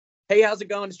Hey, how's it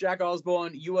going? It's Jack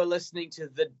Osborne. You are listening to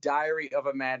The Diary of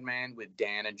a Madman with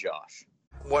Dan and Josh.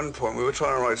 One point we were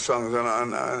trying to write songs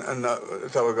and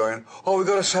they were going, oh, we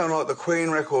got to sound like the Queen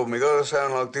record, and we got to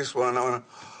sound like this one. And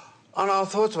I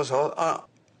thought to myself,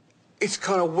 it's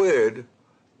kind of weird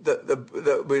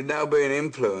that we're now being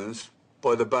influenced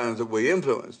by the bands that we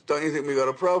influenced. Don't you think we got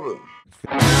a problem?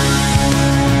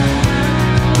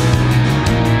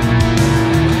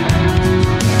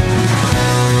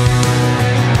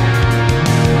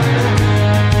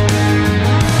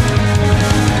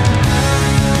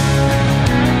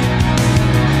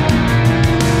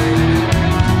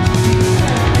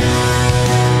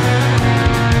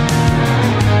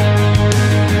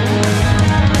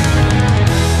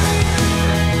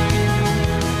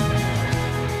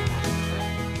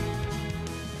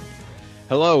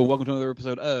 Hello, welcome to another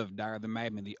episode of Diary of the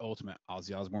Madman, the ultimate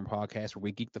Ozzy Osbourne podcast where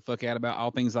we geek the fuck out about all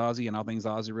things Ozzy and all things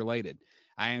Ozzy related.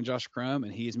 I am Josh Crum,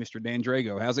 and he is Mr. Dan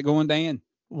Drago. How's it going, Dan?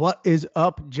 What is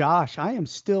up, Josh? I am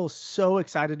still so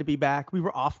excited to be back. We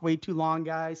were off way too long,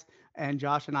 guys, and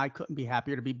Josh and I couldn't be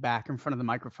happier to be back in front of the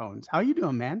microphones. How are you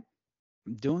doing, man?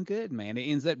 I'm doing good, man. It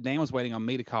ends up Dan was waiting on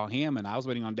me to call him, and I was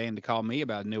waiting on Dan to call me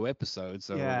about a new episode,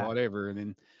 so whatever. And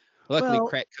then luckily,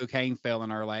 crack cocaine fell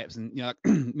in our laps, and you know,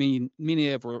 many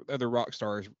of our other rock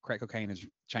stars, crack cocaine has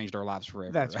changed our lives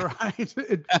forever. That's right.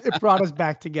 It brought us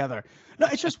back together. No,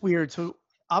 it's just weird. So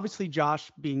obviously, Josh,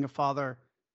 being a father,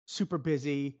 super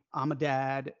busy. I'm a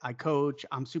dad. I coach.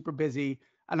 I'm super busy,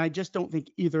 and I just don't think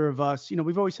either of us. You know,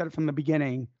 we've always said it from the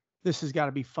beginning. This has got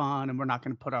to be fun, and we're not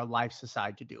going to put our lives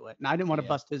aside to do it. And I didn't want to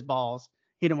bust his balls.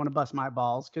 He didn't want to bust my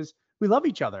balls because we love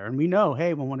each other, and we know,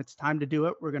 hey, when it's time to do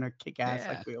it, we're going to kick ass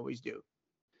like we always do.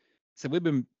 So we've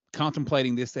been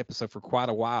contemplating this episode for quite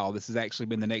a while. This has actually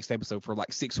been the next episode for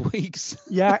like 6 weeks.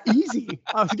 Yeah, easy.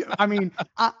 I mean,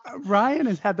 Ryan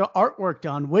has had the artwork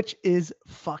done, which is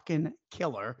fucking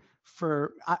killer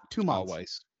for 2 months.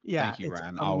 Always. Yeah. Thank you,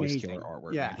 Ryan. Always killer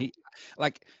artwork. Yeah. Man. He,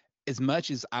 like, as much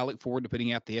as I look forward to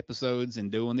putting out the episodes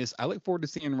and doing this, I look forward to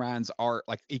seeing Ryan's art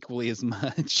like equally as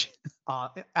much.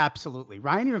 Absolutely.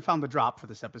 Ryan even found the drop for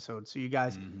this episode. So you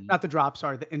guys, not the drop,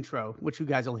 sorry, the intro, which you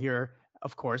guys will hear,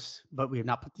 of course, but we have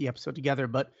not put the episode together.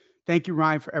 But thank you,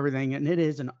 Ryan, for everything. And it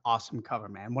is an awesome cover,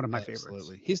 man. One of my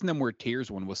favorites. His No More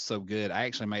Tears one was so good. I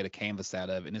actually made a canvas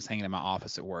out of it, and it's hanging in my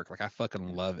office at work. Like, I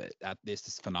fucking love it. This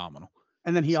is phenomenal.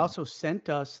 And then he also sent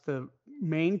us the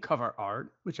main cover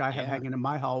art, which I have hanging in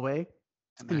my hallway.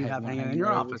 And you have hanging in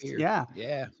your office. Here. Yeah.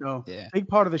 Yeah. So big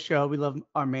part of the show. We love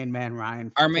our main man,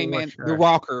 Ryan. Our main man, the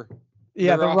rocker.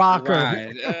 Yeah, the rocker.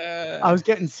 I was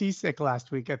getting seasick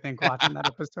last week, I think, watching that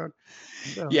episode.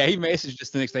 So. Yeah, he messaged us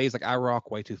the next day. He's like, I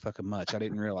rock way too fucking much. I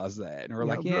didn't realize that. And we're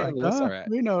like, that's all right.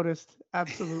 We noticed.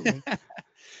 Absolutely.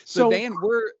 So Dan,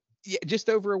 we're just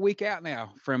over a week out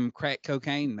now from Crack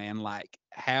Cocaine, man. Like,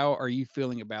 how are you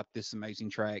feeling about this amazing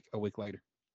track a week later?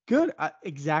 Good.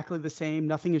 Exactly the same.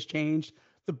 Nothing has changed.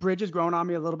 The bridge has grown on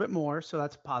me a little bit more, so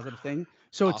that's a positive thing.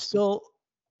 So It's still,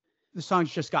 the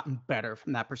song's just gotten better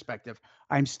from that perspective.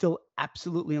 I'm still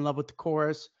absolutely in love with the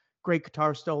chorus. Great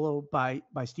guitar solo by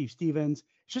Steve Stevens.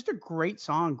 It's just a great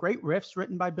song. Great riffs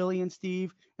written by Billy and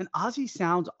Steve. And Ozzy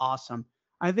sounds awesome.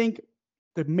 I think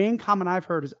the main comment I've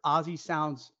heard is Ozzy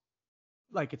sounds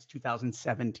like it's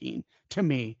 2017 to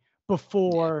me,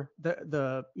 before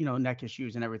the neck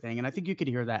issues and everything. And I think you could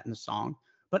hear that in the song.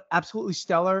 But absolutely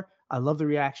stellar. I love the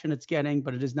reaction it's getting,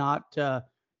 but it is not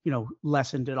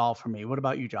lessened at all for me. What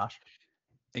about you, Josh?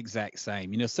 Exact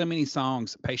same. So many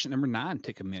songs. Patient Number 9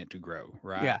 took a minute to grow,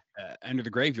 right? Yeah. Under the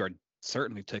Graveyard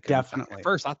certainly took. Definitely. At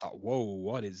first, I thought, "Whoa,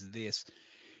 what is this?"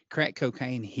 Crack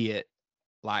Cocaine hit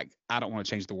like I Don't Want to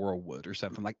Change the World would, or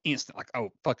something like instant, like, oh,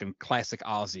 fucking classic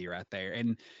Ozzy right there.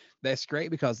 And that's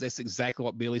great because that's exactly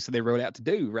what Billy said they wrote out to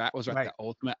do, right? Was the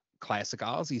ultimate classic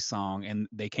Ozzy song, and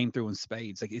they came through in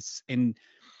spades. Like, it's in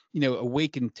a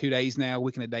week and 2 days now, a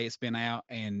week and a day it's been out,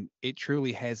 and it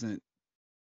truly hasn't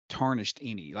tarnished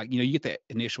any. Like, you get that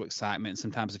initial excitement, and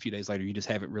sometimes a few days later you just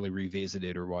haven't really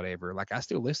revisited or whatever. Like, I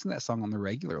still listen to that song on the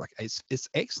regular. Like, it's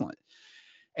excellent,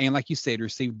 and like you said,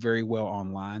 received very well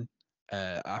online.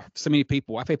 So many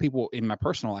people, I've had people in my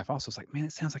personal life also, it's like, man,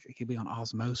 it sounds like it could be on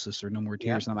Osmosis or No More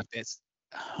Tears. And I'm like, that's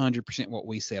 100% what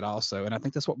we said also. And I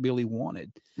think that's what Billy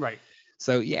wanted. Right.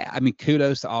 So, yeah, I mean,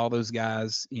 kudos to all those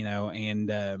guys, and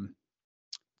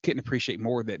couldn't appreciate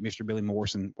more that Mr. Billy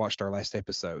Morrison watched our last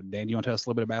episode. Dan, do you want to tell us a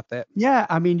little bit about that? Yeah,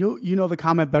 I mean, you know the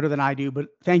comment better than I do, but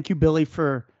thank you, Billy,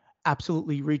 for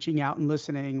absolutely reaching out and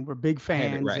listening. We're big fans. I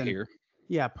have it right here.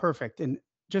 Yeah, perfect. And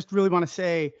just really want to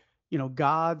say,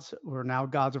 Gods, or now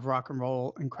Gods of Rock and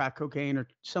Roll, and Crack Cocaine are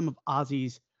some of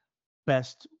Ozzy's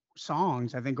best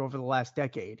songs, I think, over the last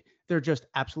decade. They're just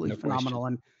absolutely No phenomenal.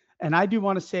 question. And I do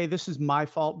want to say this is my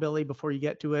fault, Billy, before you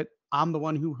get to it. I'm the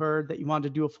one who heard that you wanted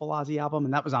to do a full Ozzy album,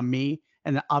 and that was on me.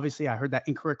 And obviously I heard that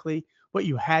incorrectly. What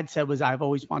you had said was I've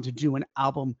always wanted to do an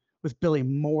album with Billy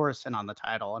Morrison on the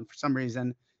title. And for some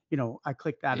reason, I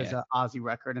clicked that as Yeah. an Ozzy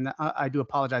record. And I do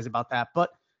apologize about that.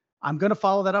 But I'm going to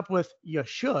follow that up with you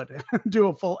should do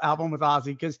a full album with Ozzy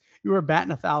because you were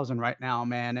batting 1,000 right now,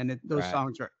 man. And those Right.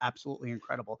 songs are absolutely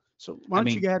incredible. So why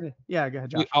don't you go ahead? Yeah, go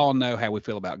ahead, Josh. We all know how we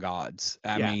feel about gods.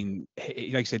 I Yeah. mean,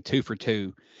 like I said, 2 for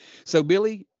 2. So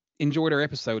Billy enjoyed our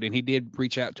episode and he did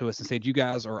reach out to us and said, "You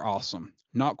guys are awesome.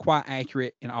 Not quite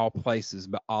accurate in all places,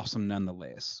 but awesome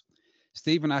nonetheless.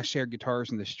 Steve and I share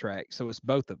guitars in this track, so it's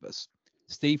both of us.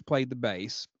 Steve played the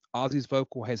bass. Ozzy's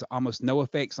vocal has almost no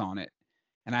effects on it,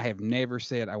 and I have never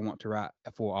said I want to write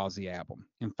a full Ozzy album.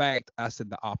 In fact, I said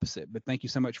the opposite. But thank you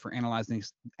so much for analyzing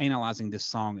this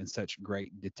song in such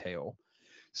great detail."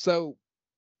 So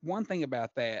one thing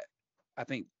about that, I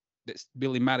think that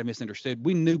Billy might have misunderstood.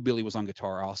 We knew Billy was on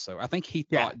guitar also. I think he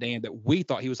thought, Dan, that we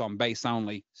thought he was on bass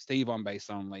only, Steve on bass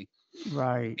only.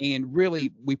 Right. And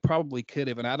really, we probably could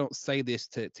have, and I don't say this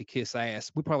to kiss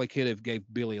ass, we probably could have gave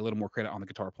Billy a little more credit on the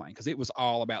guitar playing because it was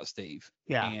all about Steve.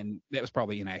 Yeah. And that was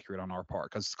probably inaccurate on our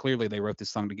part because clearly they wrote this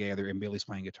song together and Billy's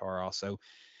playing guitar also.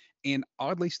 And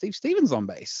oddly, Steve Stevens on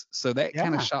bass. So that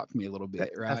kind of shocked me a little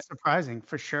bit, right? That's surprising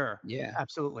for sure. Yeah.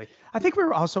 Absolutely. I think we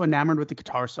were also enamored with the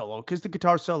guitar solo because the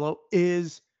guitar solo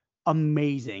is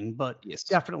amazing, but Yes.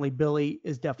 definitely Billy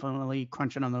is definitely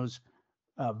crunching on those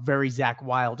very Zach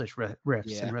Wildish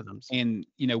riffs and rhythms. And,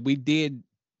 we did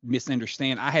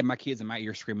misunderstand. I had my kids in my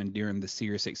ear screaming during the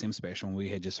Sirius XM special, and we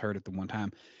had just heard it the one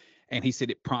time. And he said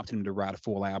it prompted him to write a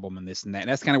full album and this and that. And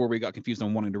that's kind of where we got confused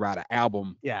on wanting to write an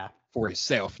album for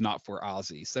himself, not for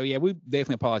Ozzy. So, yeah, we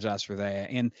definitely apologize for that.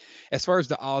 And as far as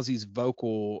the Ozzy's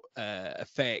vocal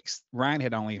effects, Ryan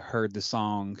had only heard the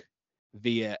song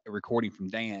via a recording from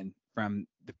Dan from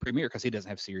the premiere because he doesn't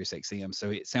have Sirius XM.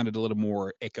 So it sounded a little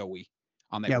more echoey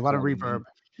on that. Yeah, a lot of reverb.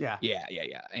 Yeah.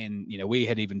 And, we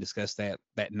had even discussed that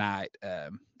night, I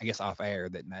guess off air,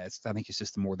 that I think it's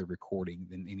just more the recording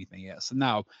than anything else. So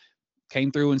now came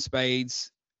through in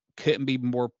spades. Couldn't be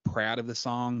more proud of the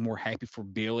song, more happy for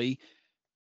Billy.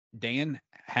 Dan,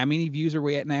 how many views are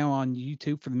we at now on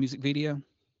YouTube for the music video?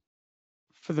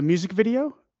 For the music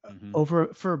video?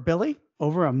 For Billy?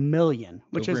 Over 1 million,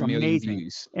 which over is 1 million amazing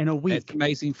views in a week. That's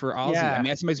amazing for Ozzy. Yeah. I mean,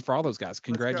 that's amazing for all those guys.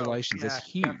 Congratulations. That's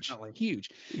huge. Definitely. Huge.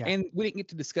 Yeah. And we didn't get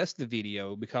to discuss the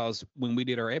video because when we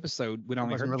did our episode, we'd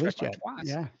only heard the track like twice.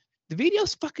 Yeah. The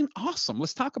video's fucking awesome.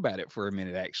 Let's talk about it for a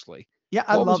minute, actually. Yeah,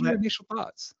 I love What was your it. initial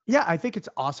thoughts? Yeah, I think it's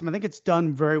awesome. I think it's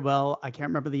done very well. I can't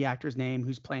remember the actor's name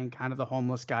who's playing kind of the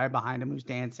homeless guy behind him who's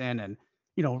dancing and,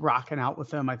 rocking out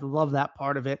with him. I love that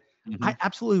part of it. I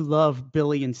absolutely love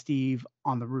Billy and Steve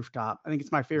on the rooftop. I think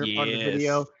it's my favorite part of the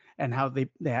video and how they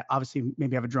obviously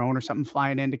maybe have a drone or something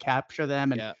flying in to capture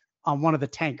them. And on one of the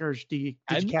tankers, did you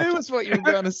I catch knew it's what you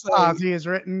were going to say. Ozzy is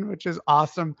written, which is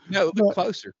awesome. No, look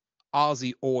closer.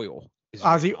 Ozzy Oil.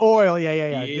 Ozzy Oil.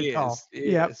 Yeah. Good call.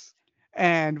 Yep.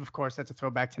 And of course, that's a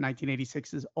throwback to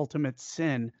 1986's Ultimate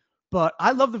Sin. But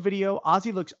I love the video.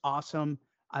 Ozzy looks awesome.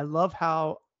 I love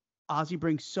how Ozzy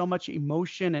brings so much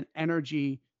emotion and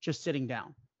energy just sitting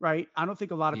down, right? I don't think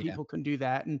a lot of people can do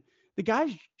that. And the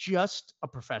guy's just a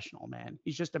professional, man.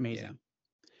 He's just amazing.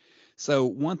 Yeah. So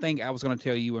one thing I was going to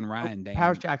tell you and Ryan, Dan.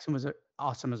 Paris Jackson was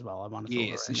awesome as well. I want to say.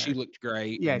 Yes, and she looked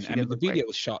great. Yeah, and, the video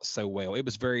was shot so well. It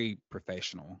was very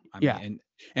professional. I mean,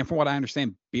 and from what I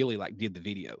understand, Billy did the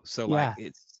video, so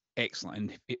it's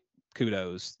excellent. And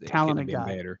kudos. Talented guy.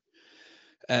 Better.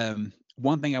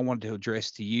 One thing I wanted to address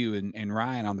to you and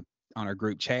Ryan on our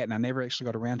group chat, and I never actually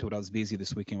got around to it. I was busy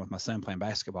this weekend with my son playing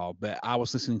basketball, but I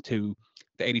was listening to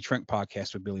the 80 Trunk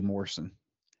podcast with Billy Morrison.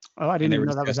 Oh, I didn't even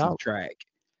know that was out. The track.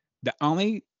 The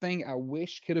only thing I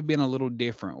wish could have been a little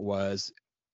different was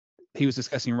he was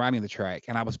discussing writing the track,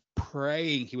 and I was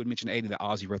praying he would mention 80 that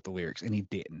Ozzy wrote the lyrics, and he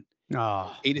didn't.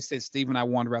 Oh. He just said, Steve and I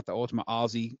wanted to write the ultimate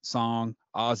Ozzy song.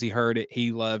 Ozzy heard it,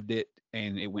 he loved it,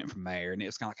 and it went from there. And it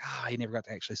was kind of like, he never got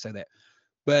to actually say that.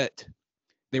 But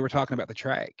they were talking about the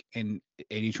track, and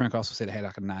 80 Trunk also said it had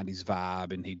like a 90s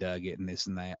vibe, and he dug it and this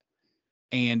and that.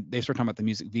 And they started talking about the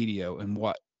music video and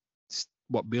what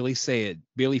Billy said.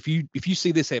 Billy, if you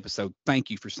see this episode, thank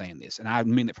you for saying this, and I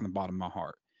mean it from the bottom of my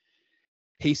heart.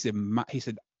 He said,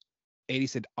 Eddie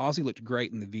said, Ozzy looked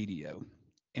great in the video,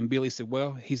 and Billy said,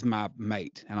 well, he's my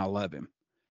mate, and I love him.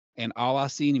 And all I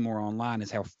see anymore online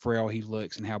is how frail he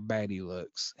looks and how bad he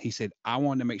looks. He said, I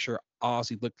wanted to make sure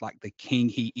Ozzy looked like the king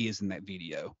he is in that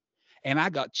video. And I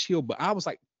got chilled, but I was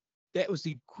like, that was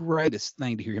the greatest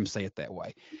thing to hear him say it that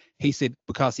way. He said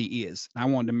because he is. I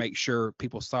wanted to make sure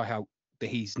people saw how that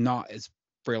he's not as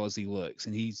frail as he looks,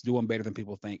 and he's doing better than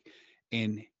people think.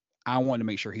 And I wanted to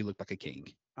make sure he looked like a king.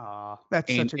 That's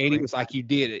And such a he great was like, "You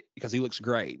did it because he looks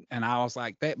great." And I was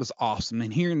like, "That was awesome."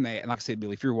 And hearing that, and like I said,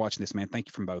 Billy, if you're watching this, man, thank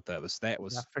you from both of us. That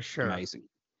was for sure. amazing.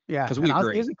 Yeah, because and we Ozzy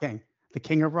agree. is a king, the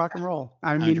king of rock and roll.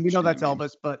 I mean, we know 100%, that's man.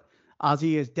 Elvis, but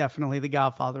Ozzy is definitely the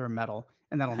godfather of metal,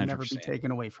 and that'll never be 100%.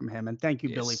 taken away from him. And thank you,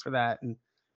 Billy, Yes. for that. And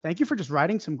thank you for just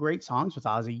writing some great songs with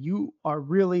Ozzy. You are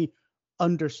really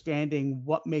understanding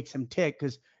what makes him tick,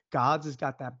 because Gods has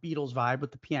got that Beatles vibe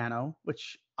with the piano,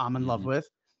 which I'm in love Mhm. with.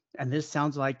 And this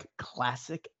sounds like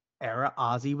classic era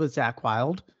Ozzy with Zakk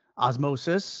Wylde,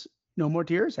 Osmosis, No More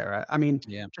Tears era. I mean,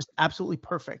 Yeah. just absolutely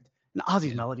perfect. And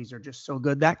Ozzy's Yeah. melodies are just so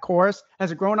good. That chorus,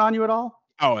 has it grown on you at all?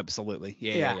 Oh, absolutely.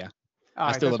 Yeah. All I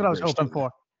right, still that's love what the I was bridge hoping to it.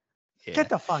 for. Yeah. Get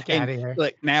the fuck And out of here.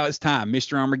 look, now it's time.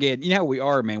 Mr. Armageddon. You know how we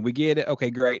are, man. We get it.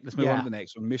 Okay, great. Let's move on Yeah. to the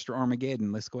next one. Mr.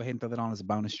 Armageddon. Let's go ahead and throw that on as a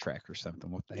bonus track or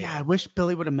something. What the Yeah, I hell? wish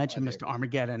Billy would have mentioned Whatever. Mr.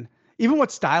 Armageddon. Even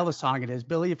what style of song it is.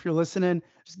 Billy, if you're listening,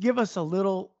 just give us a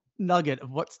little nugget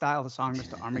of what style of song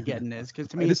Mr. Armageddon is, because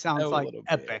to me Let it us sounds know a like little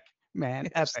bit. epic, man.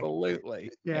 Epic.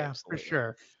 Absolutely. Yeah, for Absolutely.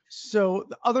 sure. So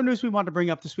the other news we wanted to bring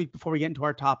up this week before we get into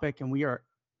our topic, and we are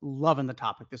loving the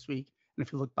topic this week. And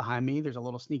if you look behind me, there's a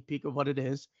little sneak peek of what it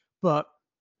is. But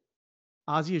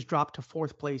Ozzy has dropped to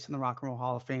 4th place in the Rock and Roll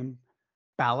Hall of Fame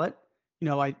ballot. You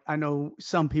know, I know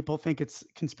some people think it's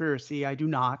conspiracy. I do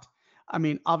not. I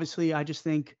mean, obviously, I just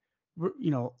think,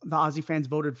 you know, the Ozzy fans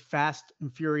voted fast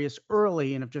and furious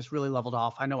early and have just really leveled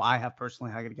off. I know I have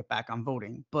personally. I got to get back on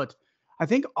voting, but I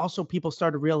think also people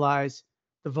start to realize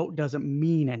the vote doesn't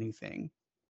mean anything,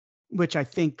 which I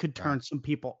think could turn Right. some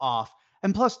people off.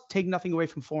 And plus, take nothing away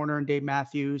from Foreigner and Dave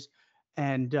Matthews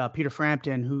and Peter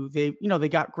Frampton, who they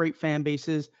got great fan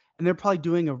bases, and they're probably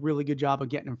doing a really good job of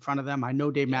getting in front of them. I know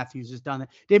Dave Yeah. Matthews has done it.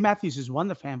 Dave Matthews has won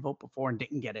the fan vote before and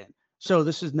didn't get in, so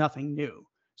this is nothing new.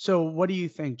 So, what do you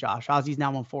think, Josh? Ozzy's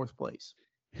now in 4th place.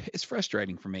 It's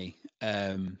frustrating for me.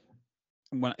 And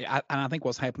I think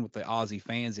what's happened with the Aussie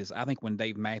fans is I think when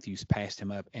Dave Matthews passed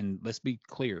him up, and let's be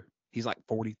clear, he's like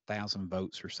 40,000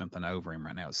 votes or something over him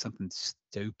right now. It's something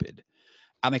stupid.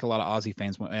 I think a lot of Aussie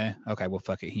fans went, okay, well,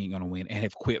 fuck it, he ain't gonna win, and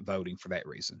have quit voting for that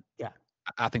reason. Yeah.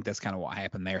 I think that's kind of what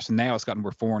happened there. So now it's gotten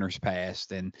where Foreigners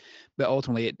passed, but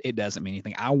ultimately it doesn't mean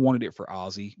anything. I wanted it for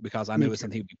Ozzy because I Me knew it's too.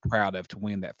 something he'd be proud of to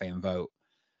win that fan vote.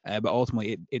 But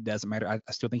ultimately it doesn't matter.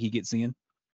 I still think he gets in.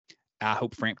 I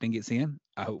hope Frampton gets in.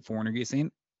 I hope Foreigner gets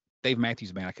in. Dave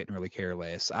Matthews Band, I couldn't really care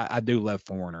less. I do love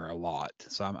Foreigner a lot,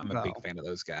 so I'm a big Well, fan of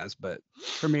those guys. But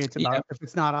for me, it's you know, about, if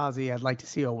it's not Ozzy, I'd like to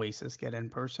see Oasis get in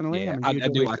personally. yeah, I'm a I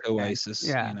huge do Oasis like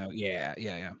fan. Oasis. Yeah. You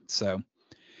know, yeah. So,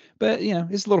 but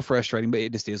it's a little frustrating, but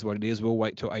it just is what it is. We'll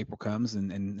wait till April comes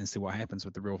and see what happens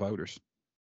with the real voters.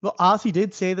 Well, Ozzy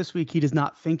did say this week he does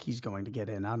not think he's going to get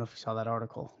in. I don't know if you saw that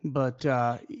article, but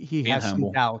he Being has some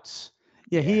humble. doubts.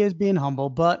 Yeah, Yeah. he is being humble,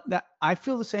 but I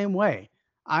feel the same way.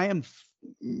 I am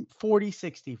 40,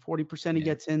 60, 40% he Yeah.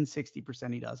 gets in,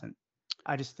 60% he doesn't.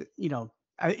 I just,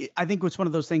 I think it's one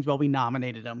of those things, well, we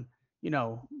nominated him, but Yeah.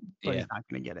 he's not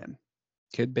going to get in.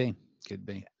 Could be.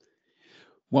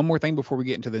 One more thing before we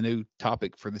get into the new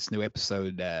topic for this new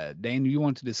episode. Dan, you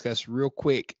want to discuss real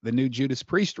quick the new Judas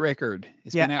Priest record?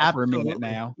 It's been out for a minute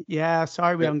now. Yeah,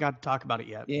 sorry we But- haven't got to talk about it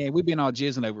yet. Yeah, we've been all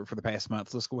jizzing over it for the past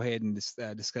month. Let's go ahead and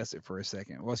discuss it for a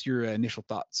second. What's your initial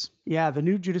thoughts? Yeah, the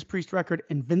new Judas Priest record,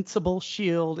 Invincible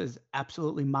Shield, is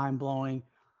absolutely mind-blowing.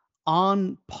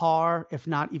 On par, if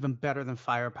not even better than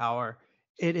Firepower.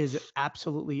 It is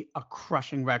absolutely a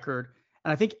crushing record.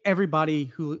 And I think everybody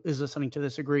who is listening to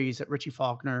this agrees that Richie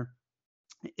Faulkner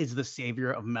is the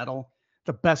savior of metal,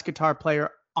 the best guitar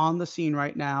player on the scene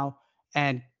right now.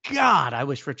 And God, I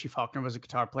wish Richie Faulkner was a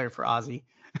guitar player for Ozzy,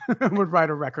 would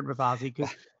write a record with Ozzy, because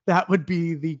that would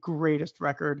be the greatest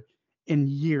record in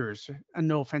years. And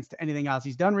no offense to anything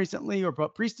Ozzy's done recently or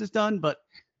what Priest has done, but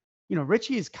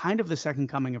Richie is kind of the second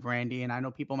coming of Randy, and I know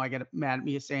people might get mad at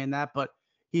me saying that, but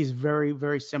he's very,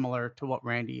 very similar to what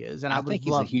Randy is. And I I would think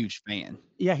he's a love, huge fan.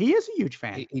 yeah, he is a huge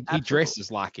fan. He Absolutely. dresses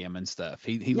like him and stuff.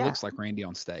 He Yeah. looks like Randy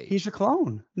on stage. He's a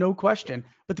clone, no question.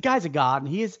 But the guy's a god,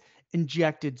 and he has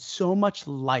injected so much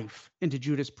life into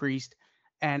Judas Priest.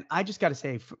 And I just got to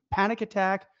say, Panic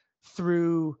Attack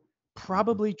through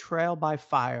probably Trail by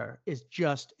Fire is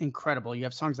just incredible. You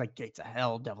have songs like Gates of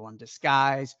Hell, Devil in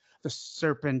Disguise, The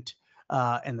Serpent,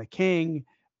 and the King,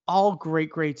 all great,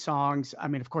 great songs. I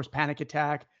mean, of course, Panic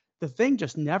Attack. The thing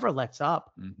just never lets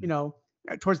up. Mhm.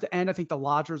 Towards the end, I think The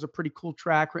Lodger is a pretty cool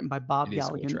track written by Bob It is a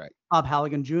cool Galligan, track. Bob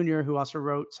Halligan Jr., who also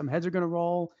wrote Some Heads Are Gonna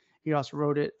Roll. He also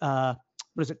wrote it, what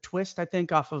is it, Twist, I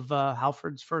think, off of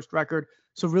Halford's first record.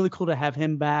 So really cool to have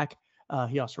him back.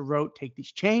 He also wrote Take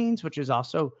These Chains, which is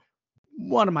also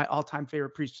one of my all-time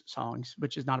favorite Priest songs,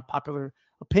 which is not a popular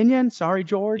opinion. Sorry,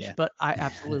 George, Yeah. but I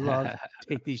absolutely love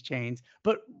Take These Chains.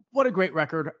 But what a great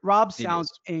record. Rob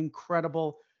sounds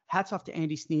incredible. Hats off to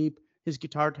Andy Sneap. His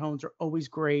guitar tones are always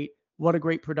great. What a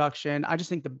great production. I just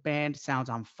think the band sounds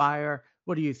on fire.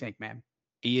 What do you think, man?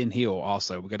 Ian Hill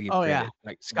also, we got to give Oh, credit. yeah.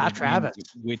 Like Scott Travis.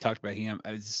 we talked about him.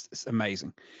 It's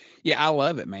amazing. Yeah, I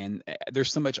love it, man.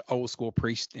 There's so much old school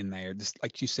Priest in there. Just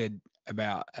like you said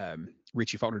about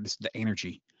Richie Faulkner, just the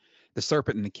energy. The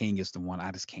Serpent and the King is the one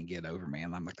I just can't get over,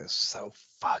 man. I'm like, that's so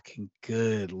fucking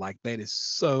good. Like that is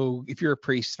so. If you're a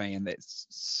Priest fan, that's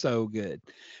so good.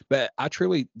 But I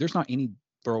truly, there's not any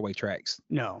throwaway tracks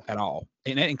No. at all,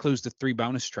 and that includes the 3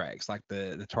 bonus tracks, like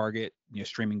the Target,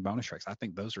 streaming bonus tracks. I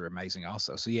think those are amazing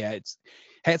also. So yeah, it's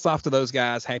hats off to those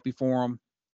guys. Happy for them.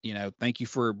 Thank you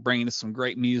for bringing us some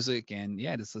great music, and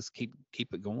yeah, let's keep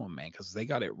it going, man, because they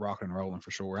got it rocking and rolling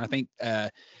for sure. I think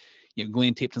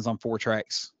Glenn Tipton's on 4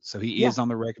 tracks, so he is on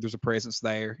the record. There's a presence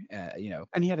there,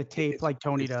 and he had a tape like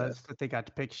Tony does stuff that they got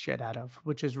to pick shit out of,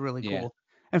 which is really Yeah. cool.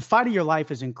 And Fight of Your Life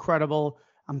is incredible.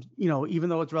 Even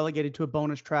though it's relegated to a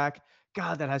bonus track,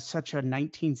 God, that has such a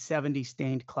 1970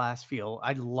 stained class feel.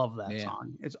 I love that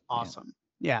song. It's awesome.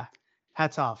 Yeah.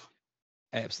 Hats off.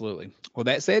 Absolutely. Well,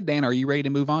 that said, Dan, are you ready to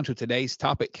move on to today's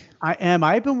topic? I am.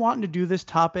 I've been wanting to do this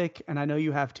topic, and I know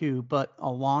you have too, but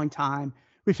a long time.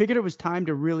 We figured it was time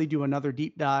to really do another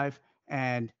deep dive,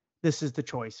 and this is the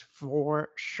choice for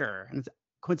sure. And it's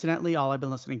coincidentally all I've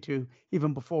been listening to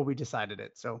even before we decided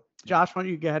it. So, Josh, why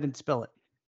don't you go ahead and spill it?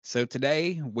 So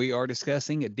today we are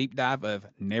discussing a deep dive of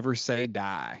Never Say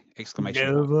Die!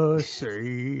 Exclamation point. Never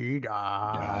say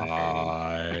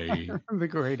die. The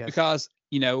greatest. Because,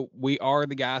 we are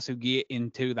the guys who get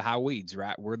into the high weeds,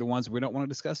 right? We're the ones, we don't want to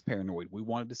discuss Paranoid. We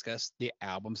want to discuss the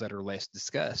albums that are less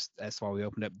discussed. That's why we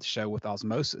opened up the show with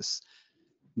Osmosis.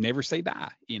 Never Say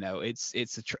Die. It's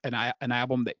an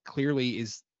album that clearly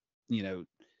is,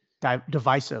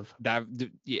 divisive.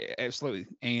 Yeah, absolutely.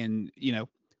 And,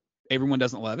 everyone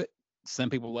doesn't love it. Some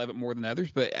people love it more than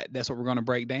others, but that's what we're going to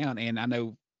break down. And I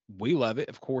know we love it,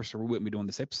 of course, or we wouldn't be doing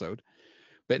this episode.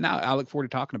 But now I look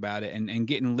forward to talking about it and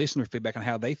getting listener feedback on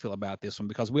how they feel about this one,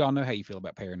 because we all know how you feel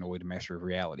about Paranoid and Master of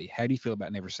Reality. How do you feel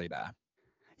about Never Say Die?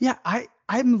 Yeah,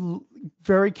 I'm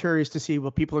very curious to see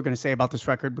what people are going to say about this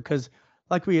record, because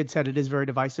like we had said, it is very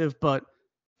divisive, but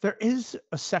there is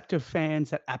a sect of fans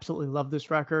that absolutely love this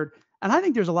record. And I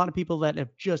think there's a lot of people that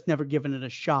have just never given it a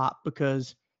shot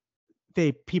because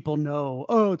people know,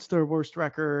 oh, it's their worst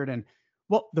record and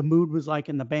what the mood was like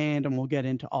in the band, and we'll get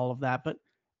into all of that. But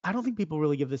I don't think people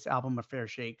really give this album a fair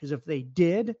shake, because if they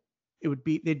did,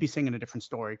 they'd be singing a different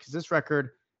story. Because this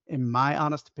record, in my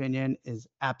honest opinion, is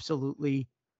absolutely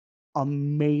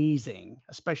amazing,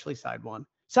 especially side one.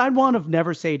 Side one of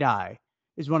Never Say Die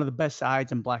is one of the best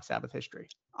sides in Black Sabbath history.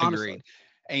 Honestly. Agreed.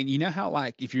 And you know how,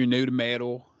 like, if you're new to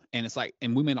metal, and it's like,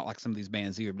 and we may not like some of these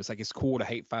bands either, but it's like, it's cool to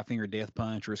hate Five Finger Death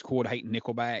Punch, or it's cool to hate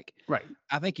Nickelback. Right.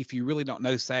 I think if you really don't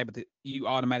know Sabbath, you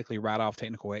automatically write off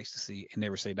Technical Ecstasy and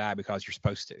Never Say Die because you're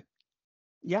supposed to.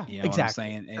 Yeah, You know exactly. what I'm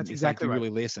saying? And That's it's exactly like, you right.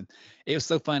 really listen. It was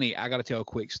so funny. I got to tell a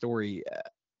quick story.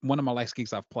 One of my last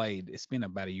gigs I've played, it's been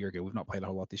about a year ago. We've not played a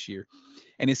whole lot this year.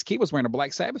 And this kid was wearing a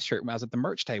Black Sabbath shirt when I was at the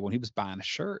merch table, and he was buying a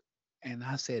shirt. And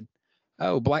I said,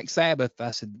 "Oh, Black Sabbath."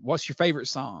 I said, "What's your favorite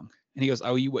song?" And he goes,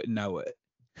 "Oh, you wouldn't know it."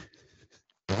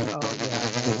 Oh,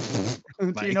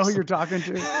 yeah. Do you know who you're talking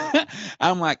to?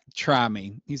 I'm like, "Try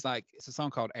me." He's like, "It's a song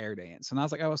called Air Dance." And I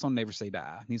was like, "Oh, it's on Never Say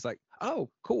Die." And he's like, "Oh,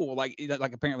 cool." Like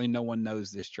apparently no one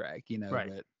knows this track, Right.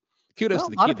 But kudos to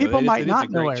the a lot kid, of people though. might It is not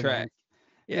a know great Air track. Dance.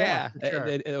 Yeah, for sure.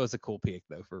 it was a cool pick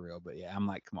though, for real. But yeah, I'm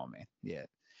like, come on, man. Yeah.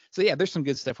 So yeah, there's some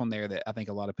good stuff on there that I think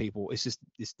a lot of people, it's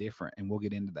different, and we'll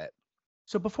get into that.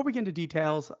 So before we get into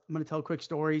details, I'm going to tell a quick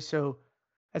story. So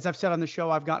as I've said on the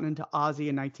show, I've gotten into Ozzy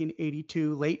in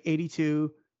 1982, late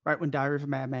 82, right when Diary of a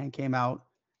Madman came out.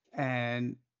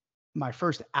 And my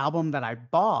first album that I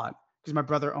bought, because my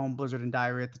brother owned Blizzard and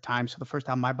Diary at the time, so the first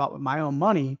album I bought with my own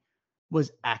money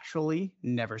was actually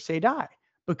Never Say Die.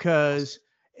 Because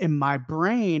in my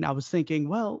brain, I was thinking,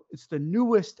 well, it's the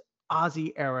newest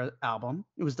Ozzy era album.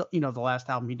 It was the last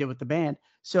album he did with the band.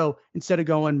 So instead of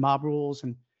going Mob Rules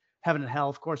and Heaven and Hell,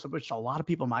 of course, which a lot of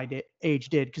people my age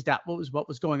did, because that was what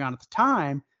was going on at the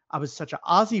time. I was such an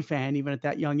Ozzy fan, even at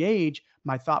that young age.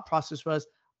 My thought process was,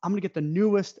 I'm going to get the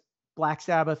newest Black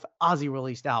Sabbath Ozzy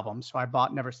released album. So I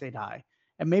bought Never Say Die.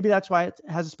 And maybe that's why it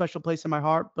has a special place in my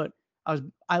heart, but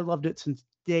I loved it since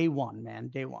day one, man.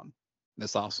 Day one.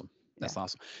 That's awesome. That's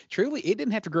awesome. Truly, it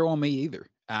didn't have to grow on me either.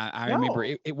 I remember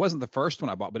No. it wasn't the first one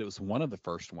I bought, but it was one of the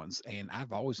first ones, and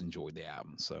I've always enjoyed the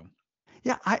album. So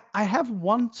Yeah, I have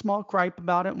one small gripe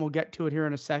about it, and we'll get to it here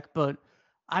in a sec, but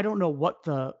I don't know what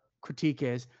the critique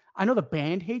is. I know the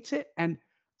band hates it, and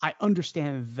I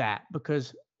understand that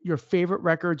because your favorite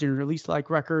records and your least like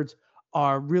records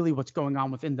are really what's going on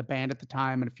within the band at the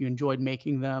time. And if you enjoyed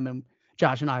making them, and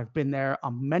Josh and I have been there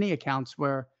on many accounts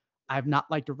where I've not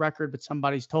liked a record, but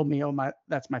somebody's told me, "Oh,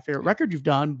 that's my favorite record you've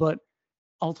done," but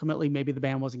ultimately maybe the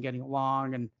band wasn't getting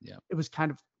along, and it was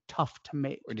kind of tough to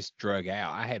make. Or just drug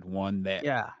out. I had one that,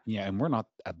 and we're not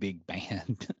a big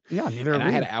band. Yeah, neither and are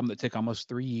I had we. an album that took almost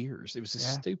 3 years. It was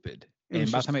just stupid.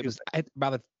 It was And by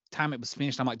the time it was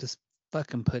finished, I'm like, just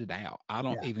fucking put it out. I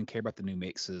don't even care about the new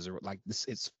mixes or like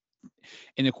this.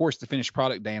 And of course, the finished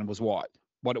product, Dan, was what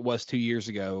it was 2 years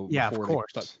ago. Yeah, of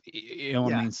course. You know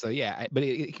what I mean? So but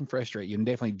it can frustrate you, and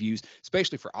definitely views,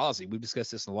 especially for Ozzy. We've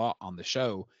discussed this a lot on the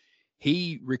show.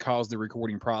 He recalls the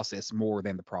recording process more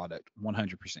than the product,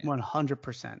 100%.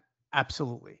 100%.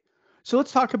 Absolutely. So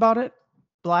let's talk about it.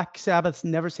 Black Sabbath's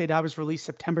Never Say Die was released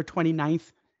September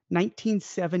 29th,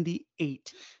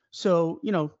 1978. So,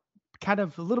 kind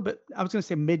of a little bit, I was going to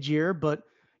say mid-year, but,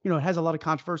 it has a lot of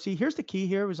controversy. Here's the key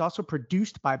here. It was also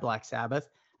produced by Black Sabbath,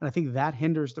 and I think that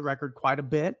hinders the record quite a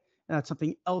bit. And that's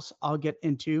something else I'll get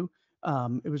into.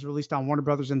 It was released on Warner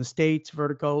Brothers in the States,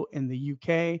 Vertigo in the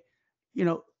UK.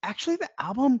 Actually the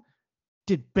album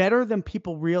did better than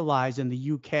people realize in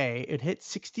the UK. It hit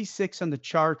 66 on the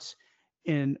charts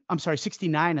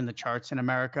 69 in the charts in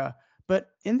America. But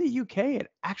in the UK,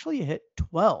 it actually hit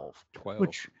 12,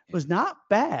 which was not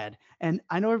bad. And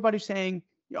I know everybody's saying,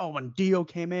 when Dio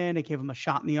came in, it gave him a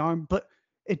shot in the arm, but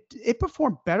it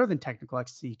performed better than Technical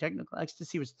Ecstasy. Technical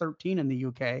Ecstasy was 13 in the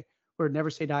UK, where Never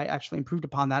Say Die actually improved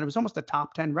upon that. It was almost a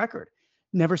top 10 record.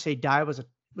 Never Say Die was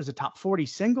a top 40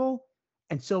 single.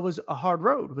 And so was A Hard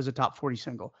Road was a top 40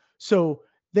 single. So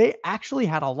they actually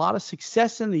had a lot of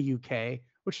success in the UK,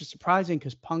 which is surprising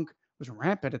because punk was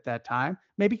rampant at that time.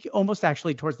 Maybe almost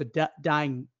actually towards the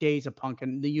dying days of punk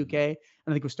in the UK. And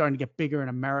I think it was starting to get bigger in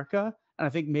America. And I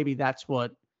think maybe that's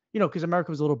what, because America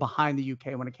was a little behind the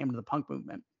UK when it came to the punk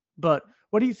movement. But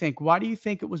what do you think? Why do you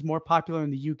think it was more popular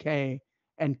in the UK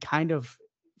and kind of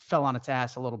fell on its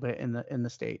ass a little bit in the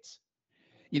States?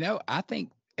 I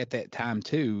think at that time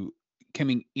too,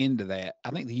 coming into that, I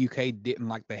think the UK didn't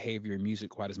like the heavier music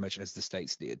quite as much as the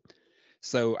States did.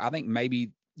 So I think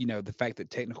maybe, the fact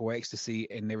that Technical Ecstasy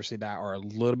and Never Say Die are a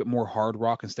little bit more hard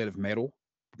rock instead of metal,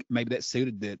 maybe that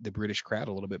suited the British crowd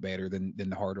a little bit better than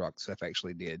the hard rock stuff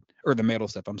actually did, or the metal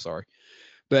stuff, I'm sorry.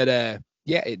 But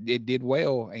it did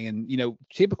well. And,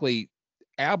 typically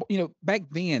back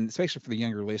then, especially for the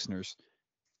younger listeners,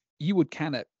 you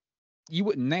wouldn't,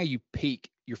 now you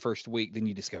peak your first week, then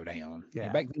you just go down. Yeah.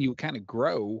 Back then you would kind of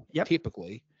grow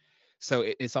typically. So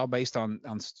it's all based on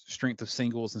strength of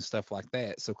singles and stuff like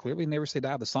that. So clearly Never Say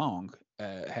Die, the song,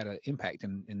 had an impact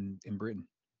in Britain.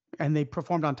 And they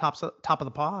performed on Top of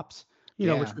the Pops,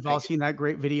 which we've all seen that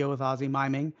great video with Ozzy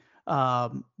miming.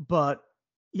 But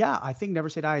yeah, I think Never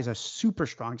Say Die is a super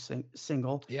strong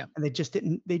single. Yeah. And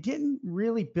they didn't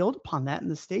really build upon that in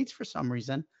the States for some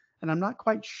reason. And I'm not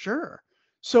quite sure.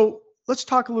 So let's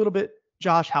talk a little bit,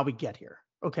 Josh, how we get here.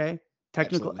 Okay.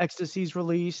 Technical Ecstasy's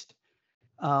released.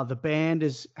 The band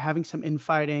is having some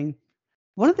infighting.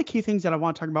 One of the key things that I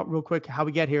want to talk about real quick, how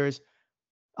we get here, is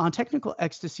on Technical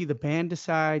Ecstasy, the band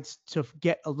decides to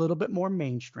get a little bit more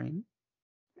mainstream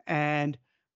and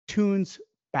tunes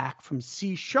back from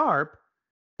C sharp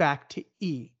back to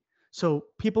E. So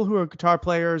people who are guitar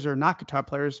players or not guitar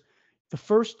players, the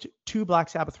first two Black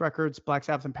Sabbath records, Black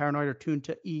Sabbath and Paranoid, are tuned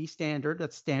to E standard.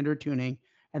 That's standard tuning.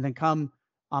 And then come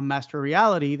on Master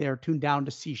Reality, they're tuned down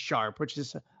to C sharp, which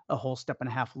is a whole step and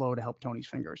a half low to help Tony's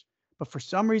fingers. But for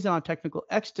some reason on Technical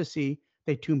Ecstasy,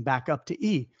 they tune back up to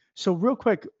E. So real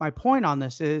quick, my point on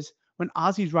this is when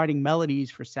Ozzy's writing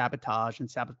melodies for Sabotage and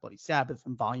Sabbath Bloody Sabbath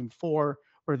and Volume 4,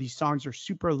 where these songs are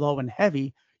super low and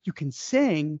heavy, you can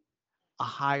sing a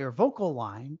higher vocal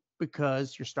line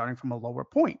because you're starting from a lower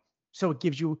point. So it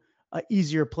gives you an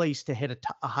easier place to hit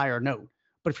a higher note.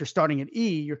 But if you're starting at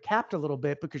E, you're capped a little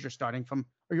bit because you're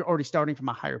already starting from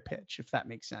a higher pitch, if that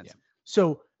makes sense. Yeah.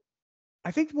 So I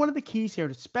think one of the keys here,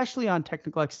 especially on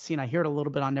Technical Ecstasy, and I hear it a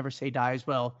little bit on Never Say Die as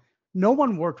well, no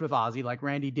one worked with Ozzy like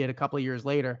Randy did a couple of years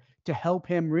later to help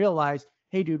him realize,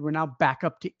 hey, dude, we're now back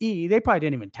up to E. They probably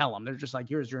didn't even tell him. They're just like,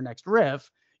 here's your next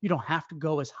riff. You don't have to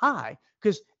go as high.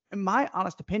 Because in my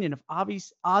honest opinion, if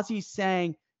Ozzy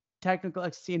sang Technical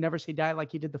Ecstasy and Never Say Die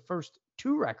like he did the first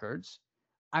two records,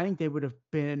 I think they would have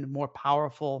been more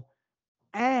powerful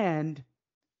and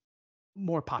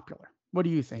more popular. What do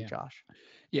you think, Yeah. Josh?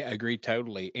 Yeah, agreed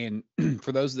totally. And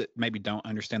for those that maybe don't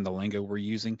understand the lingo we're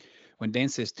using, when Dan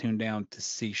says tune down to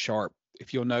C sharp,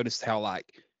 if you'll notice how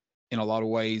like in a lot of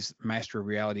ways, Master of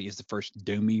Reality is the first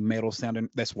doomy metal sound, and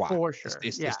that's why. For It's, sure.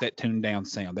 it's, Yeah. it's that tuned down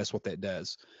sound. That's what that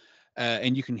does.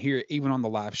 And you can hear it even on the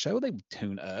live show. They would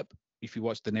tune up. If you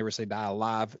watch the Never Say Die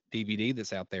live DVD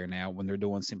that's out there now, when they're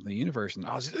doing Symphony Universe, and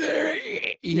he's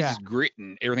Yeah. just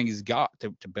gritting everything he's got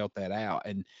to belt that out.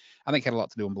 And I think it had a lot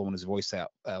to do with blowing his voice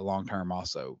out long term,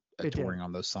 also It did. touring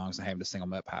on those songs and having to sing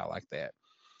them up high like that.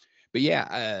 But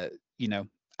yeah,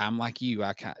 I'm like you.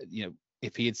 I kind,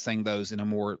 if he had sang those in a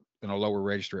lower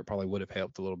register, it probably would have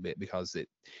helped a little bit because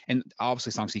and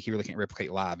obviously songs he really can't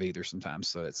replicate live either sometimes.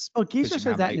 So it's Oh, Geezer pushing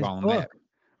says behind the that in eight his ball on that. book,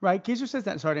 right? Geezer says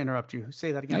that. Sorry to interrupt you.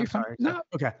 Say that again. No, I'm you're fine. sorry. No,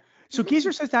 Okay. So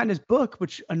Geezer says that in his book,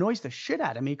 which annoys the shit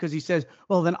out of me because he says,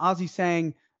 well, then Ozzy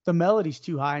sang the melodies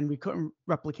too high and we couldn't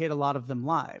replicate a lot of them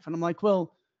live. And I'm like,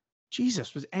 well,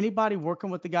 Jesus, was anybody working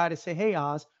with the guy to say, hey,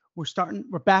 Oz,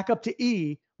 we're back up to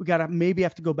E. We got to maybe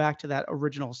have to go back to that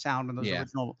original sound and those Yeah.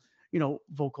 original,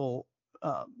 vocal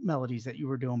melodies that you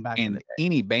were doing back in the and day.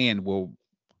 any band will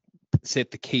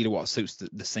set the key to what suits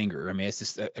the singer. I mean, it's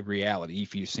just a reality.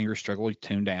 If your singer struggle, you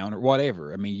tune down or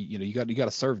whatever. I mean, you got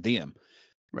to serve them.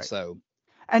 Right. So,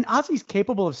 And Ozzy's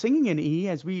capable of singing in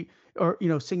E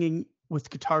singing with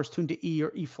guitars tuned to E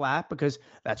or E flat, because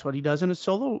that's what he does in his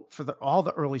solo for all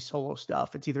the early solo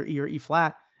stuff. It's either E or E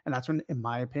flat. And that's when, in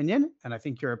my opinion, and I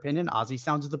think your opinion, Ozzy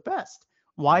sounds the best.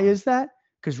 Why is that?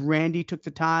 Because Randy took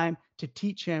the time to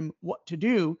teach him what to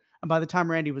do. And by the time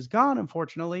Randy was gone,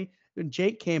 unfortunately, when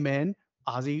Jake came in,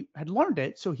 Ozzy had learned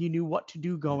it. So he knew what to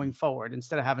do going forward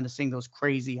instead of having to sing those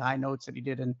crazy high notes that he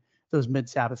did in those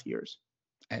mid-Sabbath years.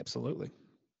 absolutely.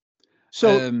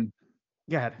 So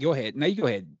go ahead. Go ahead. No, you go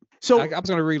ahead. So I was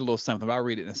going to read a little something, but I'll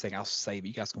read it in a second. I'll save it.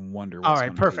 You guys can wonder all what's right,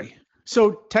 going to perfect. be.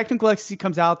 So Technical Ecstasy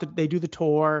comes out, they do the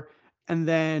tour, and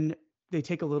then they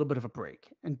take a little bit of a break.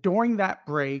 And during that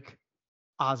break,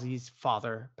 Ozzy's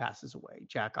father passes away,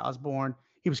 Jack Osbourne.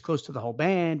 He was close to the whole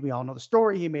band. We all know the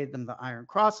story. He made them the iron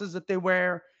crosses that they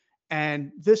wear.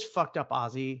 And this fucked up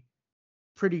Ozzy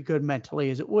pretty good mentally,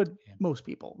 as it would most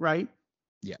people, right?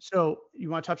 Yeah. So you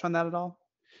want to touch on that at all?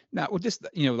 No, well, just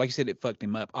like you said, it fucked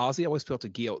him up. Ozzy always felt a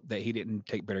guilt that he didn't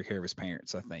take better care of his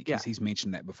parents. I think he's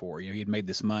mentioned that before. He had made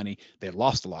this money. They had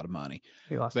lost a lot of money,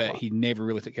 but he never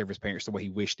really took care of his parents the way he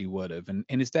wished he would have. And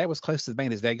his dad was close to the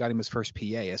band. His dad got him his first PA.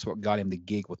 That's what got him the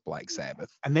gig with Black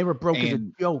Sabbath. And they were broke as a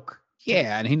joke.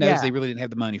 Yeah, and he knows they really didn't have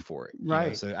the money for it.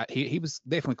 Right. So he was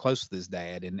definitely close with his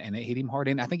dad, and it hit him hard.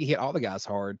 And I think he hit all the guys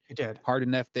hard. It did. Hard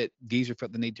enough that Geezer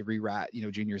felt the need to rewrite,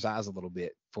 Junior's eyes a little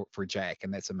bit for Jack,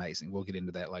 and that's amazing. We'll get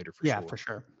into that later for sure. Yeah, for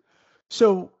sure.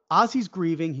 So Ozzy's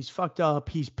grieving. He's fucked up.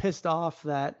 He's pissed off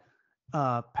that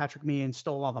Patrick Meehan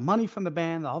stole all the money from the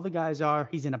band. All the guys are.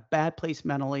 He's in a bad place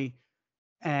mentally,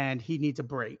 and he needs a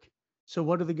break. So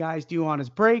what do the guys do on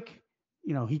his break?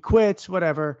 He quits,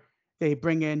 whatever. They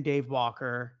bring in Dave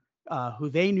Walker, who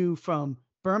they knew from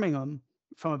Birmingham,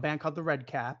 from a band called the Red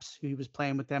Caps. He was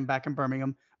playing with them back in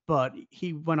Birmingham, but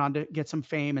he went on to get some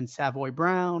fame in Savoy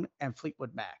Brown and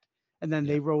Fleetwood Mac. And then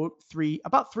they wrote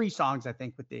about three songs, I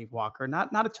think, with Dave Walker. Not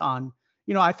a ton.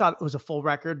 I thought it was a full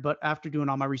record, but after doing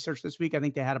all my research this week, I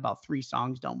think they had about 3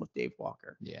 songs done with Dave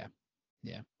Walker. Yeah.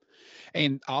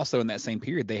 And also in that same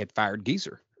period, they had fired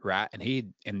Geezer, right?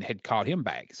 And had called him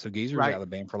back. So Geezer was out of the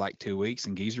band for like 2 weeks,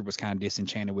 and Geezer was kind of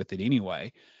disenchanted with it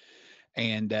anyway.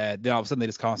 And then all of a sudden they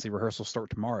just call and say rehearsals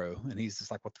start tomorrow, and he's just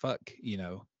like, "What the fuck?"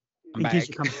 I'm back.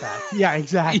 Geezer comes back. Yeah,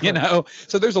 exactly.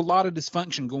 So there's a lot of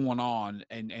dysfunction going on,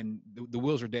 and the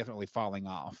wheels are definitely falling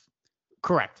off.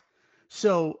 Correct.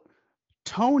 So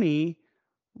Tony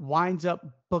winds up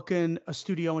booking a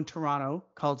studio in Toronto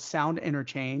called Sound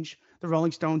Interchange. The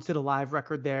Rolling Stones did a live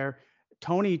record there.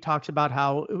 Tony talks about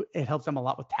how it helped them a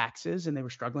lot with taxes, and they were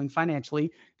struggling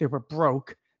financially. They were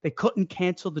broke. They couldn't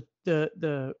cancel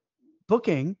the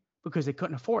booking because they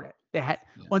couldn't afford it. They had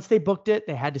once they booked it,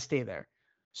 they had to stay there.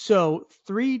 So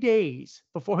 3 days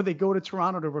before they go to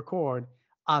Toronto to record,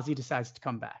 Ozzy decides to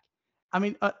come back. I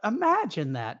mean,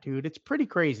 imagine that, dude. It's pretty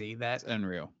crazy. That's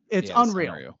unreal. It's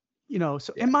unreal.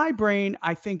 So in my brain,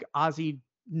 I think Ozzy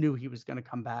knew he was going to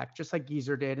come back, just like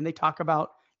Geezer did. And they talk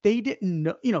about they didn't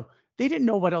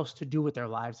know what else to do with their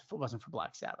lives if it wasn't for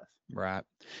Black Sabbath. Right.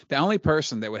 The only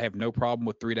person that would have no problem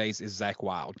with 3 days is Zakk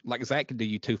Wylde. Like, Zakk could do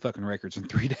you 2 fucking records in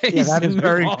 3 days. Yeah, that is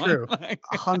very true.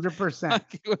 100%.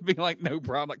 It would be like no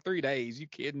problem. Like 3 days, you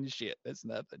kidding? Shit, that's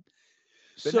nothing.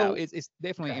 But So no, it's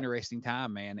definitely an interesting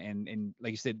time, man. And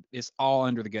like you said, it's all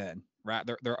under the gun, right?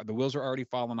 The wheels are already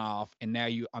falling off, and now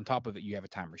on top of it, you have a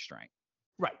time restraint.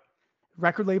 Right.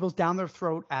 Record labels down their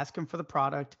throat asking for the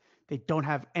product. They don't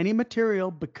have any material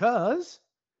because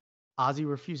Ozzy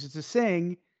refuses to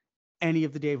sing any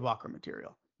of the Dave Walker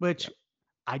material, which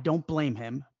I don't blame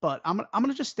him. But I'm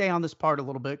gonna just stay on this part a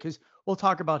little bit because we'll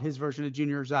talk about his version of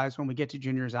Junior's Eyes when we get to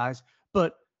Junior's Eyes.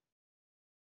 But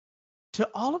to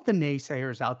all of the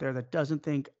naysayers out there that doesn't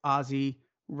think Ozzy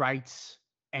writes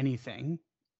anything,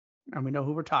 and we know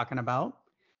who we're talking about,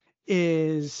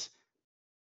 is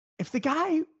if the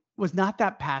guy was not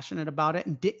that passionate about it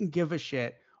and didn't give a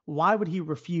shit, why would he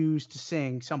refuse to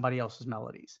sing somebody else's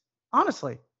melodies?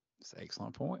 Honestly. That's an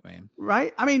excellent point, man.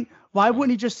 Right? I mean, why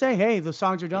wouldn't he just say, hey, the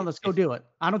songs are done, let's go do it?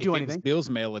 I don't do anything. If it was Bill's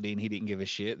melody and he didn't give a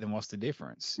shit, then what's the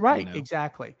difference? Right, You know?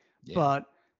 exactly. Yeah. But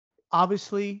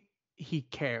obviously he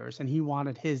cares and he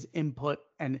wanted his input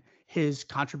and his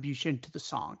contribution to the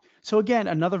song. So again,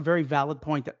 another very valid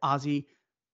point that Ozzy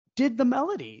did the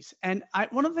melodies. And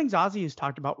one of the things Ozzy has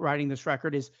talked about writing this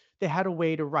record is they had a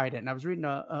way to write it. And I was reading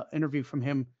an interview from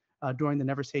him during the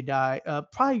Never Say Die,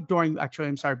 probably during, actually,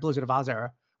 I'm sorry, Blizzard of Oz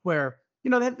era, where,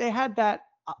 you know, they had that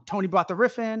Tony brought the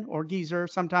riff in, or Geezer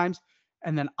sometimes,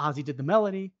 and then Ozzy did the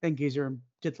melody, then Geezer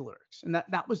did the lyrics. And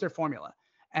that was their formula.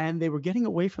 And they were getting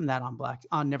away from that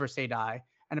on Never Say Die,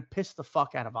 and it pissed the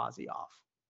fuck out of Ozzy off.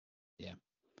 Yeah.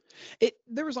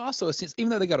 There was also a sense, even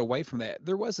though they got away from that,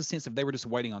 there was a sense of they were just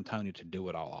waiting on Tony to do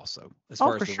it all also, as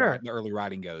far as the early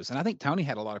writing goes. And I think Tony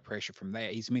had a lot of pressure from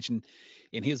that. He's mentioned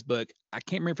in his book, I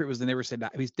can't remember if it was the Never Said Die.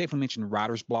 He's definitely mentioned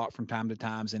writer's block from time to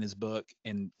time in his book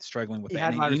and struggling with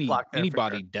that. And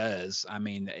anybody does. I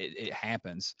mean, it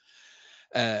happens.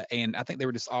 And I think they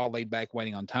were just all laid back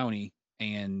waiting on Tony.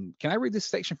 And can I read this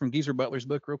section from Geezer Butler's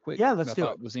book real quick? Yeah, let's do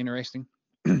it. It was interesting.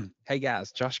 Hey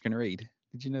guys, Josh can read.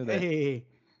 Did you know that? Hey.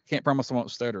 Can't promise I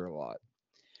won't stutter a lot.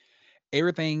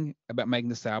 Everything about making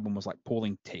this album was like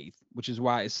pulling teeth, which is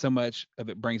why so much of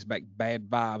it brings back bad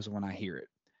vibes when I hear it.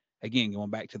 Again, going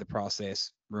back to the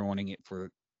process, ruining it for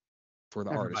the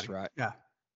artist, right? Yeah.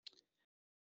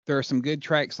 There are some good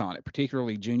tracks on it,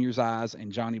 particularly Junior's Eyes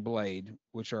and Johnny Blade,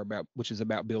 which is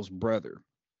about Bill's brother.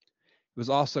 It was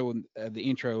also the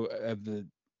intro of the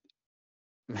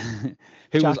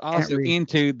who was also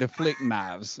into the flick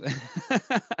knives.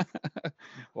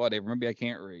 Whatever, maybe I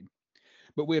can't read.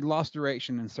 But we had lost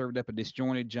direction and served up a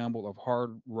disjointed jumble of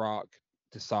hard rock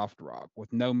to soft rock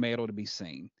with no metal to be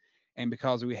seen. And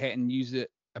because we hadn't used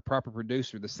a proper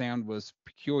producer, the sound was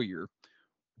peculiar.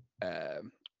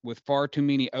 With far too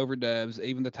many overdubs,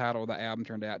 even the title of the album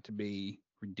turned out to be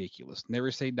ridiculous.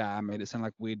 Never Say Die made it sound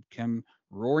like we'd come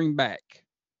roaring back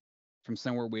from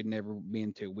somewhere we'd never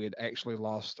been to. We'd actually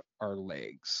lost our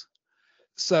legs.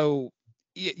 So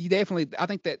you definitely, I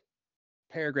think that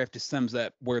paragraph just sums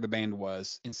up where the band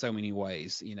was in so many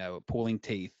ways. You know, pulling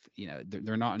teeth. You know,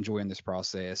 they're not enjoying this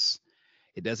process.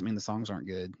 It doesn't mean the songs aren't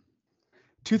good.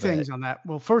 Two things on that.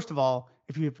 Well, first of all,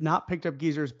 if you have not picked up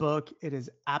Geezer's book, it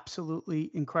is absolutely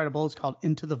incredible. It's called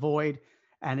Into the Void,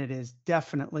 and it is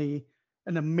definitely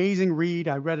an amazing read.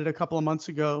 I read it a couple of months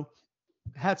ago.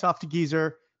 Hats off to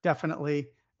Geezer. Definitely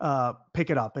pick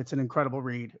it up. It's an incredible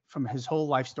read from his whole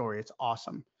life story. It's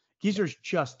awesome. Geezer's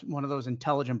just one of those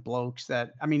intelligent blokes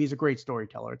that, I mean, he's a great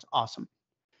storyteller. It's awesome.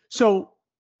 So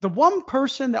the one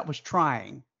person that was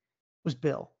trying was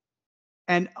Bill.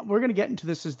 And we're going to get into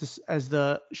this as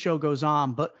the show goes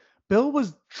on, but Bill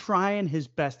was trying his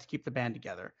best to keep the band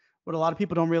together. What a lot of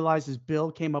people don't realize is Bill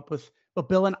and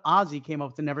Ozzy came up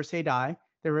with the Never Say Die.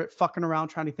 They were fucking around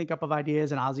trying to think up of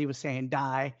ideas, and Ozzy was saying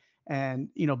die. And,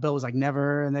 you know, Bill was like,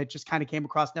 never. And they just kind of came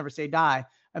across Never Say Die.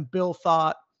 And Bill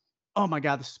thought, oh my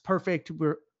God, this is perfect.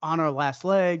 We're on our last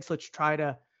legs. Let's try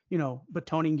to, you know, but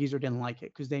Tony and Geezer didn't like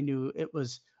it because they knew it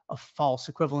was a false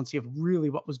equivalency of really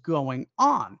what was going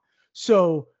on.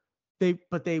 So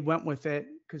they went with it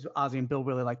because Ozzy and Bill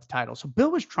really liked the title. So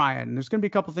Bill was trying, and there's going to be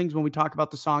a couple things when we talk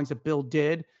about the songs that Bill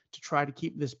did to try to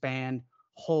keep this band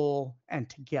whole and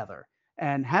together.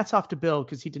 And hats off to Bill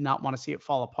because he did not want to see it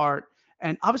fall apart.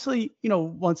 And obviously, you know,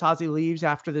 once Ozzy leaves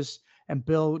after this and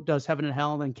Bill does Heaven and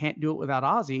Hell and can't do it without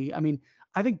Ozzy, I mean,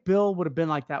 I think Bill would have been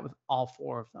like that with all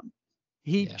four of them.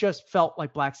 He just felt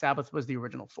like Black Sabbath was the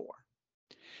original four.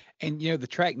 And, you know,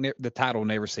 the title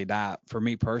Never Say Die, for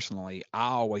me personally, I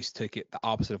always took it the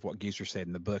opposite of what Geezer said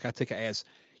in the book. I took it as,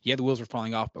 yeah, the wheels are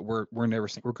falling off, but we're going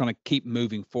to keep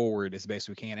moving forward as best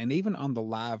we can. And even on the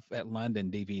Live at London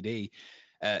DVD,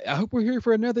 I hope we're here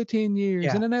for another 10 years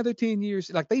and another 10 years.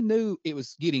 Like, they knew it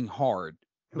was getting hard,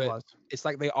 but it's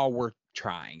like they all were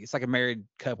trying. It's like a married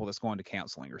couple that's going to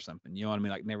counseling or something. You know what I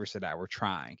mean? Like, Never Said Die, we're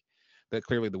trying. But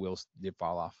clearly the wheels did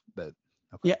fall off. But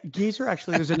okay. Yeah, Geezer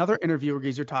actually, there's another interview where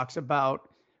Geezer talks about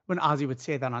when Ozzy would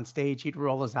say that on stage, he'd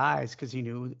roll his eyes because he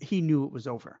knew it was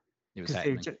over. It was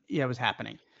happening. It was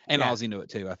happening. And Yeah. Ozzy knew it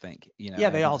too, I think. Yeah,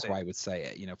 they all that's did. why he would say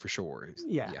it, for sure.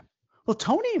 Yeah. Yeah. Well,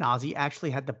 Tony and Ozzy actually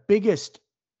had the biggest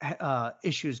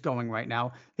issues going right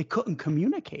now. They couldn't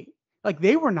communicate. Like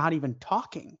they were not even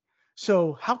talking.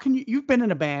 So how can you've been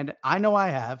in a band, I know I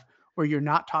have, where you're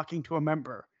not talking to a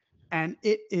member and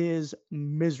it is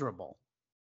miserable.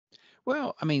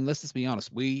 Well, I mean, let's just be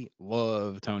honest. We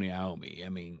love Tony Iommi. I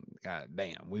mean, god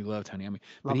damn, we love Tony Iommi.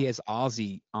 But Love he him. has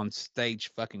Ozzy on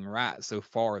stage fucking right so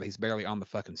far that he's barely on the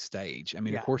fucking stage. I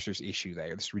mean, Yeah. of course there's issue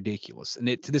there. It's ridiculous. And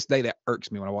to this day that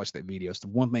irks me when I watch that video. It's the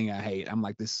one thing I hate. I'm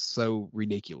like, this is so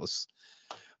ridiculous.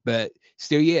 But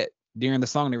still yet, during the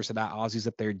song Never Said Die, Ozzy's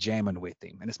up there jamming with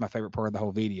him. And it's my favorite part of the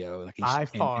whole video. Like By and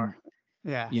far.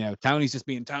 Yeah. Tony's just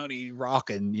being Tony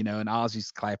rocking, and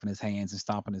Ozzy's clapping his hands and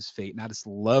stomping his feet. And I just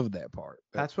love that part.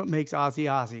 But, That's what makes Ozzy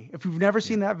Ozzy. If you've never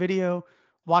seen that video,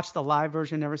 watch the live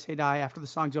version, Never Say Die. After the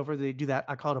song's over, they do that.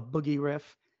 I call it a boogie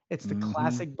riff. It's the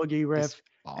classic boogie riff. it's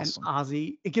awesome. And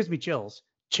Ozzy, it gives me chills.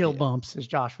 Chill bumps, as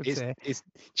Josh would say. It's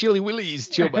Chili Willy's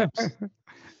chill bumps.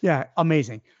 Yeah,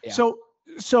 amazing. Yeah.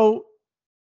 So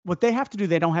what they have to do,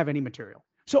 they don't have any material.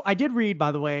 So I did read,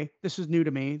 by the way, this is new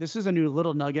to me. This is a new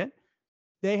little nugget.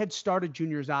 They had started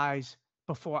Junior's Eyes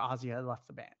before Ozzy had left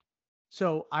the band.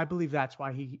 So I believe that's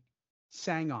why he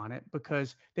sang on it,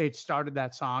 because they had started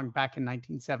that song back in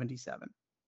 1977.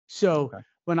 So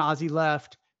when Ozzy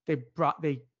left,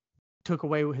 they took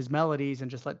away his melodies and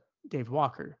just let Dave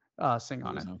Walker sing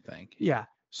on it. No thank. Yeah.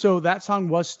 So that song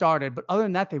was started, but other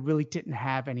than that, they really didn't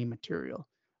have any material.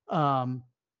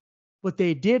 What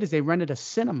they did is they rented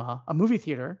a movie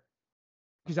theater,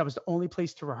 because that was the only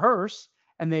place to rehearse.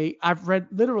 And I've read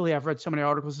so many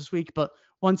articles this week, but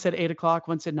one said 8 o'clock,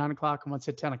 one said 9 o'clock, and one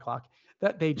said 10 o'clock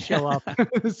that they'd show up.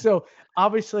 So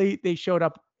obviously they showed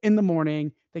up in the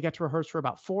morning. They got to rehearse for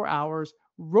about 4 hours,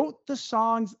 wrote the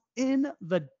songs in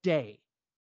the day,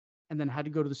 and then had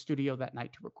to go to the studio that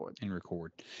night to record.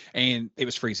 And it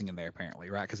was freezing in there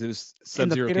apparently, right? Because it was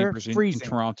sub-zero temperatures in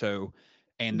Toronto.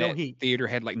 And no that heat. theater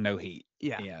had like no heat.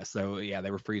 Yeah. So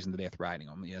they were freezing to death writing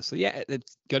them. Yeah. So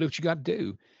it's go do what you got to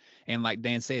do. And like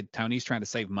Dan said, Tony's trying to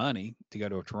save money to go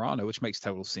to Toronto, which makes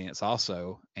total sense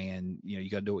also. And you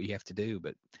got to do what you have to do.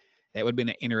 But that would have been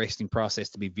an interesting process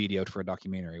to be videoed for a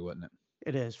documentary, wouldn't it?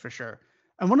 It is, for sure.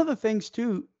 And one of the things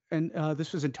too, and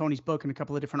this was in Tony's book and a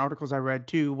couple of different articles I read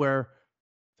too, where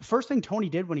the first thing Tony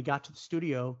did when he got to the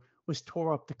studio was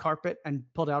tore up the carpet and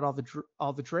pulled out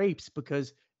all the drapes,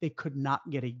 because they could not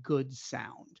get a good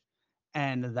sound.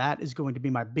 And that is going to be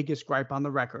my biggest gripe on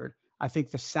the record. I think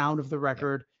the sound of the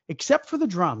record, except for the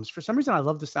drums, for some reason I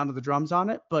love the sound of the drums on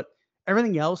it, but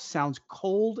everything else sounds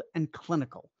cold and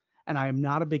clinical. And I am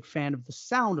not a big fan of the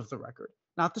sound of the record.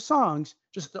 Not the songs,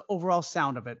 just the overall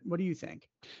sound of it. What do you think?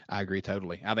 I agree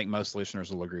totally. I think most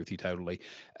listeners will agree with you totally.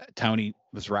 Tony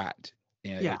was right.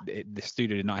 The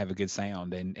studio did not have a good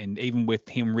sound, and even with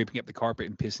him ripping up the carpet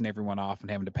and pissing everyone off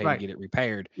and having to pay to get it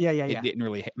repaired, it didn't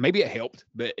really. Maybe it helped,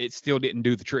 but it still didn't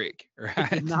do the trick. Right? It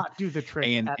did not do the trick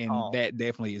and at all. That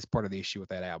definitely is part of the issue with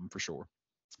that album for sure.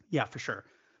 Yeah, for sure.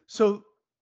 So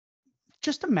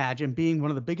just imagine being one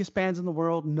of the biggest bands in the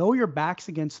world. Know your back's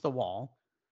against the wall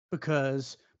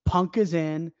because punk is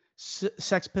in.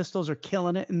 Sex Pistols are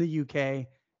killing it in the UK,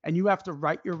 and you have to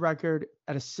write your record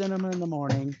at a cinema in the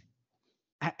morning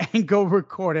and go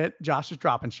record it. Josh is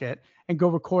dropping shit, and go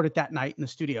record it that night in the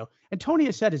studio. And Tony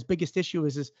has said his biggest issue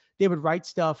is they would write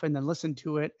stuff and then listen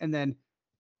to it and then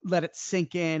let it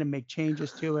sink in and make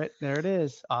changes to it. There it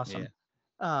is. Awesome.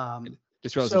 Yeah.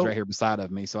 Just realized it's right here beside of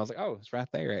me. So I was like, oh, it's right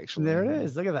there actually. There it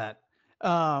is. Look at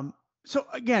that. So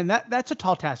again, that's a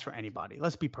tall task for anybody.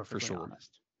 Let's be perfectly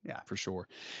honest. Yeah, for sure.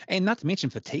 And not to mention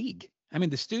fatigue. I mean,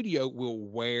 the studio will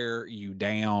wear you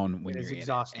down when you're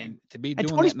exhausting. And to be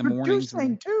doing that in the mornings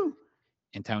too.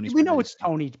 And Tony's we know it's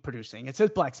Tony producing. It says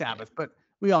Black Sabbath, but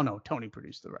we all know Tony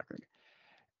produced the record.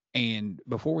 And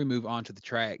before we move on to the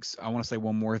tracks, I want to say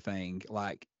one more thing.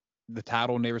 Like the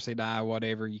title, Never Say Die,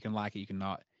 whatever, you can like it, you can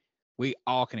not. We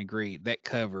all can agree that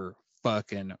cover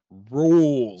fucking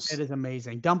rules. It is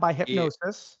amazing. Done by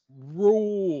Hypnosis.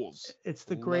 Rules. It's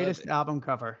the greatest album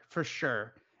cover for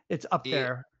sure. It's up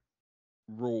there.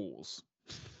 Rules.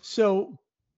 So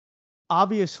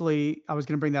obviously I was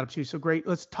going to bring that up too. So great.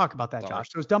 Let's talk about that, Josh.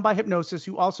 So it's done by Hypnosis,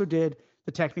 who also did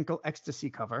the Technical Ecstasy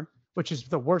cover, which is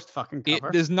the worst fucking cover.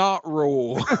 It does not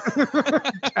rule.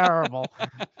 Terrible.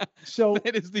 So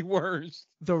it is the worst.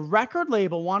 The record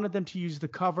label wanted them to use the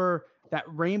cover that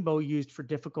Rainbow used for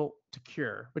Difficult to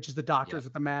Cure, which is the doctors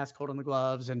with the mask holding the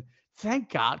gloves. And thank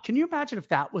God. Can you imagine if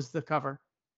that was the cover?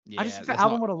 Yeah, I just think the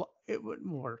album wouldn't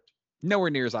work.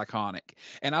 Nowhere near as iconic.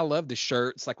 And I love the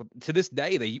shirts. Like to this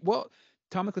day,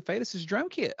 Tommy Clefatis' drum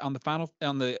kit on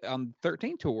the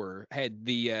 13 tour had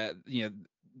the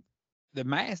the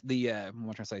mask, what am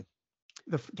I trying to say?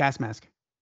 The gas mask.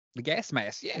 The gas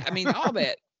mask. Yeah, I mean all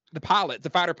that. The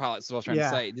fighter pilots is what I was trying to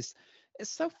say. This it's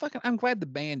so fucking. I'm glad the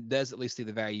band does at least see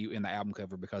the value in the album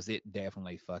cover because it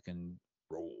definitely fucking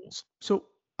rules. So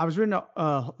I was reading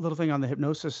a little thing on the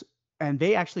Hypnosis, and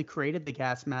they actually created the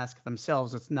gas mask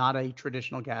themselves. It's not a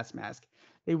traditional gas mask.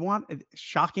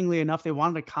 Shockingly enough, they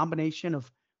wanted a combination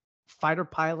of fighter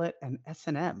pilot and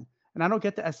S&M. And I don't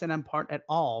get the S&M part at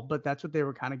all, but that's what they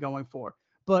were kind of going for.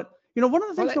 But one of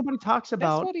the things nobody talks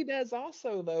about. That's what he does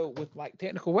also, though, with like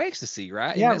technical ecstasy,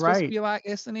 right? Yeah, supposed to be like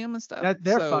S&M and stuff.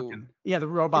 They're fucking. Yeah, the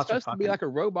robots are supposed to be like a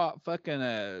robot fucking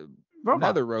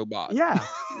another robot. Yeah,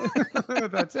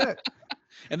 that's it.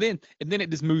 And then it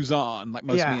just moves on like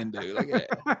most men do. Like,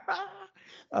 yeah.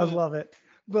 I love it.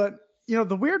 But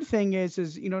the weird thing is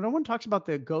no one talks about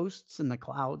the ghosts in the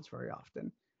clouds very often,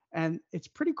 and it's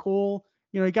pretty cool.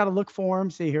 You got to look for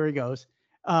them. See, here he goes.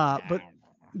 But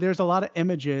there's a lot of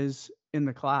images in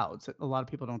the clouds that a lot of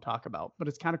people don't talk about, but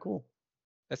it's kind of cool.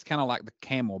 That's kind of like the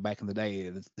camel back in the day,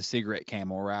 the cigarette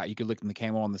camel, right? You could look in the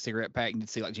camel on the cigarette pack and you'd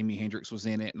see like Jimi Hendrix was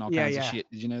in it and all kinds of shit.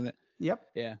 Did you know that? Yep.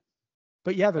 Yeah.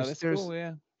 But yeah, there's cool,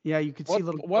 yeah, you could see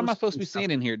little. What am I supposed to be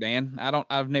seeing in here, Dan?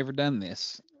 I've never done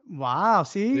this. Wow.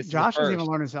 See, Josh is even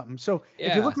learning something. So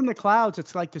if you look in the clouds,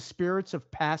 it's like the spirits of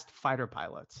past fighter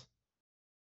pilots.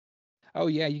 Oh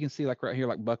yeah, you can see like right here,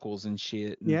 like buckles and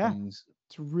shit. And things.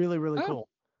 It's really, really cool.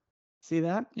 See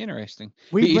that? Interesting.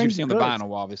 Be easier to see on the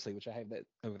vinyl, obviously, which I have that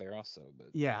over there also. But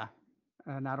yeah,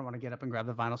 and I don't want to get up and grab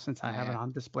the vinyl since I have it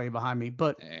on display behind me.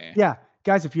 But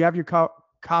guys, if you have your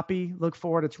copy, look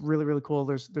for it. It's really, really cool.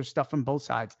 There's stuff on both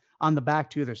sides. On the back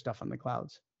too, there's stuff on the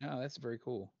clouds. Oh, that's very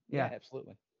cool. Yeah,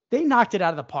 absolutely. They knocked it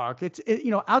out of the park. It's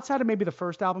outside of maybe the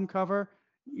first album cover,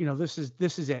 this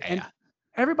is it. And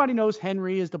everybody knows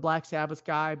Henry is the Black Sabbath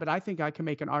guy, but I think I can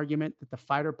make an argument that the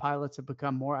fighter pilots have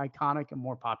become more iconic and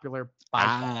more popular.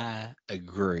 I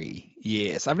agree.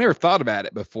 Yes. I've never thought about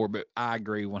it before, but I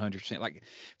agree 100%. Like if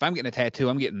I'm getting a tattoo,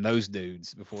 I'm getting those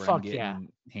dudes before I'm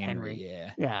getting Henry.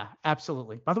 Yeah. Yeah,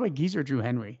 absolutely. By the way, Geezer drew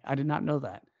Henry. I did not know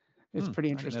that. It's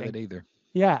pretty interesting. I didn't know that either.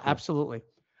 Yeah, cool. Absolutely.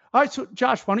 All right. So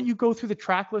Josh, why don't you go through the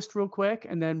track list real quick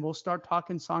and then we'll start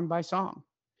talking song by song.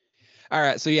 All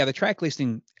right. So the track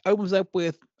listing opens up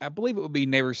with, I believe it would be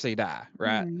Never Say Die,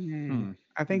 right?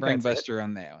 I think Brainbuster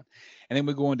on that one. And then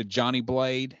we go into Johnny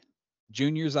Blade,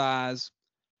 Junior's Eyes,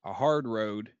 A Hard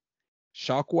Road,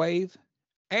 Shockwave,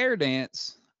 Air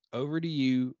Dance, Over to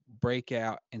You,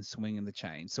 Breakout, and Swinging the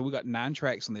Chain. So we got 9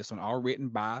 tracks on this one, all written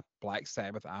by Black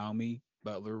Sabbath, Iommi,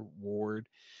 Butler, Ward,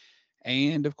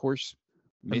 and of course,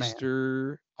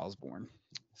 Mr. Osborne.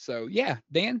 So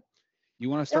Dan, you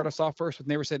want to start us off first with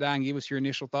Never Say Die and give us your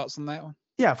initial thoughts on that one?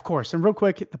 Yeah, of course. And real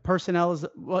quick, the personnel is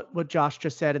what Josh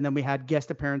just said, and then we had guest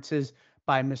appearances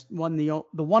by the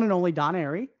one and only Don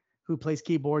Airey, who plays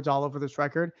keyboards all over this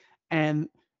record, and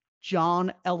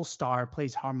John Elstar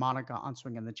plays harmonica on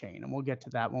Swinging the Chain, and we'll get to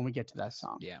that when we get to that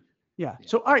song. Yeah.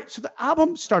 So all right, so the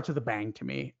album starts with a bang to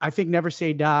me. I think Never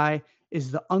Say Die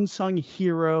is the unsung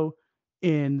hero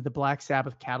in the Black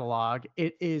Sabbath catalog.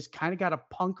 It is kind of got a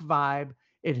punk vibe.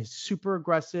 It is super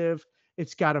aggressive.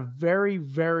 It's got a very,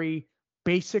 very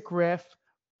basic riff,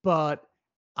 but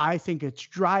I think it's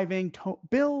driving.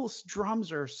 Bill's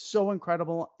drums are so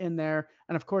incredible in there.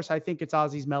 And of course, I think it's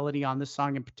Ozzy's melody on this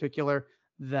song in particular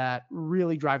that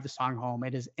really drive the song home.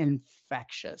 It is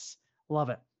infectious. Love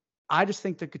it. I just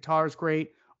think the guitar is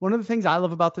great. One of the things I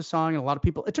love about this song, and a lot of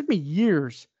people, it took me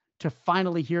years to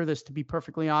finally hear this, to be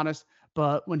perfectly honest.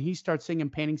 But when he starts singing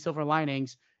Painting Silver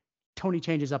Linings, Tony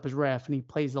changes up his riff and he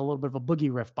plays a little bit of a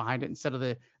boogie riff behind it instead of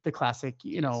the classic,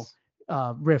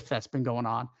 riff that's been going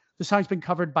on. The song's been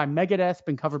covered by Megadeth,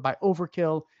 been covered by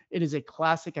Overkill. It is a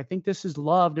classic. I think this is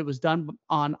loved. It was done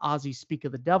on Ozzy's Speak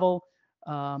of the Devil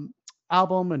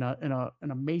album and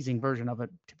an amazing version of it,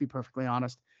 to be perfectly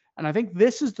honest. And I think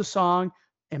this is the song,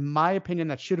 in my opinion,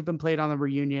 that should have been played on the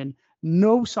reunion.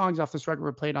 No songs off this record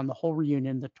were played on the whole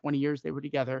reunion, the 20 years they were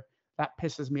together. That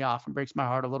pisses me off and breaks my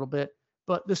heart a little bit.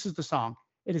 But this is the song.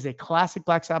 It is a classic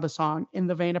Black Sabbath song in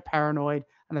the vein of Paranoid.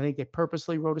 And I think they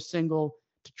purposely wrote a single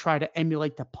to try to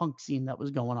emulate the punk scene that was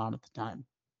going on at the time.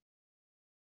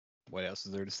 What else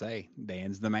is there to say?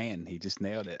 Dan's the man. He just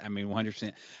nailed it. I mean,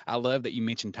 100%. I love that you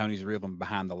mentioned Tony's rhythm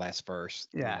behind the last verse.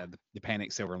 Yeah. The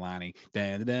Panic Silver Lining.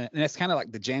 And that's kind of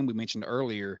like the jam we mentioned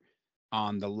earlier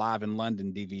on the Live in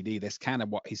London DVD. That's kind of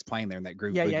what he's playing there in that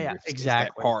groove. Yeah, exactly.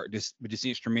 That part, just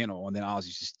instrumental, and then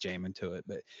Ozzy's just jamming to it.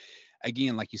 But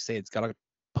again, like you said, it's got a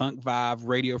punk vibe,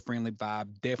 radio friendly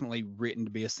vibe, definitely written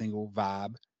to be a single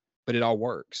vibe. but it all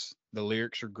works. The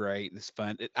lyrics are great. It's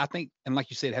fun. I think, and like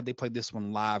you said, had they played this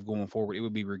one live going forward, it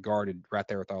would be regarded right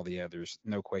there with all the others.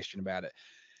 No question about it.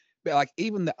 But like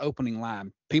even the opening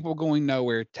line, people going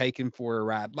nowhere, taken for a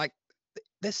ride. Like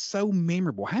that's so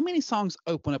memorable. How many songs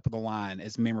open up with a line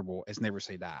as memorable as Never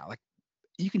Say Die? Like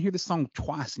you can hear the song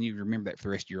twice and you remember that for the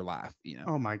rest of your life, you know.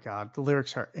 Oh my God, the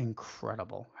lyrics are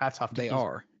incredible. Hats off to They Keith.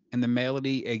 are. And the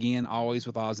melody, again, always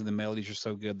with Ozzy, the melodies are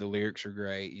so good. The lyrics are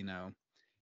great, you know.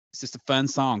 It's just a fun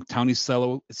song. Tony's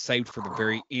solo is saved for the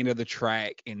very end of the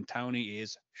track, and Tony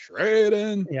is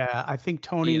shredding. Yeah, I think You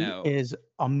Tony know, is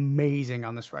amazing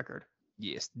on this record.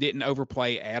 yes, didn't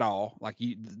overplay at all. Like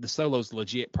the solo's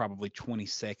legit, probably 20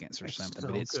 seconds or It's something, so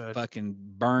but it's good. fucking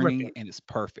burning Ripping. and it's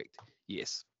perfect.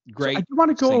 Yes, So I great do want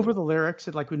to go over single. the lyrics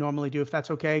like we normally do, if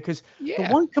that's okay. Because the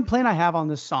Yeah, one complaint I have on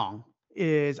this song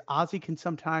is Ozzy can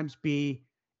sometimes be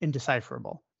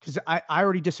indecipherable. Because I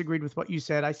already disagreed with what you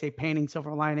said. I say painting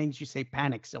silver linings. You say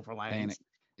panic silver panic. linings.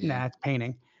 Yeah, Nah, it's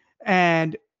painting.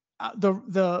 And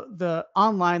the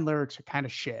online lyrics are kind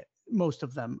of shit. Most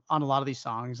of them on a lot of these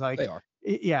songs. Like, they are.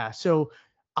 yeah. So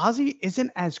Ozzy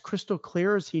isn't as crystal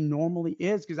clear as he normally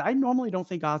is. Because I normally don't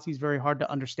think Ozzy's very hard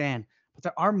to understand. But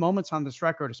there are moments on this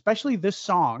record, especially this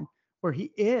song, where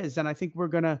he is, and I think we're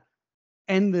gonna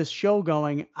end this show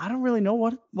going, I don't really know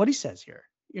what he says here.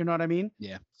 You know what I mean?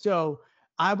 Yeah, So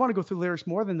I want to go through lyrics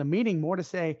more than the meaning, more to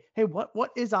say, hey,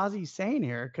 what is Ozzy saying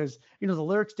here? Because the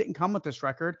lyrics didn't come with this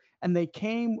record, and they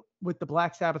came with the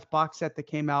Black Sabbath box set that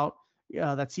came out,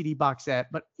 that CD box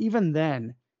set. But even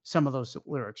then, some of those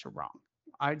lyrics are wrong.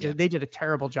 yeah, They did a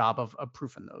terrible job of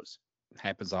proofing those.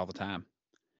 happens all the time.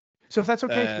 So if that's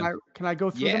okay, Uh, can I go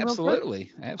through yeah, them real quick?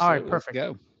 absolutely, All right, absolutely. Let's perfect.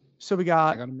 go. So we I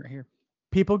got got them right here.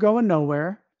 people going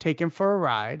nowhere, taken for a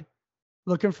ride,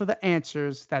 looking for the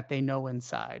answers that they know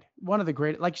inside. One of the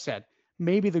great, like you said,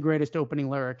 maybe the greatest opening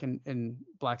lyric in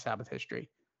Black Sabbath history.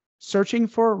 Searching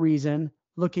for a reason,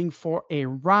 looking for a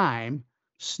rhyme.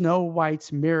 Snow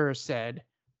White's mirror said,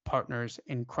 partners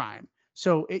in crime.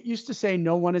 So it used to say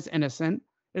no one is innocent.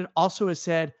 It also has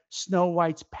said Snow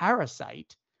White's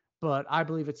parasite, but I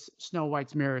believe it's Snow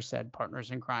White's mirror said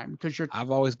partners in crime because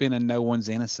I've always been a no one's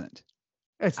innocent.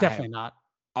 it's I have definitely not.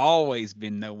 always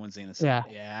been no one's innocent. Yeah.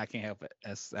 Yeah, I can't help it.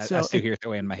 I So still hear it that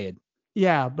way in my head.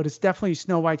 yeah, but it's definitely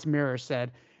Snow White's mirror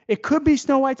said. It could be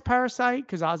Snow White's parasite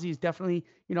because Ozzy is definitely,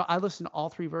 I listened to all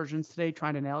three versions today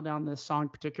trying to nail down this song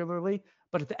particularly.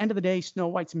 But at the end of the day, Snow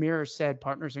White's mirror said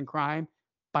partners in crime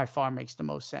by far makes the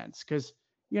most sense because,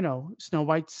 Snow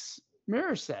White's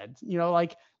mirror said,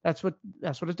 like that's what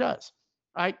it does.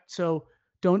 Right. So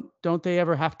don't they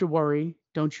ever have to worry?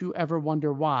 Don't you ever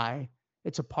wonder why?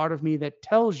 It's a part of me that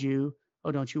tells you,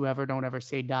 oh, don't ever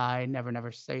say die,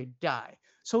 never say die.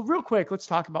 So real quick, let's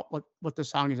talk about what the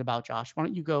song is about, Josh. Why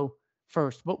don't you go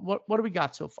first? What do we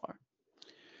got so far?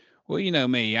 Well, you know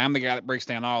me. I'm the guy that breaks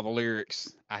down all the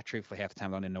lyrics. I truthfully half the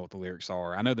time don't even know what the lyrics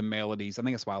are. I know the melodies. I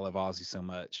think that's why I love Ozzy so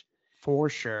much. For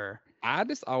sure. I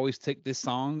just always took this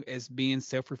song as being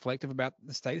self-reflective about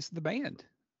the status of the band.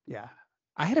 Yeah.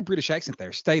 I had a British accent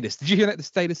there. Status. Did you hear that? The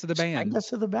status of the band.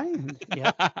 Status of the band.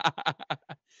 Yeah.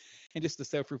 And just the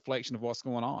self-reflection of what's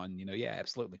going on. Yeah,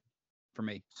 absolutely. For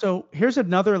me. So here's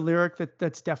another lyric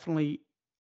that's definitely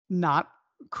not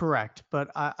correct,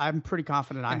 but I'm pretty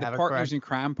confident I And the have it partners correct. in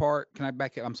crime part. Can I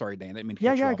back up? I'm sorry, Dan. I didn't mean to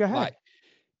Yeah, cut you yeah, off. go ahead. Like,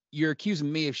 you're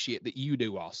accusing me of shit that you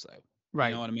do also. Right.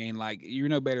 You know what I mean? Like you're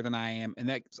no better than I am, and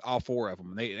that's all four of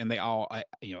them. They all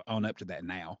own up to that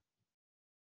now.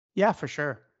 Yeah, for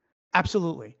sure.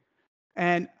 Absolutely.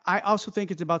 And I also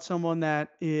think it's about someone that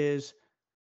is,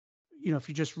 if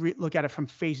you just look at it from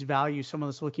face value, someone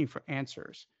that's looking for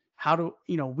answers. How do,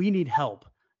 we need help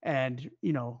and,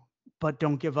 but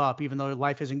don't give up, even though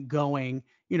life isn't going,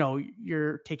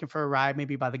 you're taken for a ride,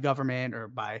 maybe by the government or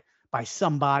by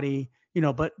somebody,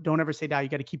 but don't ever say die. You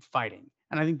got to keep fighting.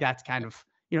 And I think that's kind of,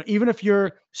 even if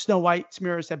you're Snow White's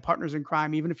mirror said partners in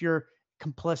crime, even if you're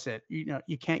complicit,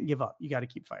 you can't give up. You got to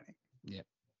keep fighting. Yep.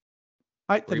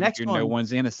 All right, the next you're one. No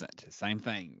one's innocent. Same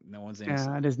thing. No one's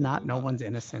innocent. It is not. No one's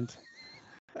innocent.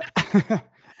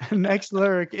 Next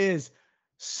lyric is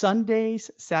Sunday's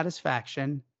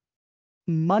satisfaction,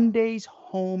 Monday's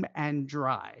home and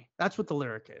dry. That's what the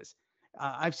lyric is.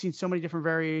 I've seen so many different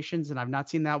variations, and I've not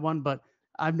seen that one, but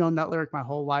I've known that lyric my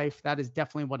whole life. That is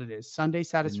definitely what it is. Sunday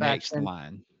satisfaction, The next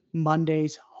line.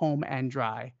 Monday's home and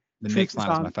dry. The next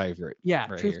line is my favorite. Yeah,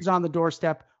 right truth here. is on the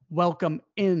doorstep. Welcome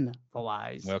in the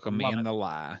lies. Welcome Love in it. the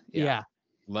lie. Yeah.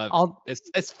 Love it.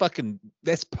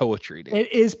 That's poetry, dude.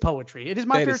 It is poetry. It is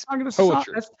my favorite song of the song.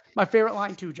 That's my favorite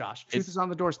line too, Josh. Truth is on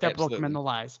the doorstep. Absolutely. Welcome in the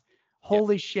lies.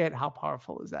 Holy shit, how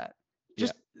powerful is that?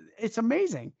 It's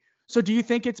amazing. So do you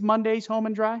think it's Monday's home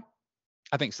and dry?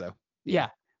 I think so. Yeah.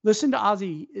 Listen to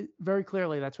Ozzy very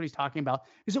clearly. That's what he's talking about.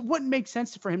 Is it wouldn't make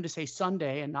sense for him to say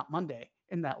Sunday and not Monday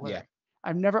in that lyric.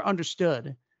 I've never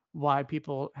understood why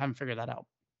people haven't figured that out.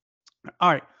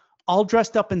 All right. All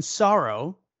dressed up in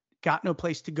sorrow, got no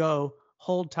place to go,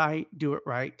 hold tight, do it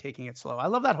right, taking it slow. I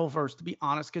love that whole verse, to be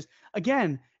honest, because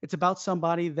again, it's about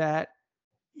somebody that,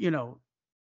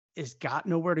 is got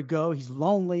nowhere to go. He's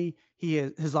lonely.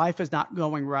 His life is not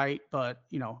going right, but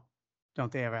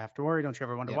don't they ever have to worry? Don't you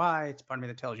ever wonder why? It's part of me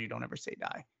that tells you don't ever say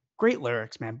die. Great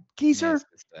lyrics, man. Geezer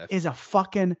is a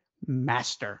fucking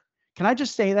master. Can I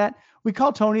just say that? We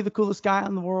call Tony the coolest guy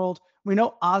in the world. We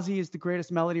know Ozzy is the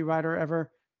greatest melody writer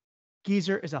ever.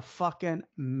 Geezer is a fucking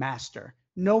master.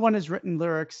 No one has written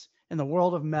lyrics in the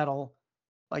world of metal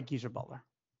like Geezer Butler.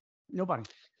 Nobody.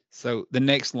 So the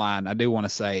next line I do want to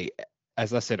say,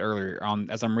 as I said earlier,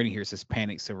 as I'm reading here, it says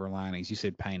panic, silver linings. You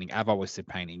said painting. I've always said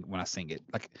painting when I sing it.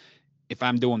 Like if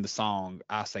I'm doing the song,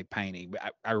 I say painting.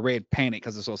 But I read panic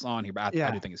because it's what's on here, but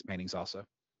I do think it's paintings also.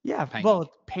 Yeah, painting.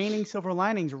 Well, painting, silver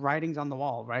linings, writings on the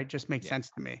wall, right? Just makes sense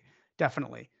to me.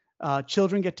 Definitely.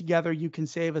 Children get together, you can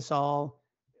save us all.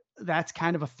 That's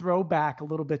kind of a throwback a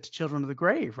little bit to Children of the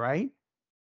Grave, right?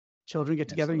 Children get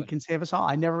together, you can save us all.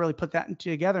 I never really put that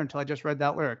together until I just read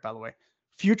that lyric, by the way.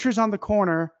 Future's on the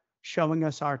corner, showing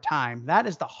us our time. That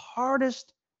is the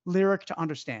hardest lyric to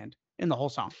understand in the whole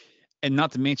song. And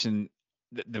not to mention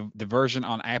the version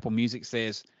on Apple Music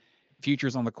says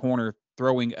future's on the corner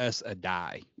throwing us a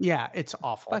die. Yeah, it's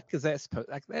awful. Because that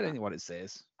ain't what it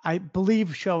says. I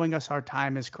believe showing us our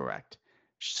time is correct.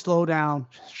 Slow down,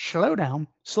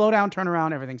 turn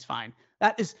around, everything's fine.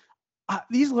 That is,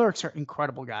 these lyrics are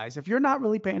incredible, guys. If you're not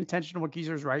really paying attention to what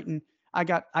Geezer's writing, I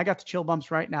got the chill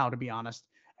bumps right now, to be honest.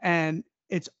 And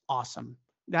it's awesome.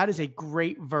 That is a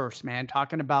great verse, man.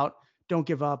 Talking about don't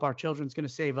give up. Our children's going to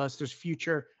save us. There's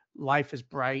future. Life is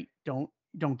bright. Don't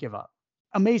give up.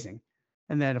 Amazing.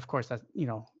 And then, of course, that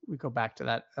we go back to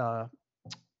that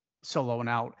soloing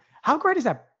out. How great is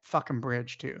that fucking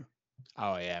bridge, too?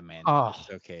 Oh yeah, man. Oh,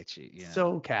 so catchy. Yeah.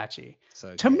 So catchy.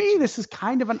 So to me, this is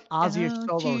kind of an Ozzy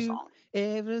solo you song.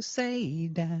 Ever say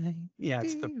die? Yeah,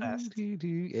 it's the best.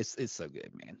 It's so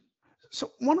good, man.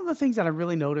 So one of the things that I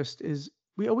really noticed is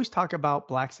we always talk about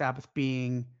Black Sabbath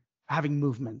having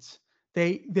movements.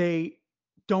 They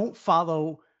don't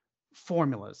follow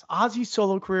formulas. Ozzy's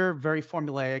solo career, very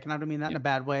formulaic, and I don't mean that in a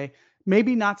bad way.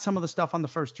 Maybe not some of the stuff on the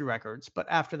first two records, but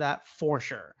after that, for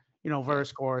sure.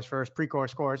 Verse, chorus,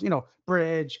 pre-chorus, chorus,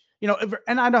 bridge,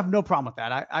 and I have no problem with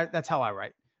that. I that's how I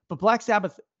write. But Black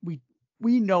Sabbath, we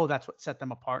know that's what set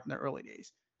them apart in the early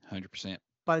days. 100%.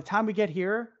 By the time we get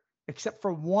here, except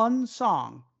for one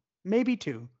song, maybe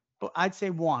two, but I'd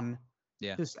say one.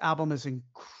 Yeah. This album is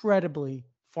incredibly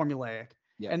formulaic.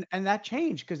 Yeah. And that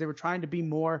changed because they were trying to be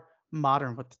more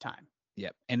modern with the time.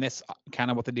 Yep. And that's kind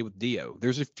of what they did with Dio.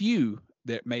 There's a few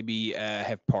that maybe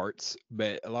have parts,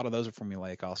 but a lot of those are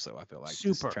formulaic also, I feel like.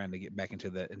 Super. Just trying to get back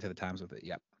into the times with it.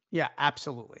 Yep. Yeah,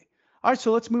 absolutely. All right,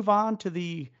 so let's move on to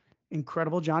the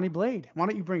incredible Johnny Blade. Why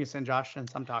don't you bring us in, Josh,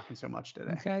 since I'm talking so much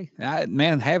today? Okay.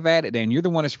 Man, have at it, Dan. You're the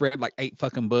one that's read like 8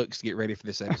 fucking books to get ready for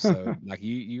this episode. Like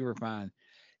you were fine.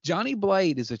 Johnny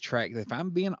Blade is a track that, if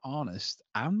I'm being honest,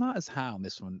 I'm not as high on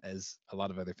this one as a lot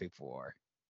of other people are.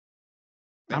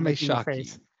 That may shock you.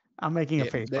 I'm making a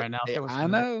face right now. I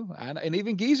know. And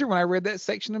even Geezer, when I read that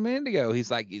section a minute ago, he's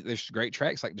like, there's great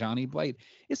tracks like Johnny Blade.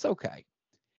 It's okay.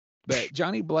 But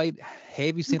Johnny Blade,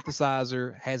 heavy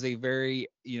synthesizer, has a very,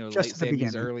 late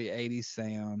 70s, early 80s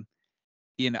sound.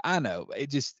 I know.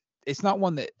 It's not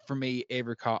one that for me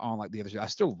ever caught on like the others. I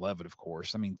still love it, of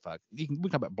course. I mean, fuck. We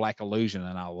talk about Black Illusion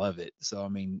and I love it. So I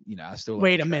mean, I still love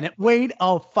Wait a minute. Wait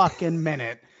a fucking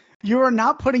minute. You are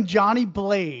not putting Johnny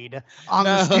Blade on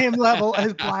the same level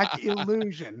as Black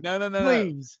Illusion. No.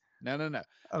 Please. No. Okay.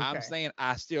 I'm saying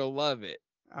I still love it.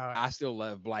 Right. I still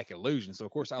love Black Illusion. So of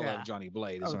course I love Johnny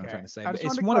Blade is what I'm trying to say. But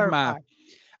it's one of my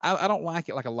I don't like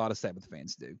it like a lot of Sabbath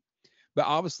fans do. But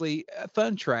obviously a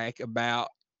fun track about,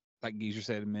 like Geezer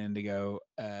said a minute ago,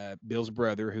 Bill's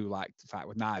brother who liked to fight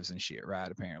with knives and shit,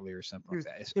 right? Apparently, or something like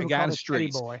that. It's a guy in the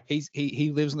streets.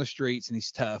 He lives in the streets and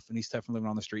he's tough from living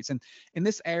on the streets. And in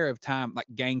this era of time, like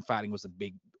gang fighting was a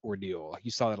big ordeal. Like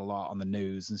you saw that a lot on the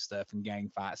news and stuff, and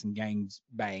gang fights and gangs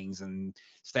bangs and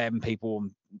stabbing people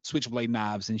and switchblade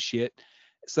knives and shit.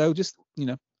 So just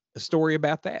a story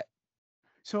about that.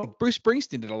 So like Bruce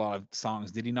Springsteen did a lot of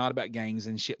songs, did he not, about gangs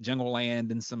and shit, Jungle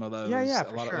Land and some of those. Yeah, a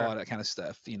lot of that kind of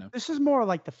stuff. This is more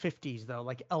like the 50s though,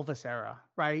 like Elvis era,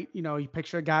 right? You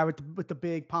picture a guy with the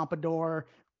big pompadour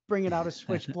bringing out a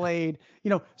switchblade.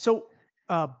 So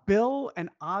Bill and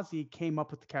Ozzy came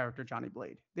up with the character Johnny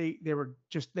Blade. They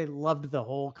loved the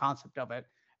whole concept of it,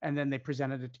 and then they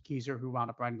presented it to Geezer, who wound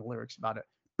up writing the lyrics about it,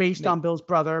 based on Bill's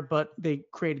brother, but they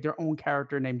created their own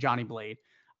character named Johnny Blade.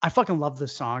 I fucking love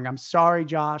this song. I'm sorry,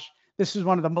 Josh. This is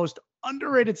one of the most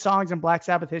underrated songs in Black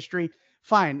Sabbath history.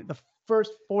 Fine, the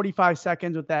first 45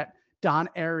 seconds with that Don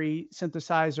Airey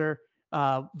synthesizer,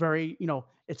 very,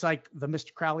 it's like the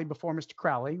Mr. Crowley before Mr.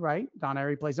 Crowley, right? Don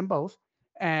Airey plays them both.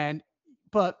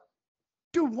 But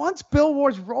dude, once Bill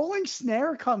Ward's rolling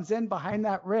snare comes in behind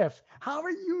that riff, how are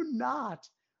you not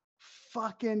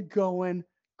fucking going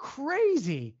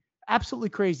crazy? Absolutely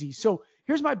crazy. So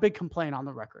here's my big complaint on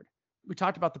the record. We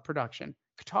talked about the production.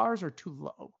 Guitars are too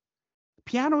low. The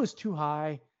piano is too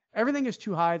high. Everything is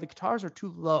too high. The guitars are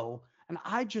too low. And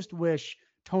I just wish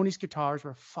Tony's guitars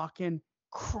were fucking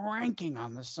cranking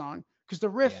on this song, because the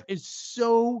riff is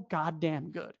so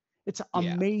goddamn good. It's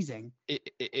amazing.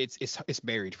 It's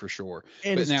buried for sure.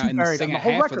 It but is now too in the buried on second the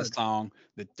whole half record. of the song,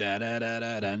 the da da da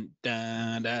da da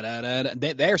da da da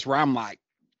da, there's where I'm like,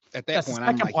 at that That's point, the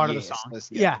I'm second like, part of the yes, song.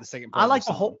 let's Yeah, the second part. I like of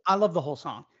the the whole. song. I love the whole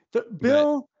song.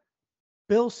 Bill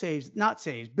Bill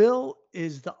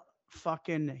is the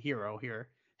fucking hero here.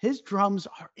 His drums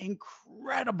are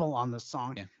incredible on this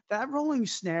song. Yeah. That rolling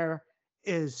snare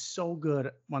is so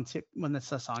good when the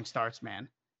song starts, man.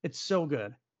 It's so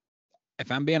good.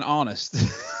 If I'm being honest,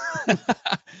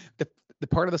 the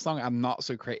part of the song I'm not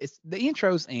so crazy. It's the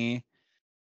intros,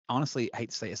 honestly, I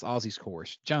hate to say it's Ozzy's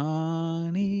chorus.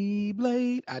 Johnny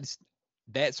Blade.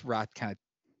 That's where I kind of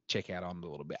check out on it a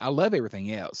little bit. I love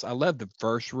everything else. I love the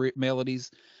verse melodies.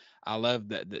 I love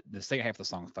the second half of the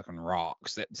song fucking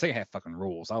rocks. That second half fucking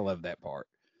rules. I love that part.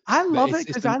 I But love it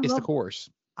because it's the chorus.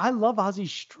 I love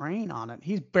Ozzy's strain on it.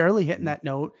 He's barely hitting that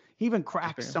note. He even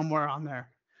cracks somewhere on there.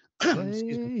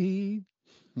 Excuse me.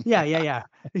 Yeah.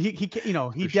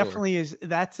 He definitely is.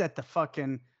 That's at the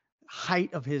fucking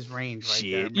height of his range right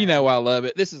there. Man. I love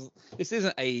it. This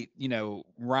isn't a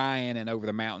Ryan and Over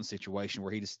the Mountain situation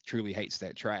where he just truly hates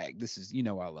that track. This is I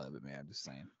love it, man. I'm just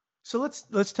saying. So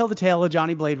let's tell the tale of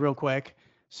Johnny Blade real quick.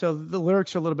 So the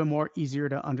lyrics are a little bit more easier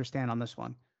to understand on this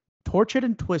one. Tortured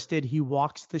and twisted, he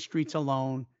walks the streets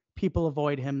alone. People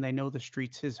avoid him. They know the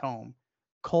streets his home.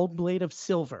 Cold blade of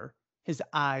silver, his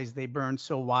eyes, they burn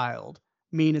so wild.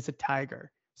 Mean as a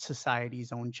tiger,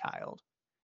 society's own child.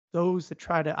 Those that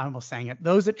try to, I almost sang it.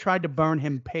 Those that tried to burn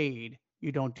him paid.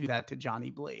 You don't do that to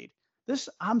Johnny Blade.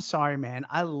 I'm sorry, man.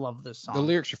 I love this song. The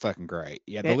lyrics are fucking great.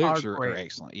 Yeah, the lyrics are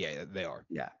excellent. Yeah, they are.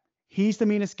 Yeah. He's the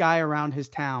meanest guy around his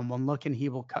town. When looking, he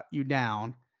will cut you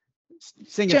down.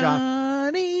 Sing it,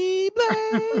 Johnny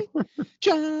Blade.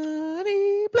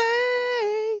 Johnny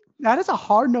Blade. That is a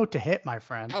hard note to hit, my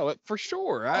friend. Oh, for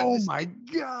sure. My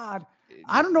God.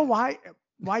 I don't know why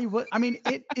you would. I mean,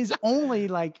 it is only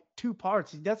like 2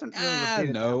 parts. He doesn't really. I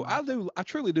know. I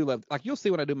truly do love. Like, you'll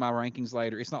see when I do my rankings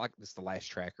later. It's not like this is the last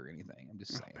track or anything. I'm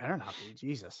just saying. Better not be.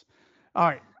 Jesus. All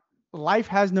right. Life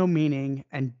has no meaning,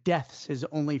 and death's his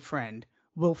only friend.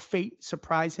 Will fate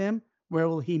surprise him? Where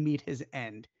will he meet his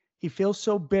end? He feels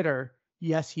so bitter.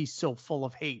 Yes, he's so full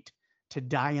of hate. To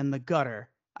die in the gutter.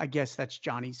 I guess that's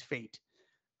Johnny's fate.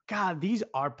 God, these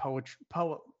are poetry.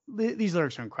 These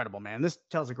lyrics are incredible, man. This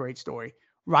tells a great story.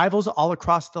 Rivals all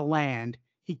across the land.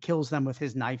 He kills them with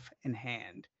his knife in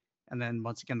hand. And then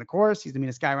once again, the chorus. He's the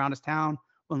meanest guy around his town.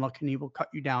 When looking, he will cut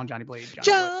you down, Johnny Blade.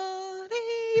 Johnny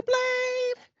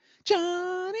Blade.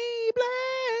 Johnny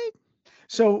Blade.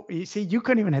 So you see, you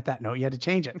couldn't even hit that note. You had to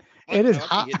change it. It is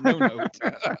hot. No note.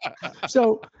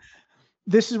 So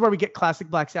this is where we get classic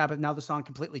Black Sabbath. Now the song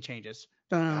completely changes.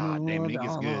 God damn it, it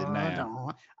gets good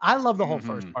now. I love the whole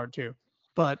first part too.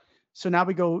 But so now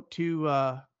we go to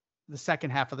the second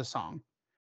half of the song.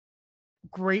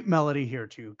 Great melody here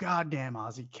too. God damn,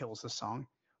 Ozzy kills the song.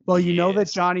 Well, you know that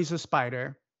Johnny's a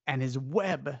spider and his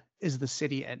web is the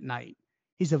city at night.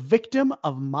 He's a victim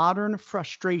of modern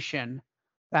frustration.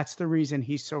 That's the reason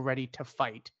he's so ready to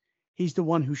fight. He's the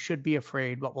one who should be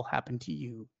afraid what will happen to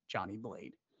you, Johnny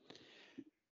Blade.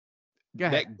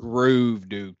 That groove,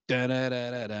 dude.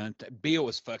 Bill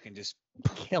was fucking just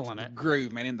killing it.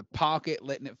 Groove, man, in the pocket,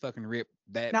 letting it fucking rip.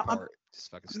 That now, part. Just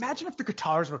fucking imagine if the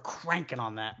guitars were cranking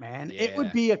on that, man. Yeah. It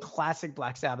would be a classic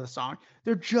Black Sabbath song.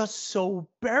 They're just so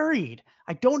buried.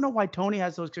 I don't know why Tony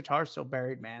has those guitars so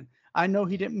buried, man. I know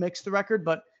he didn't mix the record,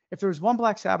 but if there was one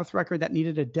Black Sabbath record that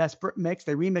needed a desperate mix,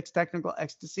 they remixed Technical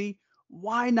Ecstasy.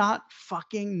 Why not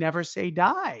fucking Never Say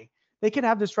Die? They could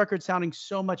have this record sounding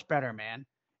so much better, man.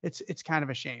 It's kind of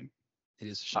a shame. It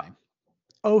is a shame.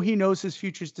 Oh, he knows his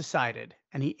future's decided,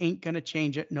 and he ain't gonna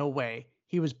change it, no way.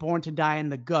 He was born to die in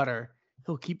the gutter.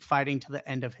 He'll keep fighting to the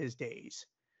end of his days.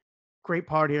 Great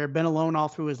part here. Been alone all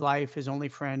through his life. His only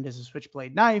friend is a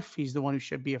switchblade knife. He's the one who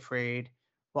should be afraid.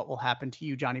 What will happen to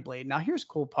you, Johnny Blade? Now, here's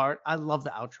cool part. I love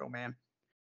the outro, man.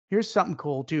 Here's something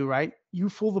cool too, right? You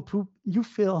fool the poop. You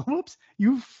feel, whoops.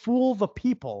 You fool the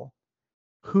people.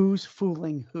 Who's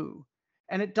fooling who?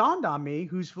 And it dawned on me,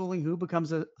 who's fooling who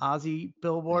becomes a Ozzy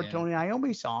Billboard Tony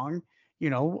Iommi song,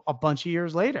 a bunch of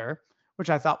years later, which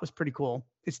I thought was pretty cool.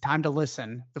 It's time to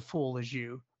listen. The fool is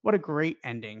you. What a great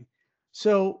ending.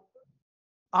 So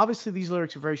obviously these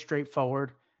lyrics are very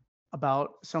straightforward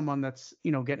about someone that's,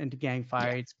 getting into gang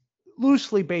fights,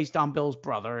 loosely based on Bill's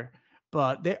brother,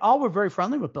 but they all were very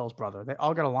friendly with Bill's brother. They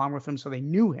all got along with him, so they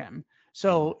knew him.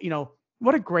 So,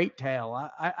 what a great tale.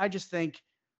 I just think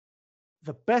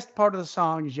the best part of the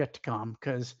song is yet to come,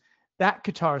 because that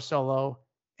guitar solo,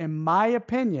 in my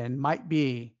opinion, might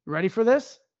be, ready for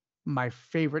this? My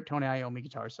favorite Tony Iommi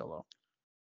guitar solo.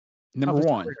 Number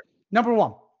one. Number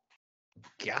one.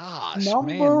 Gosh,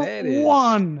 Number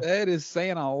man, that is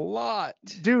saying a lot.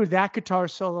 Dude, that guitar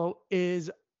solo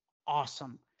is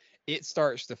awesome. It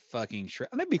starts to fucking shred.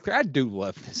 Let me be clear, I do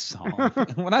love this song.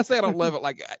 When I say I don't love it,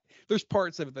 like there's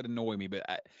parts of it that annoy me, but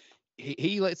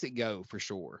he lets it go for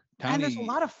sure. Tony, and there's a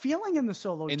lot of feeling in the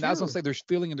solo and too. I was gonna say there's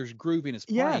feeling and there's groove in his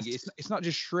playing. It's not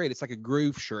just shred, it's like a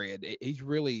groove shred.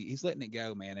 He's letting it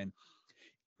go, man. And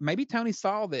maybe Tony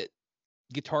saw that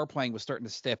guitar playing was starting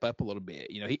to step up a little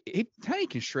bit. Tony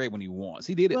can shred when he wants.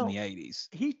 He did it in the 80s.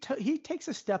 He takes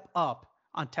a step up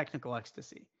on Technical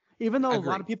Ecstasy. Even though a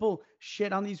lot of people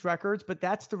shit on these records, but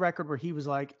that's the record where he was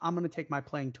like, I'm going to take my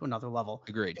playing to another level.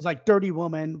 Agreed. It's like Dirty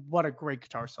Woman. What a great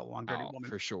guitar solo on Dirty Woman.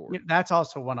 For sure. That's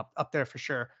also one up there for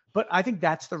sure. But I think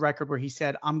that's the record where he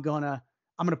said, I'm going to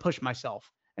push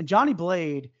myself. And Johnny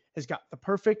Blade has got the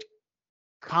perfect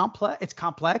complex. It's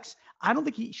complex. I don't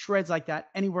think he shreds like that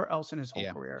anywhere else in his whole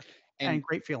career. And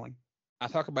great feeling. I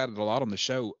talk about it a lot on the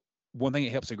show. One thing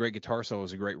that helps a great guitar solo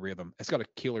is a great rhythm. It's got a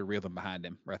killer rhythm behind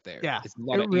him right there. Yeah, it's a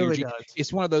lot of really energy. Does.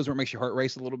 It's one of those where it makes your heart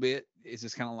race a little bit. It's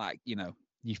just kind of like, you feel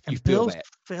Bill's that.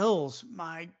 fills,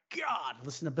 my God,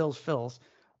 listen to Bill's fills.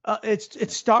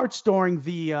 It starts during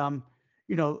the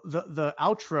the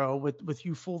outro with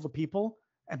You Fool the People,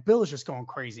 and Bill is just going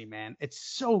crazy, man. It's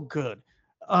so good.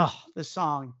 The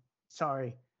song.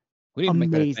 Sorry. We didn't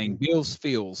make that a thing. Bill's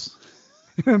feels.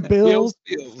 Bill's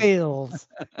feels.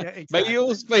 Yeah, exactly.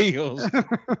 Bill's feels.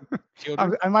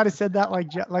 I might have said that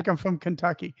like I'm from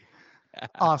Kentucky.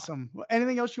 Awesome.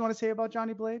 Anything else you want to say about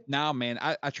Johnny Blade? No, man.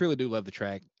 I truly do love the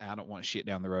track. I don't want to shit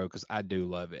down the road because I do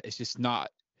love it. It's just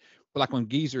not like when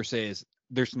Geezer says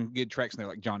there's some good tracks in there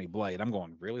like Johnny Blade. I'm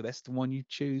going, really? That's the one you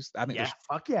choose? I think there's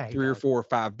 3 or 4 or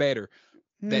 5 better.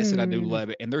 That's it. I do love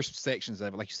it. And there's sections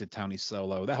of it, like you said, Tony's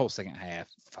solo. That whole second half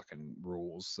fucking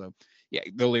rules. So yeah,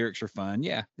 the lyrics are fun.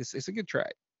 Yeah, it's a good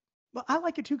track. Well, I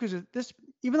like it too because this,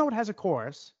 even though it has a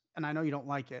chorus, and I know you don't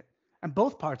like it, and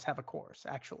both parts have a chorus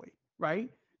actually, right?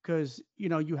 Because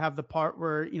you have the part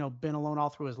where been alone all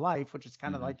through his life, which is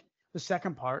kind of like the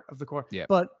second part of the chorus. Yeah.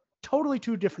 But totally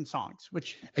 2 different songs,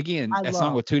 which again, a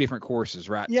song with 2 different choruses,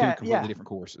 right? Yeah, 2 completely different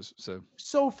choruses.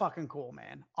 So fucking cool,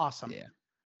 man. Awesome. Yeah.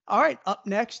 All right, up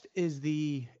next is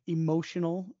the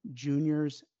Emotional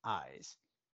Junior's Eyes.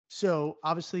 So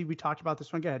obviously we talked about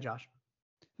this one. Go ahead, Josh.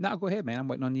 No, go ahead, man. I'm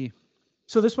waiting on you.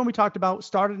 So this one we talked about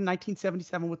started in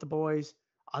 1977 with the boys.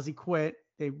 Ozzy quit.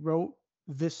 They wrote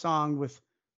this song with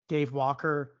Dave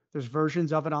Walker. There's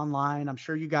versions of it online. I'm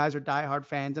sure you guys are diehard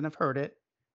fans and have heard it.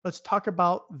 Let's talk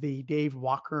about the Dave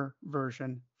Walker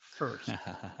version first.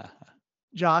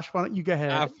 Josh, why don't you go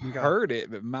ahead? I've heard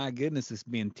it, but my goodness, it's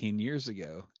been 10 years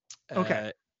ago.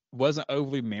 Okay. Wasn't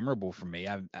overly memorable for me.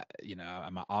 I'm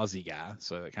an Aussie guy,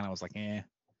 so it kind of was like, eh.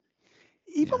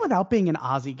 Even without being an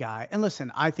Aussie guy, and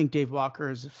listen, I think Dave Walker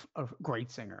is a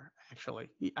great singer, actually.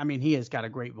 I mean, he has got a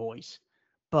great voice.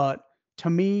 But to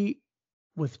me,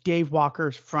 with Dave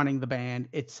Walker fronting the band,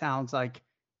 it sounds like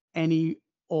any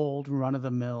old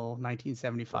run-of-the-mill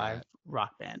 1975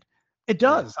 rock band. It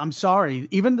does. I'm sorry.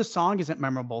 Even the song isn't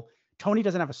memorable. Tony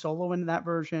doesn't have a solo in that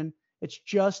version. It's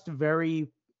just very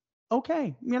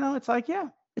okay. It's like,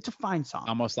 it's a fine song.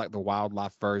 Almost like the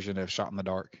Wildlife version of Shot in the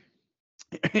Dark.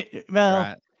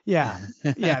 Well, right.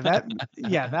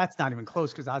 That's not even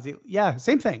close because Ozzy,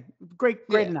 same thing. Great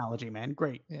analogy, man.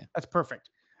 Great. Yeah. That's perfect.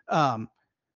 To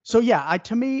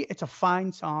me, it's a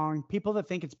fine song. People that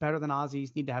think it's better than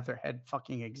Ozzy's need to have their head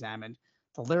fucking examined.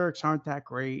 The lyrics aren't that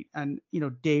great. And,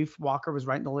 Dave Walker was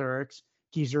writing the lyrics.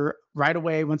 Geezer, right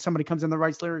away, when somebody comes in that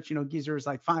writes lyrics, Geezer is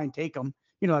like, fine, take them.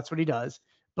 That's what he does.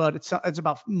 But it's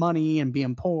about money and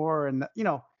being poor and,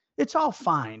 it's all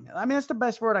fine. I mean, that's the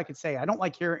best word I could say. I don't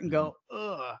like hear it and go,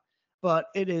 ugh. But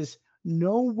it is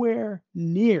nowhere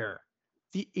near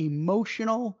the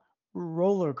emotional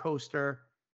roller coaster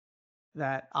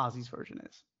that Ozzy's version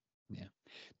is. Yeah.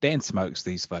 Dan smokes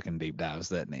these fucking deep dives,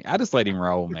 doesn't he? I just let him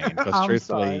roll, man. Because I'm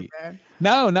truthfully, sorry,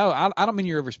 man. no, I don't mean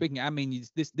you're over speaking. I mean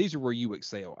these are where you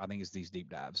excel. I think it's these deep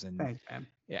dives, and Thanks, man.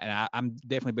 yeah, and I'm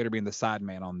definitely better being the side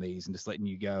man on these and just letting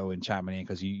you go and chiming in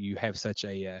because you have such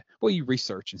a you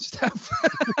research and stuff.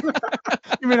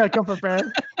 You mean I come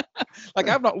prepared? Like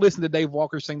I've not listened to Dave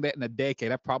Walker sing that in a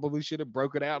decade. I probably should have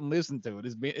broke it out and listened to it.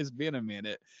 It's been a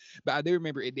minute, but I do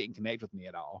remember it didn't connect with me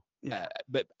at all. Yeah.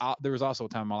 But there was also a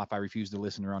time in my life I refused to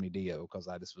listen to Ronnie Dio because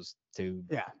I just was too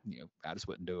I just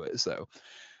wouldn't do it. So,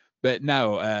 but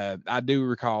no, I do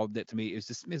recall that to me it was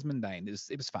just it's mundane.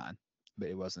 It was fine, but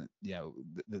it wasn't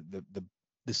the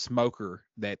smoker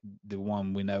that the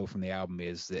one we know from the album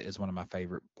is one of my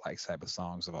favorite Black Sabbath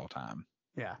songs of all time.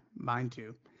 Yeah, mine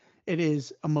too. It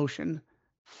is emotion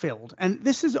filled. And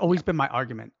this has always been my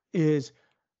argument is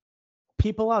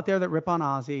people out there that rip on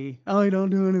Ozzy, oh, you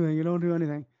don't do anything, you don't do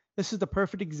anything. This is the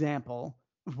perfect example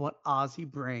of what Ozzy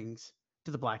brings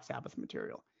to the Black Sabbath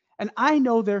material. And I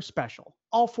know they're special.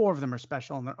 All four of them are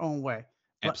special in their own way.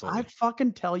 But Absolutely. I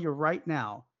fucking tell you right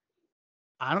now,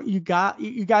 you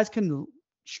guys can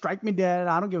strike me dead.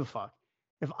 I don't give a fuck.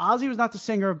 If Ozzy was not the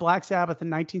singer of Black Sabbath in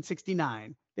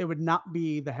 1969, they would not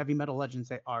be the heavy metal legends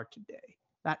they are today.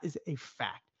 That is a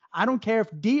fact. I don't care if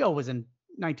Dio was in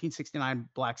 1969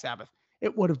 Black Sabbath.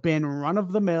 It would have been run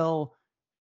of the mill,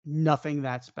 nothing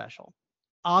that special.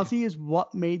 Ozzy is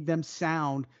what made them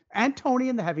sound, and Tony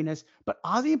in the heaviness, but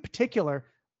Ozzy in particular,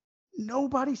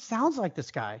 nobody sounds like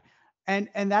this guy.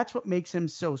 And that's what makes him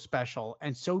so special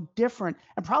and so different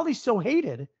and probably so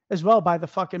hated as well by the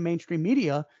fucking mainstream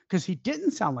media because he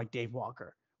didn't sound like Dave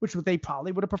Walker, which they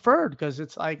probably would have preferred because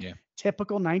it's like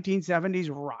typical 1970s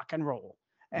rock and roll.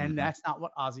 And that's not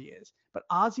what Ozzy is. But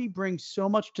Ozzy brings so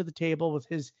much to the table with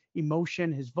his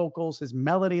emotion, his vocals, his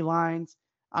melody lines.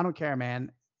 I don't care,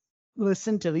 man.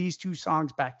 Listen to these two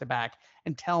songs back to back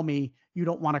and tell me you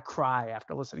don't want to cry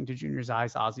after listening to Junior's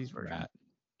Eyes, Ozzy's version.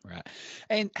 Right.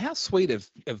 And how sweet of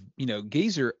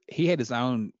Geezer, he had his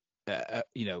own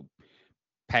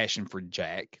passion for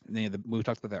Jack. We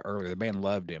talked about that earlier. The band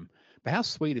loved him. But how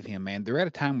sweet of him, man. They're at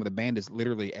a time where the band is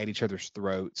literally at each other's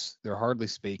throats. They're hardly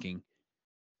speaking.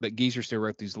 But Geezer still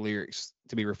wrote these lyrics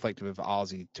to be reflective of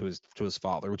Ozzy to his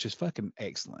father, which is fucking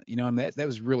excellent. And that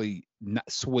was really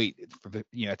not sweet for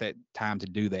at that time to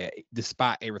do that,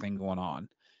 despite everything going on.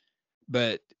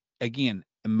 But again,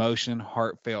 emotion,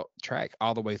 heartfelt track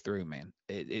all the way through, man.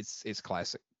 It's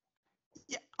classic.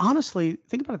 Yeah, honestly,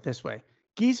 think about it this way.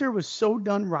 Geezer was so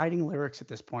done writing lyrics at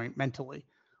this point mentally.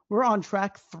 We're on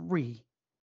track 3,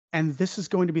 and this is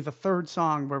going to be the third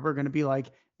song where we're going to be like,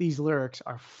 these lyrics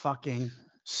are fucking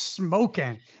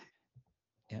smoking.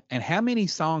 Yeah. And how many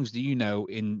songs do you know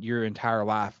in your entire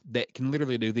life that can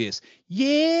literally do this?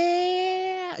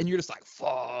 Yeah, and you're just like,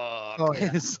 fuck. Oh,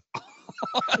 yeah. It's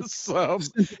awesome.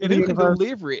 And who can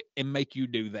deliver it and make you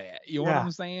do that? You know what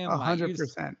I'm saying?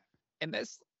 100%. And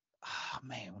that's, oh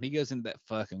man, when he goes into that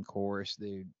fucking chorus,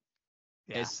 dude,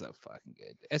 it's so fucking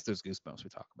good. That's those goosebumps we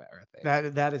talk about right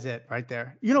there. That is it right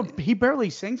there. He barely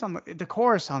sings on the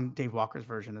chorus on Dave Walker's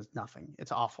version is nothing.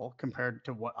 It's awful compared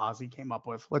to what Ozzy came up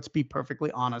with. Let's be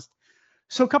perfectly honest.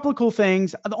 So a couple of cool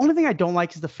things. The only thing I don't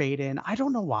like is the fade in. I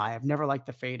don't know why. I've never liked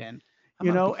the fade in. I'm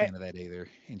not a big fan of that either.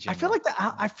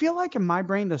 I feel like in my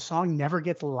brain the song never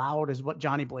gets loud as what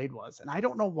Johnny Blade was, and I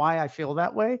don't know why I feel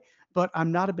that way. But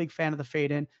I'm not a big fan of the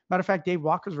fade in. Matter of fact, Dave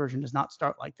Walker's version does not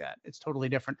start like that. It's totally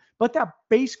different. But that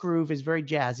bass groove is very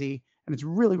jazzy, and it's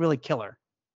really, really killer.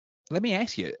 Let me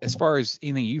ask you, as far as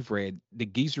anything you've read,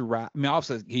 did Geezer write? I mean,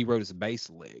 obviously he wrote his bass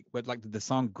lick, but did the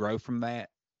song grow from that?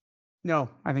 No,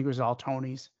 I think it was all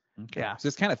Tony's. Okay. Yeah. So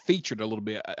it's kind of featured a little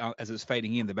bit as it's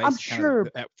fading in. The bass is kind of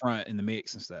up front in the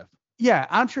mix and stuff. Yeah,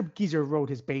 I'm sure Geezer wrote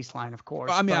his bass line, of course.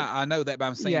 Well, I mean, I know that, but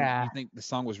I'm saying, you think the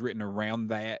song was written around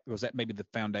that? Was that maybe the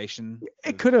foundation?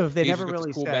 It could have. They Geezer's never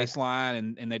really cool said. bass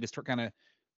line, and they just start kind of,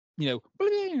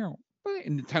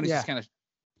 and Tony's just kind of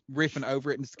riffing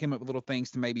over it and just came up with little things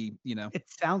to maybe, It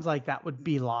sounds like that would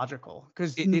be logical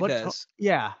because it does.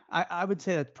 Yeah, I would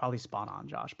say that's probably spot on,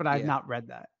 Josh. But I've not read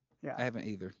that. Yeah, I haven't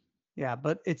either. Yeah,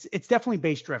 but it's definitely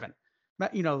bass driven.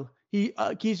 But Tony's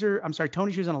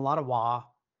using a lot of wah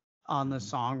on the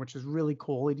song, which is really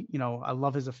cool. I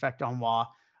love his effect on wah.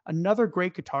 Another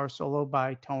great guitar solo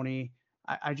by Tony.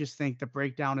 I just think the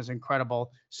breakdown is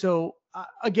incredible. So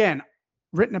again,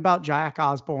 written about Jack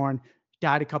Osbourne,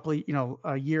 died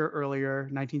a year earlier,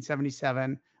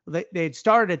 1977. They had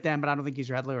started it then, but I don't think he's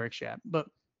had lyrics yet. But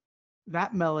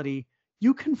that melody,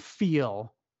 you can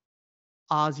feel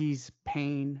Ozzy's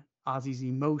pain, Ozzy's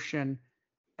emotion.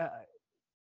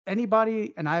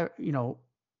 anybody, and I,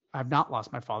 I've not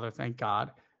lost my father, thank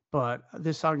God, but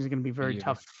this song is going to be very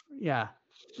tough. Yeah.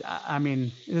 I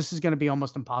mean, this is going to be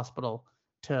almost impossible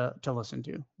to listen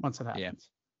to once it happens.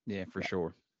 Yeah, for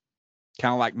sure.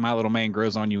 Kind of like My Little Man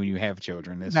Grows on You when you have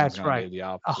children. This That's is going right. to be the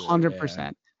opposite.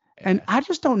 100%. And I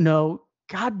just don't know.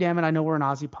 God damn it. I know we're an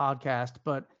Ozzy podcast,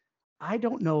 but I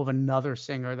don't know of another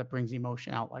singer that brings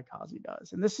emotion out like Ozzy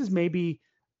does. And this is maybe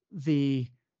the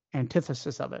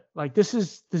antithesis of it. Like, this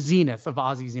is the zenith of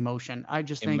Ozzy's emotion. I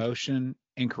just think emotion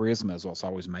and charisma is what's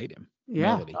always made him.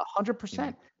 Yeah, Melody.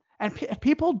 100%. And if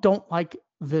people don't like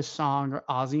this song or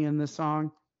Ozzy in this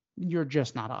song, you're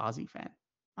just not an Ozzy fan.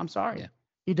 I'm sorry. Yeah.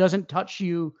 He doesn't touch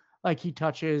you like he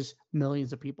touches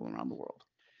millions of people around the world.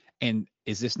 And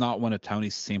is this not one of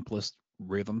Tony's simplest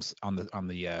rhythms on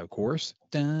the chorus?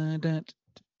 Dun, dun,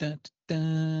 dun,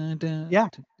 dun, dun, Yeah.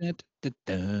 It's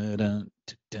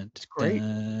great.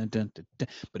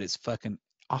 But it's fucking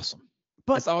awesome.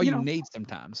 But that's all you need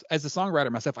sometimes. As a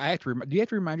songwriter myself, do you have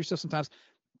to remind yourself sometimes,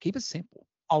 keep it simple.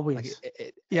 Always.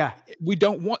 Like we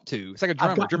don't want to. It's like a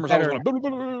drummer. Drummers always want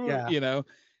to,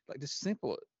 like just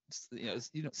simple.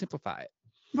 Simplify it.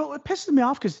 Well, it pisses me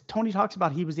off because Tony talks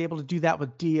about he was able to do that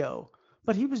with Dio,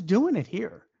 but he was doing it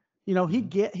here. He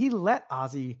let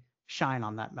Ozzy shine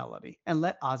on that melody and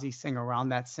let Ozzy sing around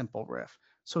that simple riff.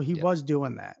 So he was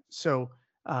doing that. So,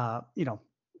 a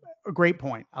great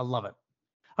point. I love it.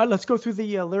 All right, let's go through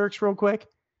the lyrics real quick.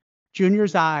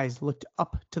 Junior's eyes looked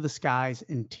up to the skies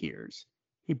in tears.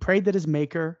 He prayed that his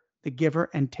maker, the giver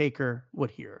and taker,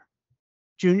 would hear.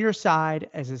 Junior sighed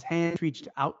as his hand reached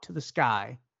out to the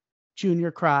sky.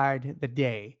 Junior cried the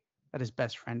day that his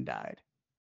best friend died.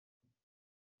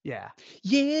 Yeah.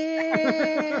 Yeah.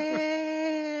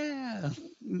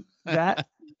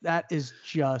 that is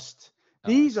just,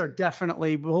 these are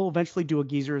definitely, we'll eventually do a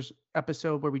Geezer's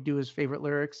episode where we do his favorite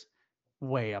lyrics.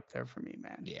 Way up there for me,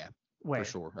 man. Yeah. Way. For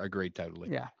sure. I agree totally.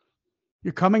 Yeah.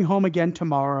 You're coming home again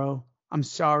tomorrow. I'm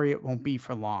sorry it won't be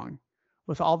for long.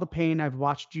 With all the pain I've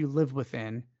watched you live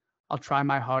within, I'll try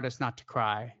my hardest not to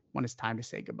cry when it's time to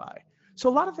say goodbye. So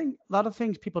a lot of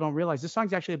things people don't realize. This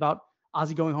song's actually about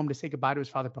Ozzy going home to say goodbye to his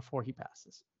father before he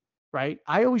passes, right?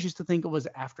 I always used to think it was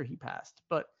after he passed,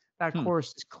 but that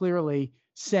chorus is clearly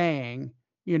saying,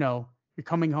 you're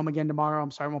coming home again tomorrow.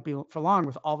 I'm sorry it won't be for long.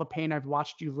 With all the pain I've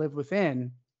watched you live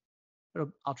within,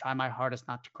 I'll try my hardest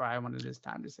not to cry when it is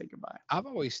time to say goodbye. I've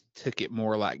always took it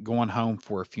more like going home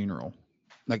for a funeral.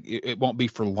 Like it won't be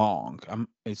for long.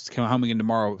 It's coming home again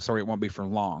tomorrow. Sorry, it won't be for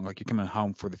long. Like you're coming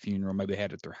home for the funeral. Maybe they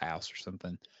had it at their house or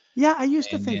something. Yeah, I used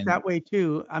to think that way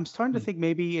too. I'm starting to think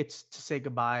maybe it's to say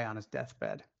goodbye on his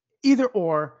deathbed. Either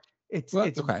or, it's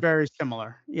very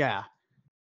similar. Yeah.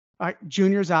 All right,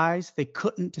 Junior's eyes, they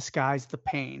couldn't disguise the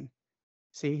pain.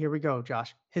 See, here we go,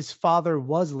 Josh. His father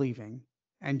was leaving,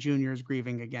 and Junior's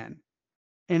grieving again.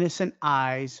 Innocent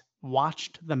eyes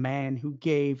watched the man who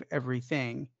gave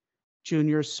everything.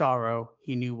 Junior's sorrow,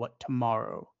 he knew what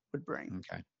tomorrow would bring.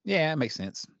 Okay. Yeah, it makes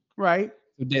sense. Right?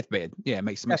 Deathbed. Yeah, it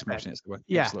makes more sense.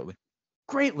 Yeah. Absolutely.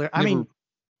 Great lyric. I mean,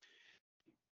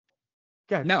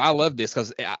 good. No, I love this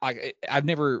because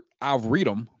I'll read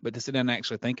them, but to sit down and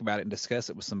actually think about it and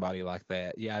discuss it with somebody like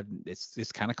that,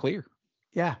 it's kind of clear.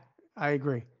 Yeah, I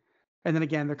agree. And then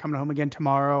again, they're coming home again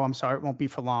tomorrow. I'm sorry, it won't be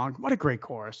for long. What a great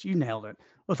chorus. You nailed it.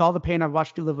 With all the pain I've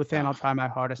watched you live within, I'll try my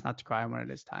hardest not to cry when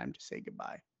it is time to say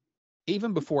goodbye.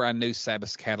 Even before I knew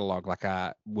Sabbath's catalog, like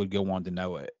I would go on to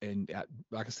know it. And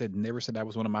like I said, never said that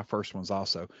was one of my first ones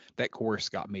also. That chorus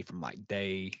got me from like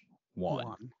day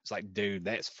one. It's like, dude,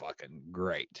 that's fucking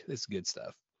great. It's good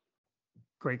stuff.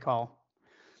 Great call.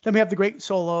 Then we have the great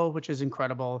solo, which is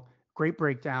incredible. Great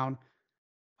breakdown.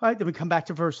 All right, then we come back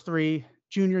to verse 3.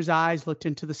 Junior's eyes looked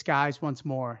into the skies once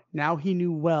more. Now he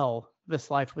knew well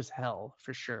this life was hell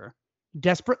for sure.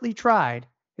 Desperately tried,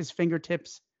 his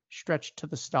fingertips stretched to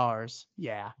the stars.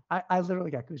 Yeah, I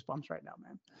literally got goosebumps right now,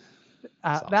 man.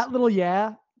 Awesome. That little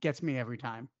gets me every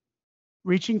time.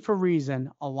 Reaching for reason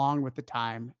along with the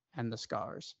time and the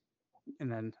scars.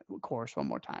 And then chorus one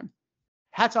more time.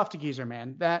 Hats off to Geezer,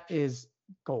 man. That is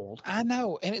gold. I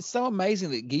know. And it's so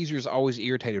amazing that Geezer's always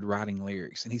irritated writing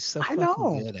lyrics. And he's so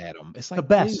fucking good at them. It's like the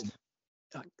best.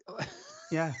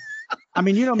 Yeah. I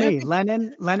mean, you know me,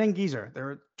 Lennon, Geezer.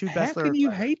 They're two best lyrics. How can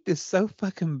you hate this so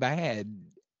fucking bad?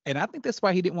 And I think that's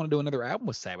why he didn't want to do another album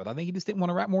with Sabbath. I think he just didn't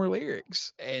want to write more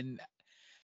lyrics. And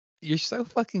you're so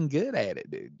fucking good at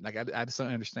it, dude. Like, I just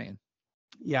don't understand.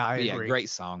 Yeah, I agree. Great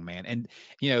song, man. And,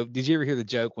 did you ever hear the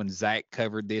joke when Zach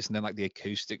covered this and then, like, the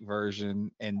acoustic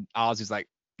version? And Ozzy's like,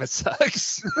 that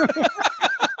sucks.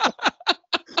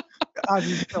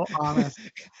 Ozzy's so honest.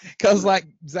 Because, like,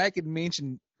 Zach had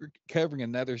mentioned covering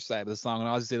another Sabbath song, and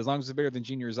I said, as long as it's better than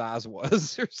Junior's Eyes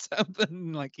was, or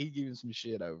something, like he gave him some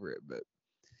shit over it. But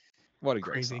what a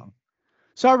great song.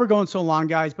 Sorry we're going so long,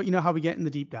 guys, but you know how we get in the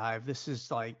deep dive. This is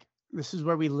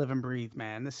where we live and breathe,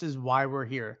 man. This is why we're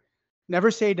here.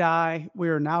 Never Say Die. We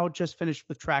are now just finished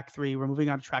with track 3. We're moving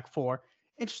on to track 4.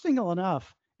 Interesting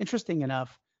enough,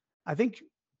 I think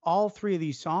all 3 of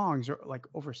these songs are like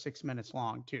over 6 minutes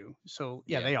long too. So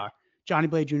yeah, they are. Johnny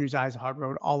Blade Jr.'s Eyes, Hard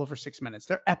Road, all over 6 minutes.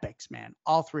 They're epics, man.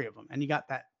 All 3 of them. And you got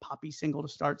that poppy single to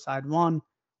start side 1.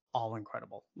 All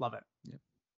incredible. Love it. Yeah.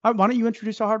 All right, why don't you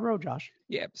introduce a Hard Road, Josh?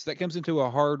 Yeah, so that comes into a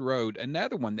Hard Road.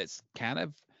 Another one that's kind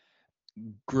of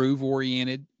groove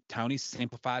oriented. Tony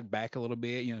simplified back a little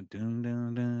bit, you know, dun,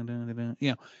 dun, dun, dun, dun, dun.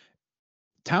 You know,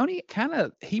 Tony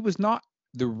he was not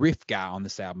the riff guy on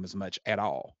this album as much at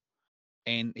all.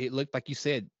 And it looked like you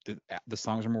said the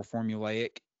songs are more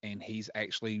formulaic, and he's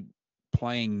actually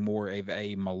playing more of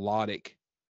a melodic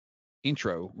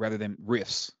intro rather than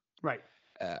riffs. Right.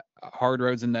 Hard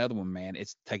Road's another one, man.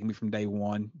 It's taken me from day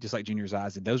one, just like Junior's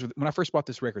Eyes. And those were when I first bought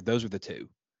this record. Those were the 2,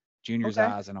 Junior's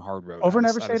Eyes and a Hard Road. Over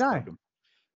Never Say Die.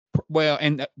 Well,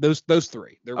 and those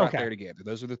 3, they're right there together.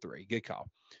 Those are the 3. Good call.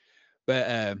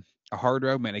 But a Hard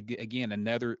Road, man.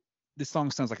 Again, this song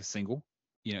sounds like a single,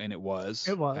 you know, and it was.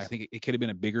 It was. I think it could have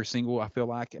been a bigger single. I feel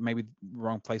like maybe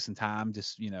wrong place and time,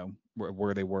 just you know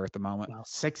where they were at the moment. Well,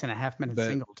 6.5 minute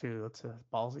single too. That's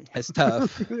ballsy. It's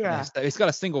tough. Yeah. It's got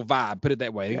a single vibe. Put it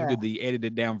that way. They Yeah. did the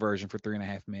edited down version for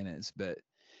 3.5 minutes, but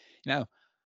you know,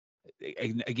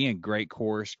 again, great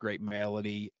chorus, great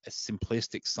melody, a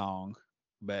simplistic song,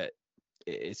 but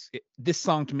this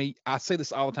song to me, I say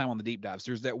this all the time on the deep dives.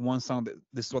 There's that one song that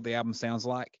this is what the album sounds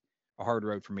like. A Hard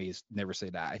Road for me is Never Say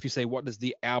Die. If you say what does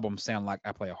the album sound like,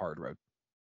 I play a Hard Road.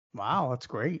 Wow, that's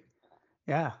great.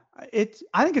 Yeah,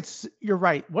 I think you're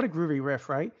right. What a groovy riff,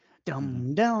 right?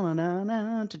 Dum dum na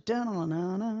na dum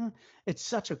na na. It's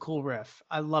such a cool riff.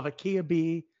 I love it. Key of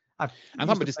B. I'm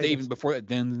talking about just even before that.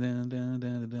 Dun, dun, dun,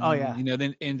 dun, dun, oh yeah. You know,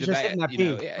 then into just that, that you beat,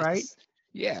 know, yeah, right?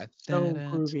 Yeah, so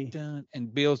groovy.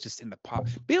 And Bill's just in the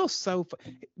pocket.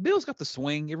 Bill's got the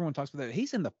swing. Everyone talks about that.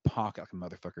 He's in the pocket like a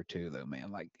motherfucker too, though,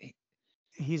 man. Like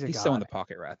he's so in the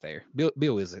pocket right there.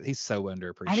 Bill he's so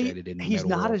underappreciated in the he's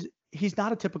metal not world. He's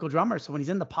not a typical drummer. So when he's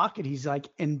in the pocket, he's like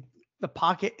in the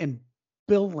pocket in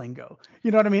Bill lingo.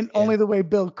 You know what I mean? Yeah. Only the way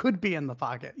Bill could be in the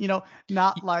pocket. You know,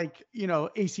 not like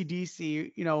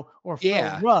AC/DC. Or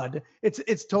Phil Rudd.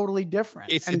 It's totally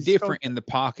different. It's different in the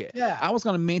pocket. Yeah. I was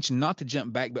going to mention, not to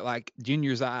jump back, but like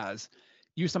Junior's Eyes.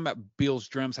 You were talking about Bill's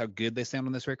drums, how good they sound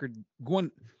on this record.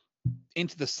 Going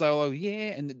into the solo,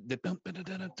 and that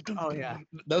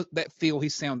feel he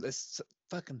sounds, that's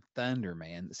fucking thunder,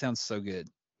 man. It sounds so good.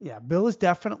 Yeah, Bill is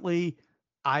definitely,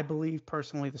 I believe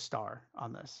personally, the star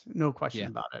on this. No question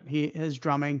about it. His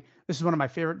drumming. This is one of my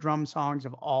favorite drum songs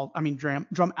of all. I mean, drum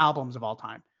albums of all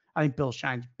time. I think Bill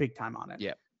shines big time on it.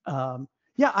 Yeah. I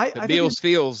Bill's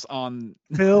feels on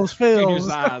Bill's Junior's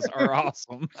Eyes are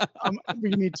awesome. We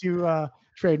need to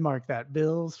trademark that.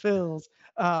 Bill's feels.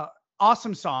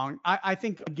 Awesome song. I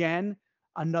think again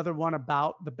another one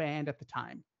about the band at the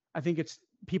time. I think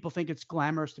people think it's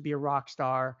glamorous to be a rock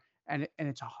star, and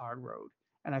it's a hard road.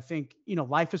 And I think,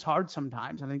 life is hard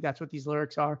sometimes. I think that's what these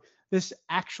lyrics are. This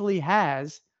actually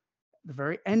has the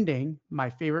very ending, my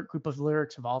favorite group of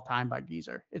lyrics of all time by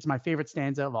Geezer. It's my favorite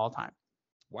stanza of all time.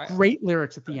 Wow. Great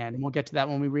lyrics at the end. And we'll get to that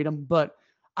when we read them. But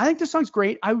I think this song's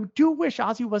great. I do wish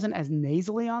Ozzy wasn't as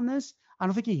nasally on this. I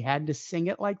don't think he had to sing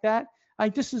it like that. I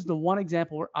think this is the one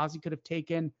example where Ozzy could have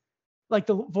taken, like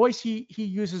the voice he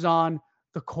uses on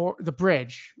the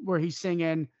bridge where he's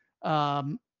singing,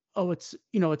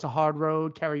 it's a hard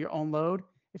road, carry your own load.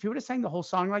 If he would have sang the whole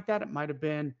song like that, it might have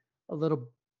been a little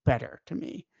better to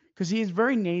me, because he is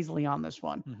very nasally on this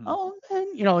one. Mm-hmm. Oh,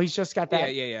 man, he's just got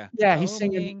that. Yeah, he's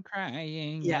singing,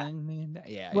 crying.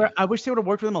 Yeah. Where I wish they would have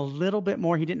worked with him a little bit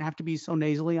more. He didn't have to be so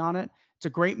nasally on it. It's a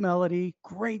great melody,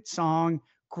 great song,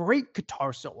 great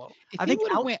guitar solo. I think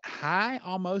he went high,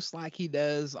 almost like he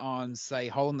does on, say,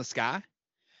 Hole in the Sky,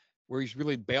 where he's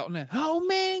really belting it. Oh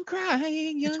man,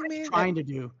 crying, young man. He's trying to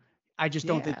do. I just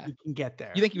don't think he can get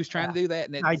there. You think he was trying to do that,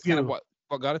 and that's kind of what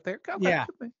got it there? Yeah,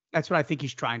 that's what I think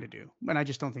he's trying to do, and I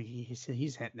just don't think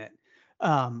he's hitting it.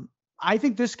 I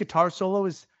think this guitar solo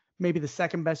is maybe the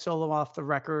second best solo off the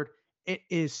record. It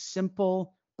is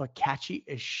simple but catchy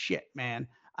as shit, man.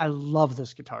 I love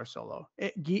this guitar solo.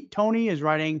 Tony is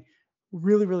writing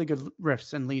really, really good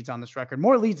riffs and leads on this record.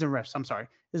 More leads than riffs. I'm sorry.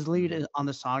 His lead on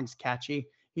the song is catchy.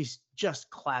 He's just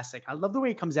classic. I love the way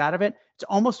he comes out of it. It's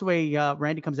almost the way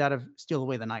Randy comes out of Steal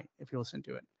Away the Night, if you listen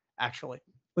to it, actually.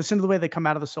 Listen to the way they come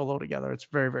out of the solo together. It's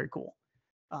very, very cool.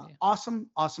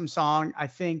 Awesome song. I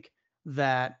think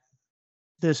that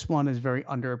this one is very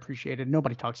underappreciated.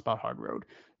 Nobody talks about Hard Road.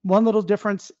 One little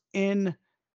difference in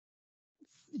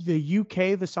the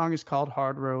UK, the song is called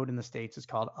Hard Road. In the States, it's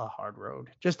called A Hard Road.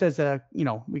 Just as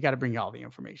we got to bring you all the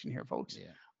information here, folks. Yeah.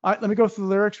 All right, let me go through the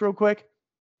lyrics real quick.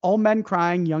 Old men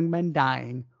crying, young men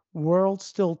dying. World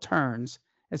still turns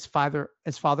as father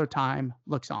time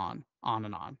looks on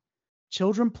and on.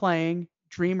 Children playing,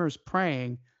 dreamers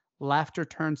praying. Laughter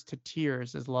turns to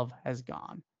tears as love has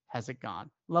gone. Has it gone?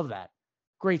 Love that.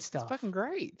 Great stuff. It's fucking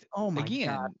great. Oh my Again,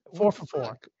 God. 4 for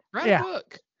 4. Write a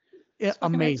book. Yeah,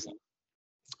 amazing.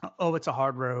 Oh, it's a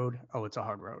hard road. Oh, it's a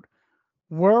hard road.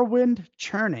 Whirlwind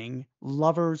churning,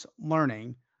 lovers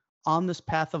learning. On this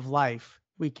path of life,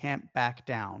 we can't back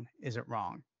down. Is it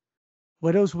wrong?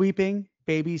 Widows weeping,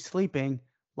 babies sleeping.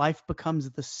 Life becomes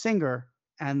the singer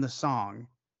and the song.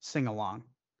 Sing along.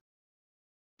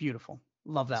 Beautiful.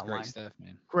 Love that line. Great stuff,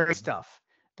 man. Great stuff.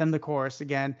 Then the chorus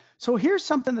again. So here's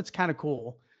something that's kind of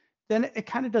cool. Then it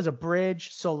kind of does a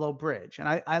bridge, solo bridge. And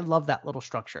I love that little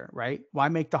structure, right? Why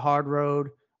make the hard road?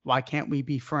 Why can't we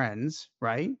be friends?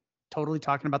 Right? Totally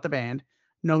talking about the band.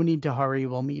 No need to hurry.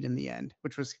 We'll meet in the end,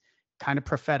 which was kind of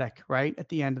prophetic, right? At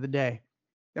the end of the day.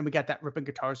 Then we got that ripping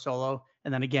guitar solo.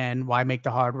 And then again, why make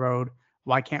the hard road?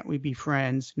 Why can't we be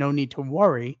friends? No need to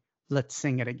worry. Let's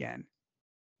sing it again.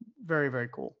 Very, very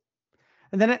cool.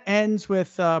 And then it ends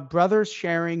with brothers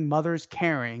sharing, mothers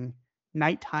caring,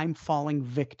 nighttime falling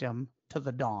victim to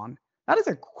the dawn. That is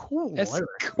a cool lyric.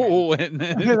 Cool, isn't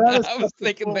it? I was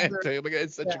thinking cool that lyric. too, because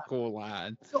it's such a cool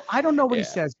line. So I don't know what he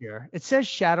says here. It says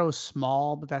shadow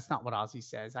small, but that's not what Ozzy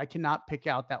says. I cannot pick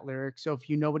out that lyric. So if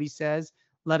you know what he says,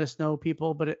 let us know,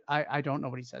 people. But I don't know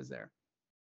what he says there.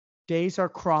 Days are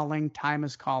crawling, time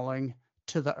is calling.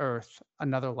 To the earth,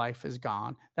 another life is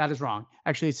gone. That is wrong.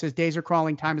 Actually, it says days are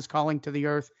crawling, time is calling to the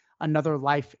earth, another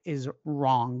life is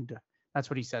wronged. That's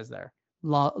what he says there.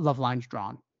 Love lines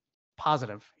drawn.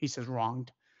 Positive. He says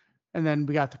wronged. And then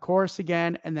we got the chorus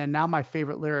again. And then now my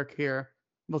favorite lyric here.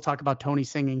 We'll talk about Tony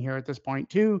singing here at this point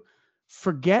too.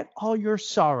 Forget all your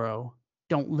sorrow.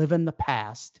 Don't live in the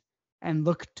past and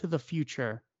look to the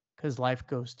future because life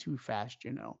goes too fast,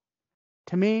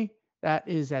 To me, that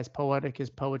is as poetic as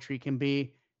poetry can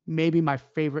be. Maybe my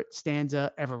favorite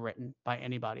stanza ever written by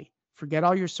anybody. Forget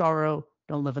all your sorrow,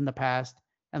 don't live in the past,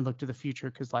 and look to the future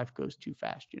because life goes too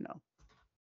fast,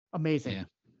 Amazing.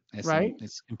 Yeah. Right?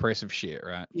 It's impressive shit,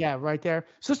 right? Yeah, right there.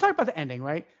 So let's talk about the ending,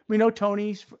 right? We know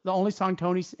Tony's the only song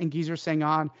Tony and Geezer sing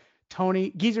on.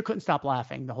 Geezer couldn't stop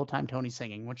laughing the whole time Tony's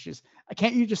singing, which is,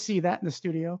 can't you just see that in the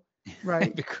studio? Right?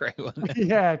 That'd be great, wouldn't it?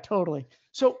 Yeah, totally.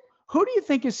 So who do you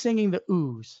think is singing the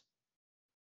ooze?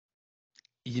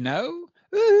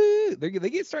 They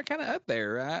get start kind of up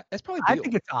there, right? That's probably Bill. I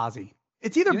think it's Ozzy.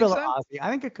 It's either Bill or Ozzy.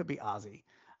 I think it could be Ozzy.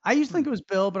 I used to think it was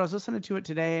Bill, but I was listening to it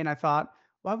today and I thought,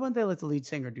 why wouldn't they let the lead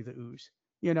singer do the ooze?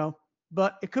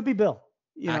 But it could be Bill.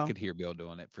 I could hear Bill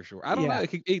doing it for sure. I don't know.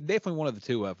 It definitely one of the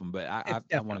two of them, but I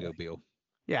want to go Bill.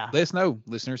 Yeah. Let us know,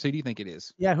 listeners. Who do you think it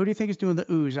is? Yeah. Who do you think is doing the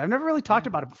ooze? I've never really talked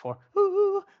about it before.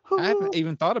 I haven't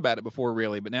even thought about it before,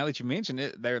 really. But now that you mention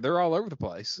it, they're all over the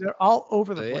place. They're all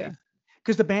over the place. Yeah.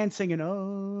 Because the band's singing,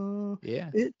 oh, yeah,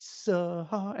 it's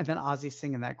and then Ozzy's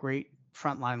singing that great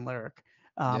frontline lyric.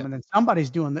 And then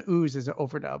somebody's doing the ooze as an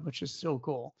overdub, which is so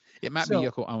cool. It might be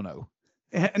Yoko Ono.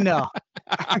 No,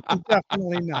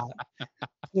 definitely not.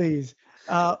 Please.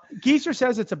 Geezer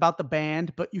says it's about the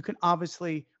band, but you can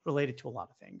obviously relate it to a lot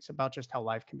of things about just how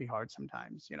life can be hard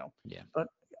sometimes, Yeah. But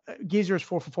Geezer is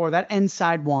 4 for 4. That ends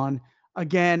side one.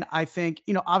 Again, I think,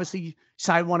 obviously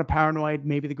side one of Paranoid,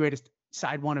 maybe the greatest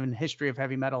side one in the history of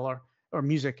heavy metal or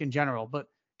music in general. But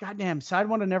goddamn, side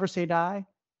one of Never Say Die,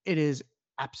 it is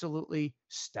absolutely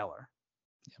stellar.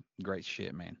 Yeah, great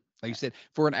shit, man. Like you said,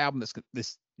 for an album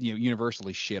that's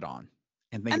universally shit on.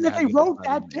 And then they wrote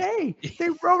that day. They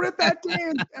wrote it that day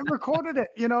and recorded it.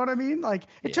 You know what I mean? Like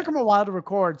it took them a while to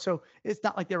record. So it's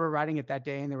not like they were writing it that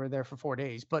day and they were there for 4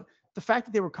 days. But the fact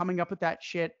that they were coming up with that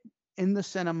shit in the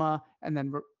cinema and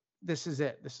then this is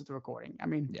it. This is the recording. I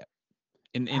mean, yeah.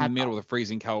 In the middle of the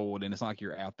freezing cold, and it's not like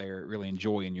you're out there really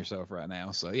enjoying yourself right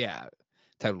now. So yeah,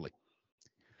 totally.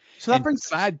 So that brings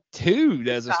side 2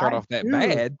 doesn't start off that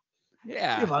bad.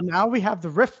 Yeah. Well, now we have the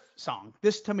riff song.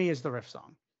 This to me is the riff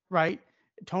song, right?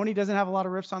 Tony doesn't have a lot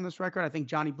of riffs on this record. I think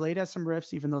Johnny Blade has some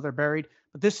riffs, even though they're buried.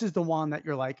 But this is the one that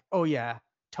you're like, oh yeah,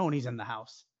 Tony's in the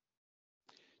house.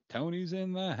 Tony's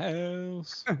in the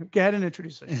house. Go ahead and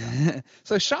introduce it.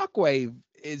 So Shockwave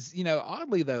is,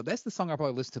 oddly though, that's the song I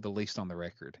probably listened to the least on the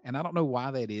record. And I don't know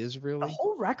why that is really. The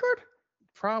whole record?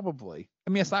 Probably. I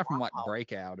mean, aside from like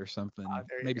Breakout or something,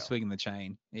 maybe go. Swinging the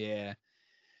Chain. Yeah.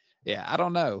 Yeah, I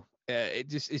don't know.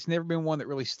 It's never been one that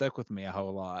really stuck with me a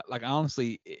whole lot. Like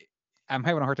honestly, I'm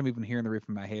having a hard time even hearing the riff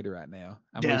in my head right now.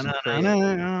 I'm losing credit. No,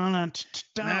 no, no,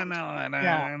 Yeah,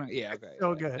 no, no. Yeah, okay.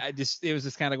 so good. It was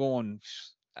just kind of going.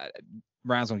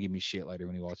 Brian's gonna give me shit later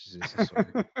when he watches this. I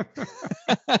swear.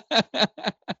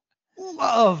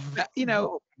 Love You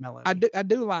know, melody. I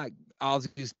do like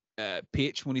Ozzy's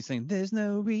pitch when he's saying "There's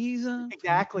no reason."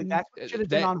 Exactly. That's what should have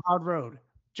been That on Hard Road.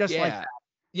 Just like yeah, that.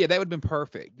 yeah, that would have been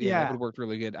perfect. Yeah, that Yeah, would have worked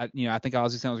really good. I think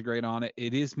Ozzy sounds great on it.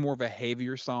 It is more of a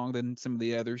heavier song than some of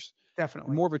the others.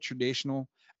 definitely. More of a traditional.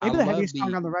 I Maybe the love heaviest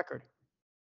song the on the record.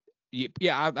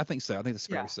 yeah, I think so. I think that's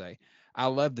fair Yeah. to say. I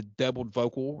love the doubled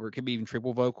vocal, or it could be even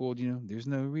triple vocal. You know, there's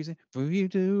no reason for you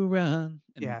to run,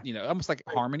 and Yeah. almost like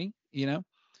Great. harmony.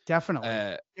 Definitely.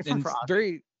 Different And for it's Ozzy.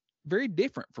 very, very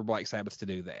different for Black Sabbath to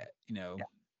do that. Yeah.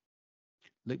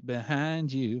 Look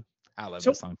behind you. I love So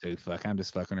that song too. Fuck, I'm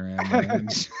just fucking around. Man.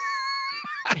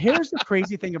 here's the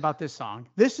crazy thing about this song.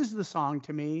 This is the song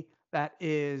to me that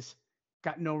is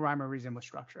got no rhyme or reason with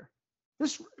structure.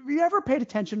 Have you ever paid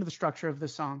attention to the structure of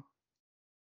this song?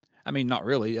 I mean, not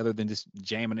really, other than just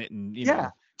jamming it and Yeah.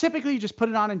 Typically, you just put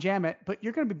it on and jam it, but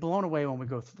you're going to be blown away when we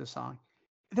go through the song.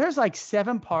 There's like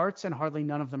 7 parts, and hardly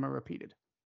none of them are repeated.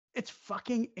 It's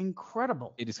fucking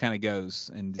incredible. it just kind of goes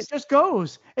and It just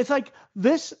goes. It's like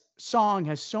this song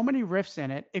has so many riffs in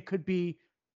it. It could be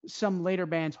some later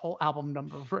band's whole album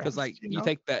number of riffs. because like you you know?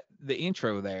 take the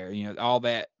intro there, all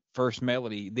that first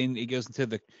melody, then it goes into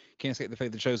the can't escape the fate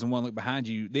of the chosen one. Look behind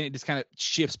you, then it just kind of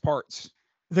shifts parts.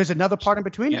 There's another part in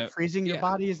between You it. know, Freezing your yeah.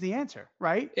 body is the answer,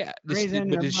 right? Yeah, Freezing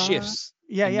but your it shifts.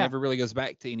 Yeah, It yeah. never really goes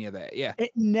back to any of that. Yeah.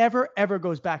 It never ever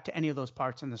goes back to any of those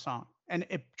parts in the song, and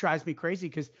it drives me crazy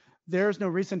because there's no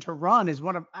reason to run is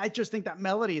one of. I just think that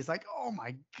melody is like, oh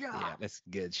my god, Yeah, that's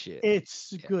good shit.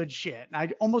 it's good shit. And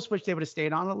I almost wish they would have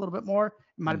stayed on it a little bit more. It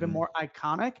might have been Mhm. more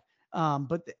iconic,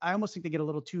 but I almost think they get a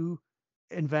little too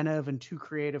inventive and too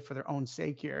creative for their own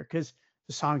sake here because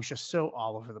the song's just so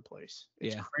all over the place.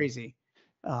 It's Yeah. crazy.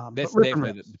 That's But rip and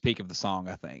definitely riffs. the peak of the song,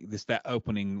 I think. This that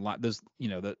opening, like those,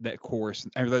 that chorus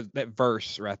or that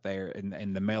verse right there,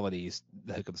 and the melody is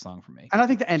the hook of the song for me. And I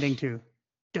think the ending too.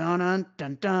 Dun dun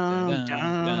dun Dun, dun dun, dun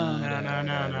dun, dun dun dun,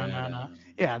 dun dun, dun. dun.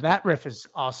 Yeah, that riff is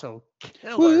also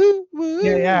killer. Woo, Yeah, woo.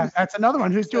 yeah. That's another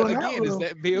one who's So doing that. again, is Little,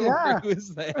 that Bill or yeah, who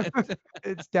is that?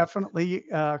 it's definitely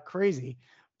crazy.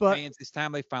 But Dan, it's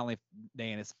time they finally,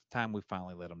 Dan, it's time we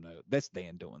finally let them know. That's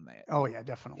Dan doing that. oh yeah,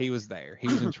 definitely. He was there. He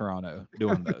was in Toronto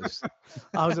doing those.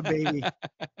 I was a baby.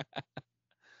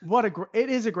 It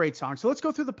is a great song. So let's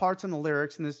go through the parts and the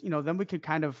lyrics and this, then we could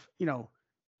kind of,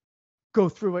 go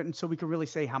through it and so we could really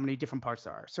say how many different parts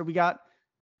there are. So we got,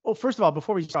 well, first of all,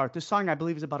 before we start, this song I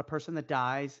believe is about a person that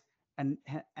dies and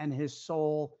his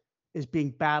soul is being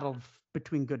battled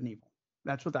between good and evil.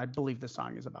 That's what I believe the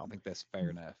song is I about. think that's fair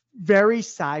enough. Very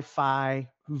sci-fi,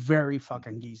 very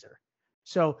fucking geezer.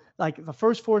 So like the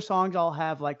first 4 songs all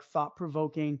have like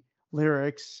thought-provoking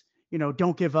lyrics,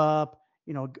 don't give up,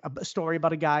 a story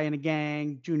about a guy in a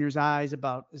gang, Junior's eyes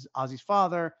about Ozzy's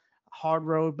father, Hard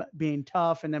Road being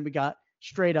tough, and then we got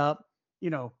straight up,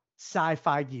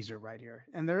 sci-fi geezer right here.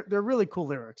 And they're really cool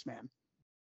lyrics, man.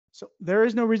 So there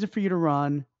is no reason for you to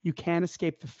run. You can't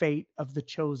escape the fate of the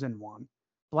chosen one.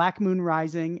 Black moon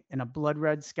rising in a blood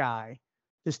red sky.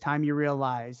 This time you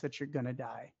realize that you're going to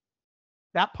die.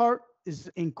 That part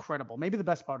is incredible. Maybe the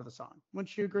best part of the song.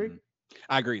 Wouldn't you agree? Mhm.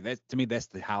 I agree. That to me, that's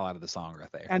the highlight of the song right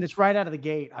there. And it's right out of the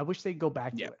gate. I wish they'd go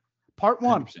back to Yep. it. Part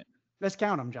 1. 100%. Let's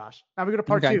count them, Josh. Now we go to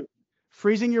part Okay. 2.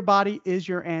 Freezing your body is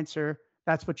your answer.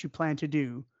 That's what you plan to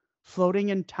do. Floating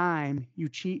in time, you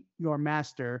cheat your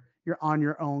master. You're on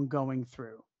your own going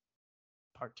through.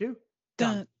 Part 2.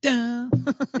 Done. Dun,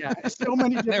 dun. Yeah, so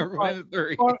many Never different parts. mind,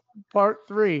 3. Part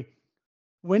 3.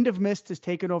 Wind of mist has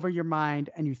taken over your mind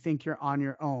and you think you're on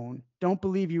your own. Don't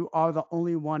believe you are the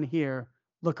only one here.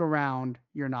 Look around.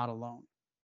 You're not alone.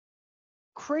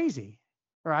 Crazy,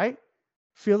 right?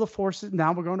 Feel the forces.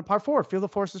 Now we're going to part 4. Feel the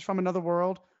forces from another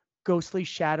world. Ghostly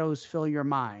shadows fill your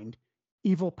mind.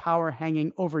 Evil power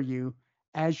hanging over you.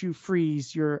 As you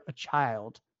freeze, you're a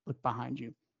child. Look behind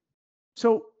you.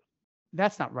 So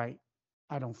that's not right,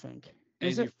 I don't think.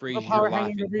 As you freeze Evil power your life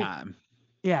hanging in over you? time.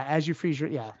 Yeah, as you freeze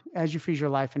your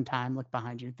life in time, look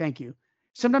behind you. Thank you.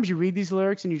 Sometimes you read these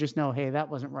lyrics and you just know, hey, that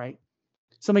wasn't right.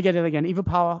 So let me get it again.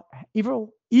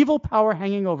 Evil power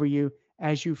hanging over you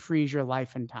as you freeze your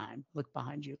life in time. Look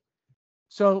behind you.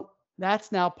 So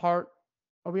that's now part.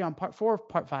 Are we on part 4 or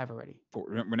part 5 already? 4.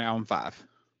 We're now on 5.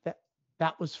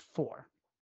 That was 4.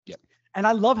 Yep. And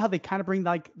I love how they kind of bring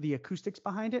like the acoustics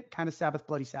behind it, kind of Sabbath,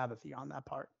 Bloody Sabbath-y on that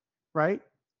part, right?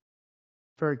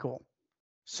 Very cool.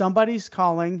 Somebody's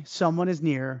calling, someone is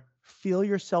near. feel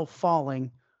yourself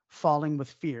falling, falling with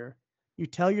fear. You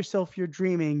tell yourself you're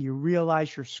dreaming, you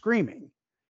realize you're screaming.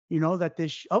 You know that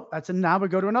now we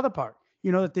go to another part.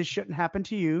 You know that this shouldn't happen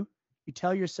to you. You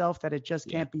tell yourself that it just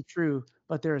can't be true,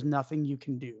 but there is nothing you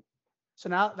can do. So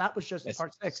now that was just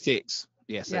part 6. 6.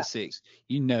 Yes, Yeah. that's 6.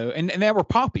 You know, and now we're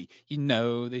poppy. You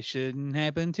know this shouldn't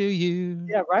happen to you.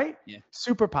 Yeah, right? Yeah.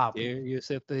 Super poppy. Tell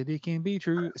yourself that it can be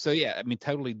true. So yeah, I mean,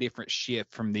 totally different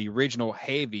shift from the original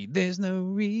heavy. There's no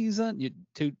reason.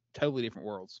 Two totally different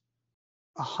worlds.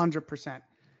 100%.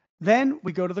 Then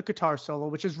we go to the guitar solo,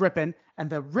 which is ripping, and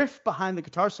the riff behind the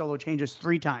guitar solo changes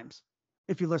 3 times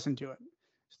if you listen to it.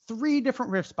 3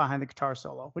 different riffs behind the guitar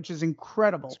solo, which is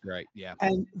incredible. That's great. Yeah.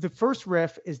 And the first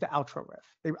riff is the outro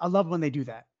riff. I love when they do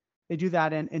that. They do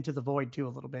that in Into the Void too a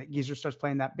little bit. Geezer starts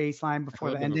playing that bass line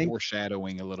before the ending.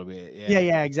 Foreshadowing a little bit. Yeah.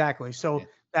 Yeah, exactly. So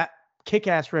that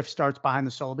kick-ass riff starts behind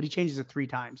the solo, but he changes it 3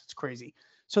 times. It's crazy.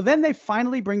 So then they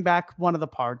finally bring back one of the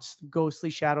parts,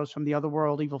 ghostly shadows from the other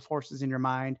world, evil forces in your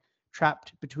mind,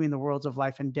 trapped between the worlds of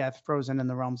life and death, frozen in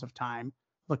the realms of time.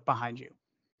 Look behind you.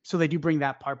 So they do bring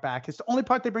that part back. It's the only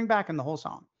part they bring back in the whole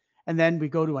song. And then we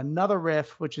go to another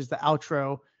riff, which is the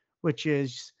outro, which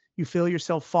is you feel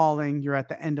yourself falling. You're at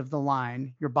the end of the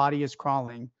line. Your body is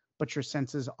crawling, but your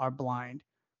senses are blind.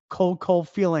 Cold, cold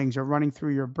feelings are running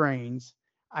through your brains.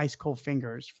 Ice cold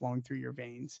fingers flowing through your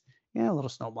veins. Yeah, a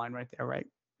little snowblind right there, right?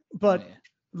 But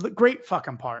great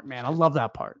fucking part, man. I love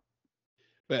that part.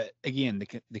 But again,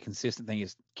 the consistent thing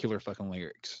is killer fucking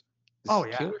lyrics.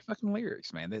 Killer fucking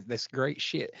lyrics, man. That's great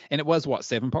shit. And it was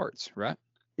 7 parts, right?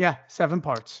 Yeah, 7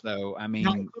 parts. So I mean,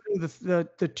 not including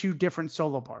the 2 different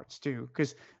solo parts too,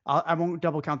 because I won't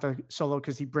double count the solo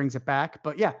because he brings it back.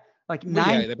 But yeah, like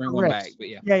 9. Yeah, they bring one back. But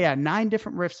yeah, 9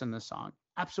 different riffs in this song.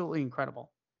 Absolutely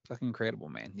incredible. Fucking incredible,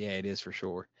 man. Yeah, it is for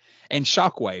sure. And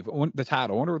Shockwave, the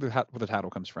title. I wonder where the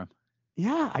title comes from.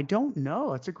 Yeah, I don't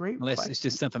know. It's a great Unless question. it's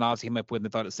just something Ozzy came up with and they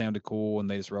thought it sounded cool and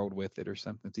they just rolled with it or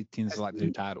something. He tends to like to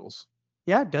do titles.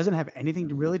 Yeah, it doesn't have anything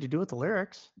really to do with the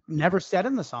lyrics. Never said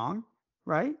in the song,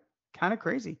 right? Kind of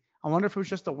crazy. I wonder if it was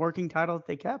just a working title that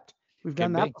they kept. We've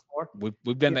done that before.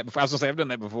 We've done that before. I was gonna say I've done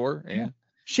that before. Yeah.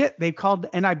 Shit, they called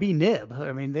NIB Nib.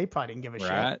 I mean, they probably didn't give a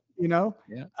shit. You know?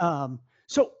 Yeah.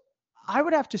 So I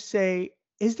would have to say,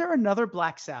 is there another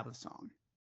Black Sabbath song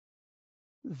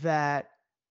that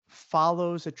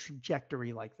follows a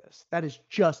trajectory like this? That is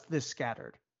just this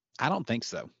scattered? I don't think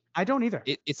so. I don't either.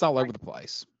 It's all over the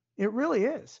place. It really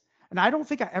is. And I don't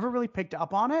think I ever really picked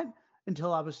up on it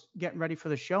until I was getting ready for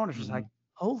the show. And it's just like,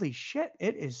 holy shit,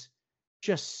 it is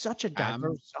just such a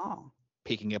diverse song.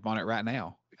 Picking up on it right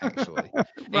now, actually.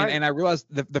 And I realized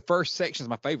the first section is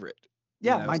my favorite.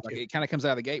 Yeah, mine too. It kind of comes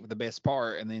out of the gate with the best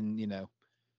part. And then,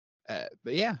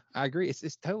 but yeah, I agree.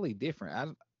 It's totally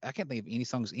different. I can't think of any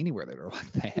songs anywhere that are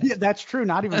like that. Yeah, that's true.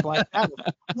 Not even Black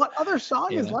Sabbath. What other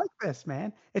song is like this,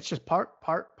 man? It's just part.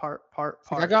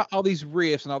 I got all these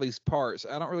riffs and all these parts.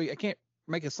 I can't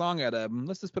make a song out of them.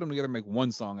 Let's just put them together and make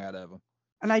one song out of them.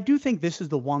 And I do think this is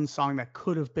the one song that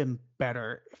could have been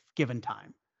better if given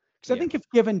time. Because I think if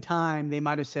given time, they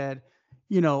might have said,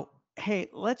 hey,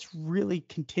 let's really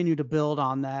continue to build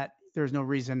on that. There's no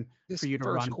reason for you to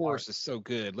run. This first chorus is so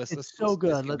good. Let's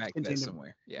continue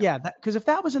somewhere. Yeah, because if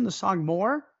that was in the song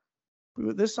more,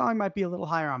 this song might be a little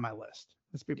higher on my list.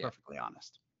 Let's be perfectly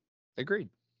honest. Agreed.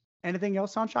 Anything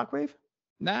else on Shockwave?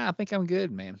 Nah, I think I'm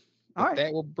good, man. All right.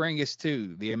 That will bring us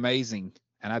to the amazing,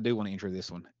 and I do want to intro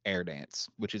this one, Air Dance,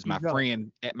 which is my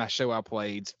friend at my show I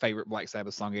played's favorite Black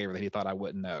Sabbath song ever that he thought I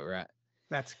wouldn't know, right?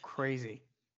 That's crazy.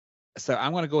 So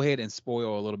I'm going to go ahead and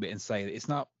spoil a little bit and say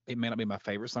that it may not be my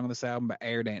favorite song on this album, but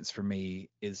Air Dance for me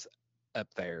is up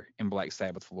there in Black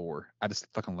Sabbath lore. I just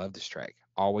fucking love this track.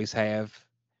 Always have.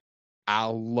 I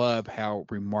love how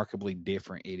remarkably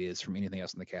different it is from anything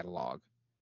else in the catalog.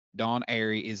 Don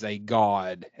Airey is a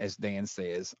god, as Dan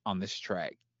says, on this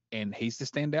track. And he's the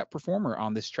standout performer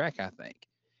on this track, I think.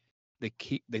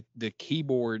 The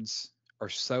keyboards are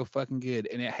so fucking good.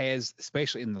 And it has,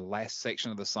 especially in the last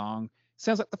section of the song,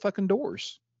 sounds like the fucking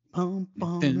Doors. That's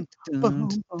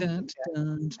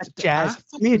jazz.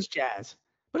 To me, it's jazz.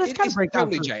 But it's kind of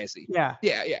totally jazzy. Yeah.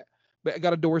 But I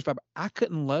got a Doors vibe. I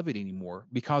couldn't love it anymore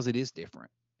because it is different.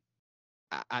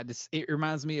 It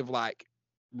reminds me of like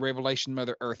Revelation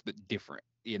Mother Earth, but different.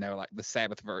 Like the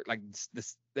Sabbath verse, like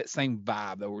that same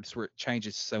vibe though, where it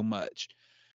changes so much.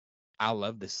 I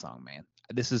love this song, man.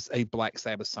 This is a Black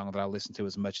Sabbath song that I listen to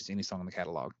as much as any song in the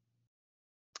catalog.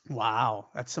 Wow,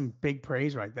 that's some big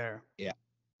praise right there. Yeah,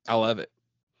 I love it.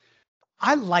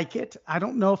 I like it. I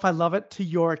don't know if I love it to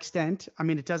your extent. I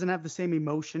mean, it doesn't have the same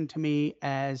emotion to me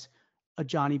as a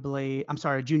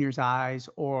Junior's Eyes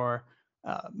or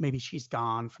Maybe She's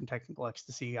Gone from Technical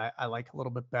Ecstasy. I like a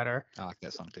little bit better. I like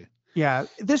that song too. Yeah,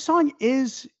 this song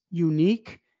is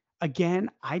unique. Again,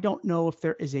 I don't know if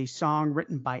there is a song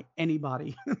written by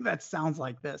anybody that sounds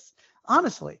like this.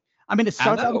 Honestly, I mean, it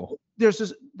starts out. There's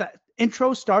this that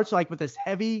intro starts like with this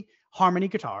heavy harmony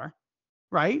guitar,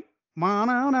 right?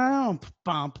 Bump,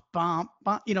 bump, bump.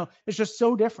 You know, it's just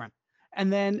so different.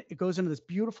 And then it goes into this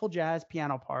beautiful jazz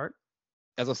piano part.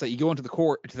 As I say, you go into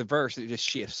the verse, it just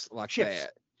shifts like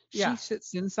that. Yeah. She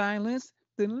sits in silence,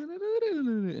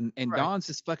 and Right. Don's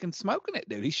just fucking smoking it,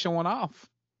 dude. He's showing off.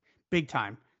 Big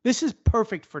time. This is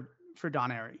perfect for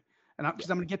Don Airy. And because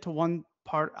I'm going to get to one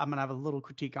part, I'm going to have a little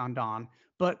critique on Don,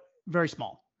 but very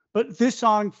small. But this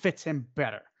song fits him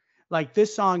better. Like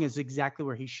this song is exactly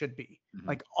where he should be,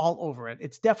 like all over it.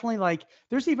 It's definitely like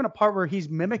there's even a part where he's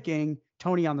mimicking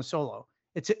Tony on the solo.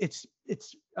 It's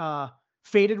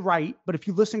faded right, but if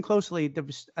you listen closely,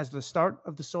 as the start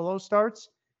of the solo starts,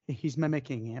 he's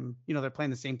mimicking him. You know, they're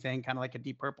playing the same thing, kind of like a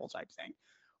Deep Purple type thing.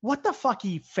 What the fuck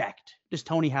effect does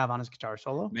Tony have on his guitar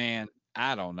solo? Man,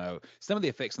 I don't know. Some of the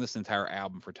effects in this entire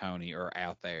album for Tony are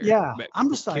out there. Yeah, but I'm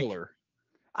just like, killer.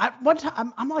 One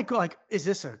time I'm like, is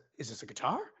this a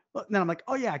guitar? But then I'm like,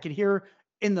 oh yeah, I can hear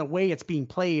in the way it's being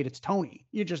played, it's Tony.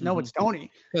 You just know it's Tony.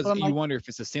 Because you wonder if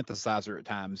it's a synthesizer at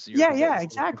times. Yeah,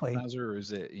 exactly. Synthesizer, or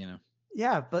is it, you know?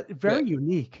 Yeah, but very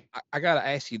unique. I gotta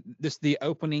ask you, the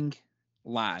opening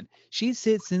line. She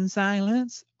sits in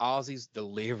silence. Ozzy's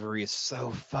delivery is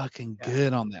so fucking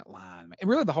good on that line, man. And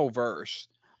really the whole verse.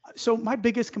 So my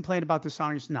biggest complaint about this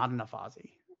song is not enough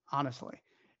Ozzy, honestly.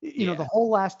 You know, the whole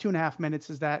last 2.5 minutes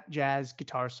is that jazz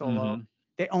guitar solo.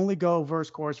 They only go verse,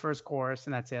 chorus,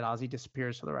 and that's it. Ozzy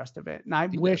disappears for the rest of it. And I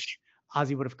wish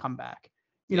Ozzy would have come back.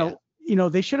 You know,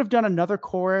 they should have done another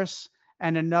chorus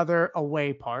and another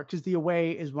away part, because the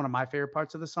away is one of my favorite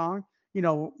parts of the song, you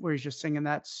know, where he's just singing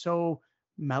that so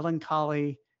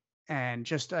melancholy and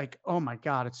just like, oh my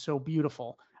God, it's so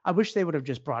beautiful. I wish they would have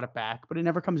just brought it back, but it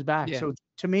never comes back. Yeah. So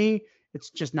to me, it's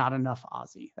just not enough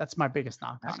Ozzy. That's my biggest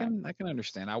knock on it. I can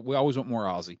understand. We always want more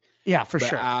Ozzy. Yeah, for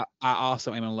sure. I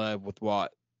also am in love with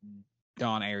what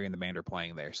Don Airy and the band are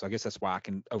playing there. So I guess that's why I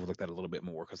can overlook that a little bit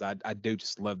more, because I do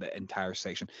just love that entire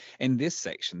section. And this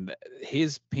section,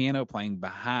 his piano playing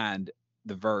behind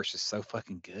the verse is so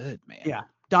fucking good, man. Yeah.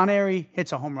 Don Airy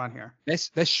hits a home run here.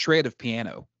 That's shred of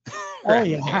piano. Oh,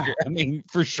 yeah. I mean,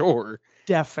 for sure.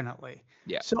 Definitely.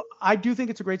 Yeah. So I do think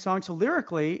it's a great song. So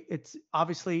lyrically, it's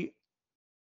obviously,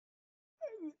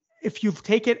 if you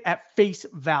take it at face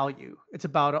value, it's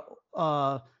about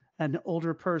an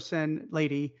older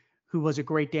lady who was a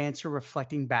great dancer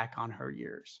reflecting back on her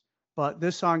years. But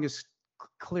this song is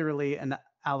clearly an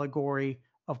allegory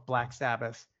of Black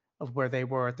Sabbath, of where they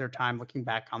were at their time, looking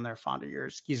back on their fonder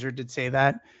years. Geezer did say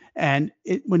that. And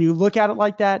when you look at it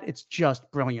like that, it's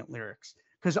just brilliant lyrics.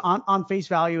 Because on face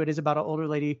value, it is about an older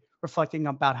lady reflecting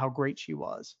about how great she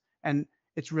was. And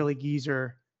it's really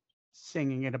Geezer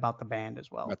singing it about the band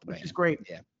as well, which is great.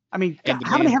 Yeah. I mean,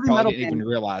 how many heavy metal didn't even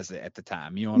realize it at the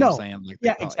time? You know what I'm saying? Like,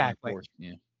 yeah, exactly.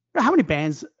 Yeah. How many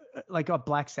bands like a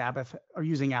Black Sabbath are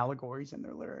using allegories in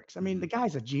their lyrics? I mean, the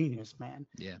guy's a genius, man.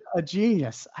 Yeah. A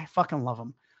genius. I fucking love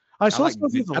him. All right, so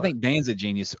I think Dan's a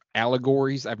genius.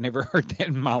 Allegories, I've never heard that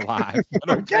in my life.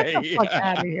 Okay. Get the fuck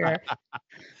out of here.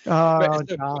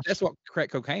 That's what crack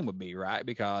cocaine would be, right?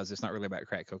 Because it's not really about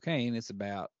crack cocaine. It's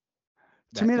about.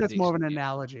 To me, that's more of an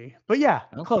analogy. But yeah,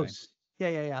 close.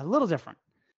 Yeah. A little different.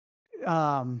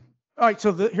 All right,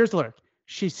 so here's the lyric.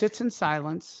 She sits in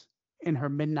silence in her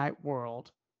midnight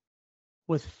world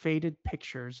with faded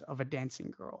pictures of a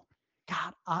dancing girl.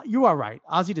 God, you are right.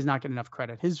 Ozzy does not get enough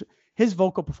credit. His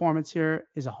vocal performance here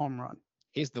is a home run.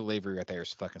 His delivery right there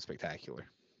is fucking spectacular.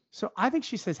 So I think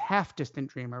she says half distant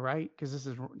dreamer, right? Because this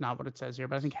is not what it says here,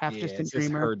 but I think half distant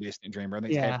dreamer. Her distant dreamer. I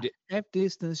think it's half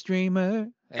distant dreamer.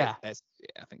 Yeah. I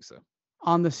think so.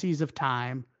 On the seas of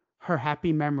time, her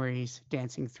happy memories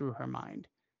dancing through her mind.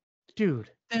 Dude.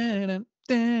 Dun,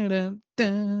 dun, dun,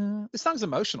 dun. This song's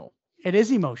emotional. It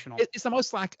is emotional. It's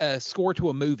almost like a score to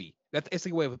a movie. That's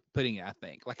a way of putting it, I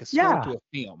think. Like a score to a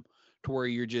film, to where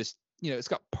you're just, it's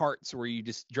got parts where you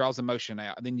just draws emotion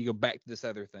out, and then you go back to this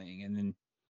other thing, and then.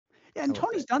 Yeah, and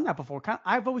Tony's done that before.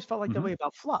 I've always felt like that way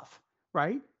about Fluff,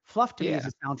 right? Fluff to me is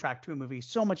a soundtrack to a movie.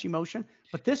 So much emotion.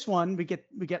 But this one, we get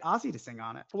Ozzy to sing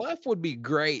on it. Fluff would be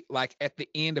great, like at the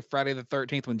end of Friday the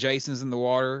 13th when Jason's in the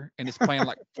water and it's playing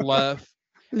like Fluff,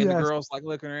 and the girl's like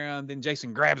looking around, then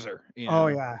Jason grabs her. Oh,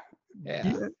 yeah.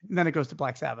 And then it goes to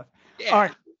Black Sabbath. Yeah. All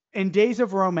right. In Days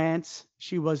of Romance,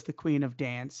 she was the queen of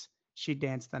dance. She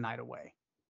danced the night away.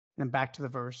 And back to the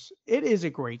verse. It is a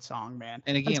great song, man.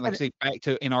 And again, like I say, back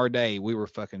to In Our Day, we were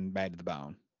fucking bad to the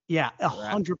bone. Yeah,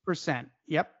 100%.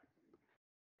 Yep.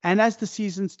 And as the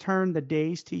seasons turn the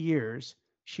days to years,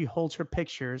 she holds her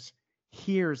pictures,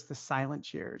 hears the silent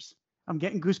cheers. I'm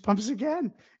getting goosebumps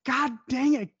again. God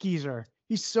dang it, Geezer.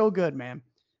 He's so good, man.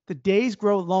 The days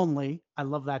grow lonely. I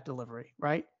love that delivery,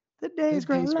 right? The The days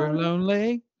grow days were lonely.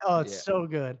 lonely. Oh, it's Yeah. so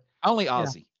good. Only Yeah.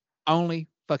 Ozzy. Only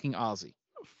fucking Ozzy.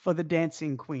 For the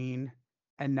dancing queen,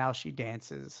 and now she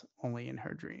dances only in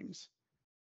her dreams.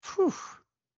 Whew.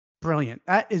 Brilliant.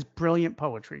 That is brilliant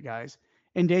poetry, guys.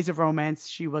 In Days of Romance,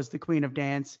 she was the queen of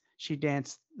dance. She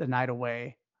danced the night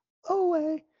away.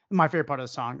 Away. My favorite part of the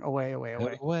song, away, away,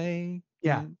 away. Away.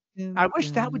 Yeah. Dun, dun, I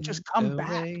wish that would dun, just come back.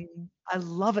 away. I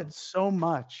love it so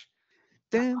much.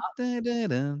 Dun, dun, dun,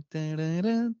 dun, dun, dun,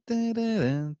 dun, dun,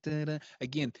 dun, dun, dun.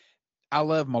 Again, I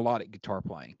love melodic guitar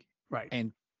playing, Right.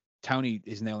 and Tony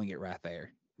is nailing it right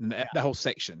there. And Yeah. the whole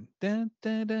section, dun,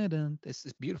 dun, dun, dun, this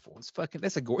is beautiful. It's fucking.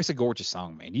 It's a gorgeous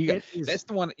song, man. You got It is. that's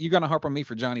the one you're gonna harp on me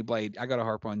for Johnny Blade. I gotta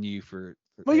harp on you for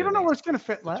Well, you don't know Aerodance. where it's going to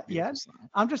fit Such a beautiful yet. song.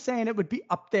 I'm just saying it would be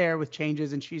up there with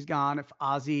Changes and She's Gone if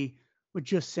Ozzy would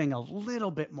just sing a little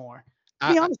bit more.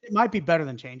 To be honest, it might be better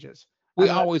than Changes. We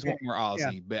I'm not always saying- want more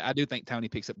Ozzy, but I do think Tony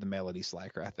picks up the melody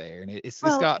slack right there, and it's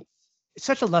Well, got it's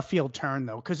such a left field turn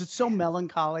though, because it's so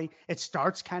melancholy. It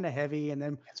starts kind of heavy, and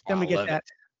then we get that.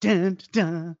 Dun,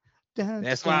 dun, dun,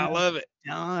 That's why I love it.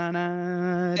 dun,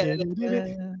 dun, dun, dun,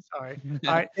 dun. Sorry.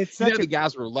 All right. It's You know, such the a.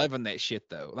 guys were loving that shit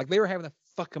though. Like they were having a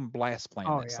fucking blast playing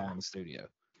Oh, that yeah. song in the studio.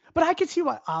 But I can see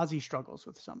why Ozzy struggles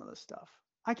with some of this stuff.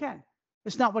 I can.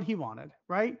 It's not what he wanted,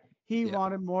 right? He Yeah.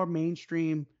 wanted more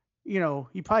mainstream. You know,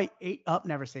 he probably ate up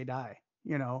Never Say Die.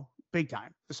 You know, big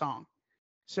time the song.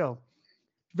 So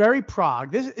very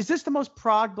prog. Is this the most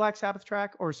prog Black Sabbath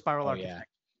track or Spiral Oh Architect? yeah.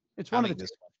 It's I one of think the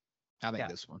this two. one. I think Yeah.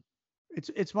 this one.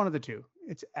 It's one of the two.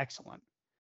 It's excellent.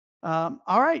 All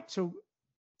right, so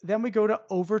then we go to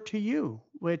Over to You,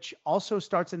 which also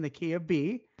starts in the key of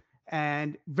B,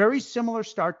 and very similar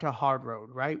start to Hard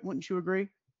Road, right? Wouldn't you agree?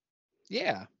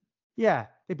 Yeah. Yeah,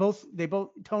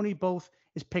 Tony both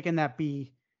is picking that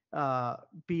B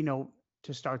note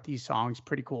to start these songs.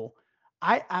 Pretty cool.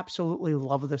 I absolutely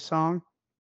love this song.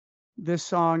 This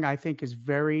song I think is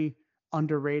very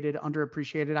underrated,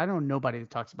 underappreciated. I don't know nobody that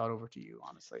talks about Over to You,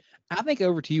 honestly. I think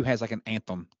Over to You has like an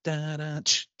anthem. Dun, dun,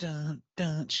 ch, dun,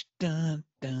 dun, ch, dun,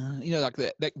 dun. You know, like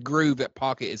that groove, that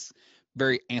pocket is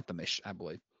very anthemish, I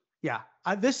believe. Yeah,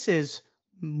 this is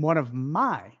one of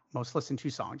my most listened to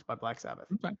songs by Black Sabbath.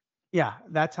 Okay. Yeah,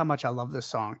 that's how much I love this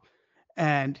song.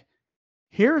 And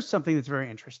here's something that's very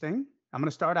interesting. I'm going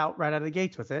to start out right out of the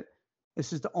gates with it.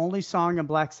 This is the only song in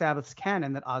Black Sabbath's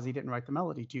canon that Ozzy didn't write the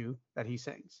melody to that he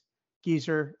sings.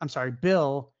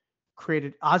 Bill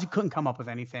created, Ozzy couldn't come up with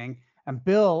anything. And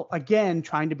Bill, again,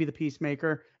 trying to be the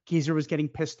peacemaker, Geezer was getting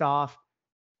pissed off.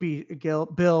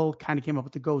 Bill kind of came up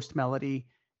with the Ghost melody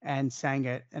and sang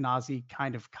it, and Ozzy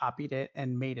kind of copied it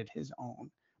and made it his own.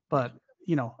 But,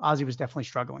 you know, Ozzy was definitely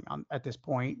struggling at this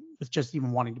point with just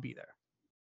even wanting to be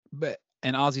there.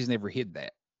 And Ozzy's never hid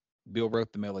that. Bill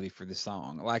wrote the melody for this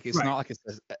song. Like it's Right. not like it's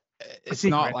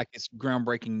secret. not like it's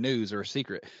groundbreaking news or a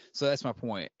secret. So that's my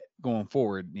point going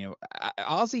forward. You know,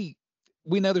 Ozzy,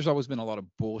 we know there's always been a lot of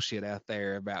bullshit out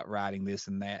there about writing this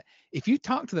and that. If you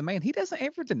talk to the man, he doesn't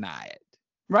ever deny it.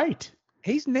 Right.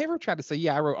 He's never tried to say,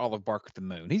 yeah, I wrote Olive Bark at the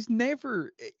Moon. He's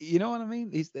never, you know what I mean?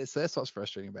 That's what's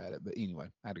frustrating about it. But anyway,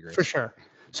 I'd agree. For sure.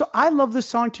 So I love this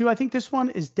song too. I think this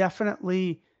one is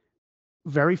definitely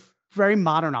very, very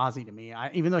modern Ozzy to me.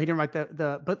 Even though he didn't write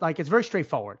but like it's very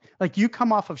straightforward. Like you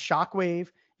come off of Shockwave,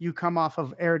 you come off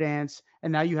of Air Dance,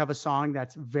 and now you have a song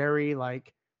that's very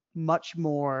like much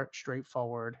more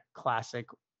straightforward, classic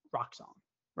rock song.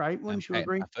 Right? Wouldn't you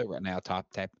agree? My foot right now,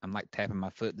 I'm like tapping my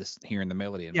foot, just hearing the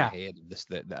melody in my head. This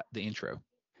the intro.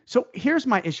 So here's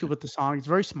my issue with the song. It's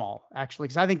very small, actually,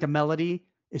 because I think the melody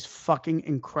is fucking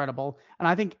incredible. And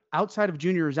I think outside of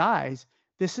Junior's Eyes,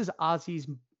 this is Ozzy's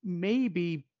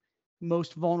maybe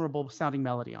most vulnerable sounding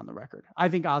melody on the record. I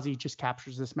think Ozzy just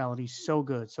captures this melody so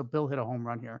good. So Bill hit a home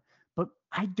run here. But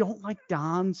I don't like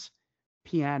Don's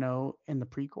piano in the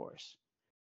pre-chorus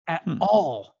at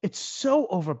all. It's so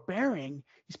overbearing.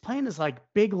 He's playing this like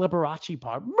big Liberace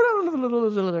part,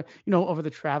 you know, over the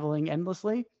traveling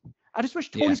endlessly. I just wish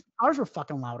Tony's guitars were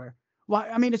fucking louder. Why?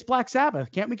 I mean, it's Black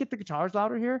Sabbath. Can't we get the guitars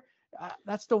louder here?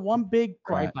 That's the one big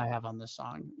gripe I have on this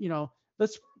song. You know,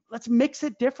 let's mix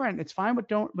it different. It's fine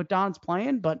with Don's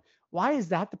playing, but why is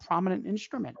that the prominent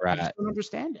instrument? Right. I just don't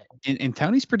understand it. And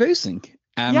Tony's producing.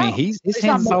 I mean, his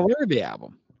hands all over the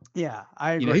album. Yeah,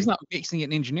 I agree. You know, he's not mixing it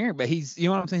and engineering, but he's, you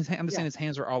know what I'm saying? I'm just saying his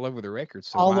hands are all over the record.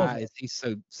 So All why over. is he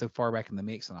so far back in the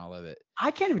mix and all of it?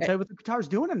 I can't even tell you what the guitar's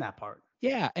doing in that part.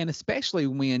 Yeah, and especially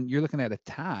when you're looking at a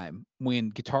time when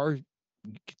guitar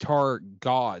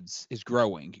gods is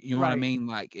growing. You know what I Right. mean?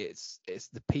 Like it's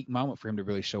the peak moment for him to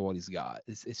really show what he's got.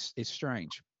 It's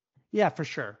strange. Yeah, for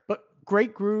sure. But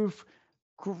great groove,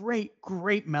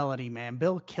 great melody, man.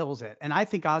 Bill kills it. And I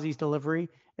think Ozzy's delivery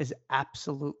is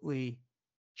absolutely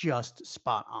just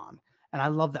spot on. And I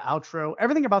love the outro.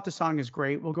 Everything about the song is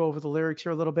great. We'll go over the lyrics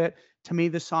here a little bit. To me,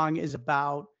 this song is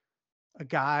about a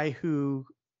guy who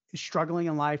is struggling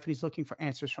in life and he's looking for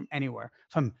answers from anywhere,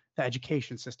 from the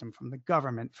education system, from the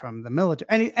government, from the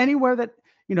military, anywhere that,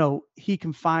 he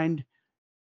can find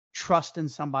trust in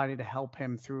somebody to help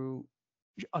him through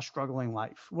a struggling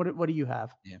life. What do you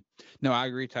have? Yeah. No, I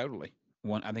agree totally.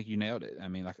 I think you nailed it. I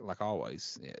mean, like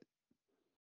always. Yeah.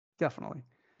 Definitely.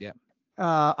 Yeah.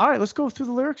 All right, let's go through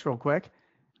the lyrics real quick.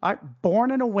 All right,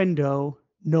 born in a window,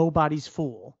 nobody's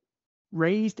fool.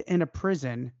 Raised in a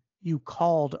prison, you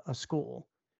called a school.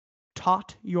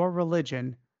 Taught your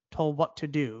religion, told what to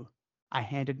do. I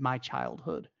handed my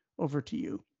childhood over to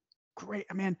you.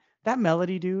 Great, man. That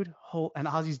melody, dude, and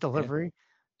Ozzy's Yeah. delivery,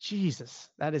 Jesus,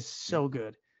 that is Yeah. so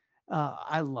good.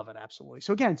 I love it absolutely.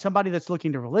 So again, somebody that's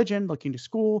looking to religion, looking to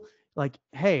school, like,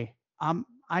 hey,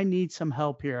 I need some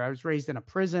help here. I was raised in a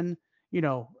prison,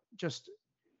 just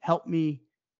help me,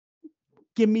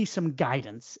 give me some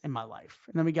guidance in my life.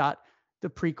 And then we got the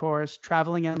pre-chorus,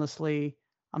 traveling endlessly.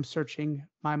 I'm searching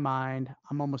my mind.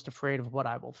 I'm almost afraid of what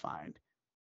I will find.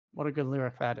 What a good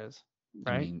lyric that is,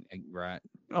 I right? mean, right.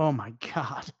 Oh my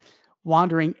God.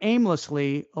 Wandering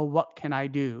aimlessly, oh, what can I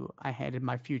do? I handed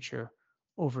my future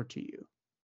over to you.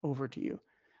 Over to you.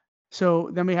 So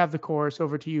then we have the chorus,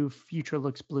 over to you, future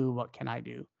looks blue, what can I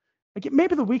do? Like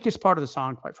maybe the weakest part of the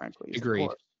song, quite frankly, is the Agreed.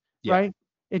 chorus, Yeah. right?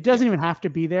 It doesn't even have to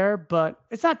be there, but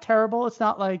it's not terrible. It's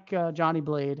not like Johnny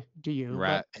Blade to you,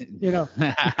 Right.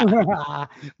 but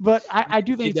but I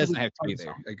do think It it's the doesn't weakest have to part be of the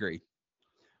there. song. Agreed.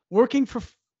 Working for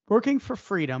working for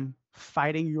freedom,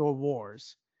 fighting your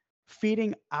wars,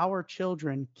 feeding our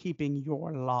children, keeping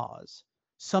your laws.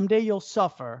 Someday you'll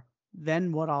suffer,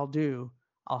 then what I'll do,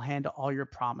 I'll hand all your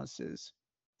promises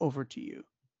over to you.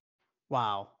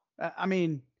 Wow. I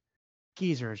mean,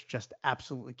 Geezer is just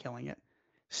absolutely killing it.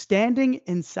 Standing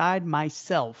inside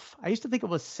myself. I used to think it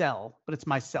was cell, but it's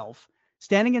myself.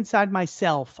 Standing inside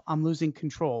myself, I'm losing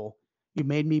control. You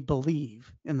made me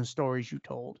believe in the stories you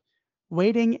told.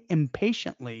 Waiting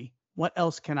impatiently, what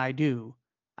else can I do?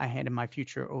 I handed my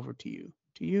future over to you.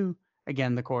 To you.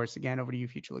 Again, the chorus again, over to you,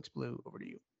 future looks blue, over to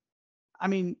you. I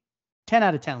mean, 10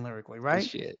 out of 10 lyrically, Good right?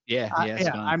 shit. Yeah. Yeah. It's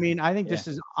Yeah, fun. I mean, I think Yeah. this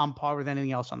is on par with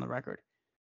anything else on the record.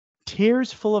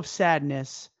 Tears full of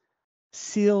sadness,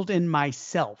 sealed in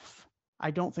myself.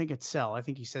 I don't think it's cell. I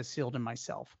think he says sealed in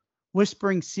myself.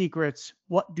 Whispering secrets,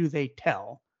 what do they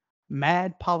tell?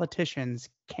 Mad politicians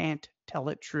can't tell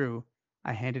it true.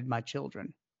 I handed my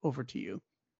children over to you.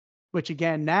 Which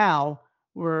again, now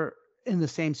we're in the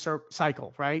same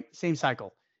cycle, right? Same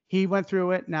cycle. He went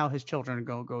through it. Now his children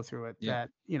go through it. Yeah.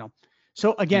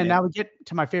 So again, And now we get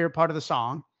to my favorite part of the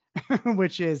song,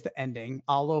 which is the ending.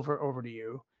 All over to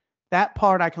you. That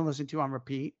part I can listen to on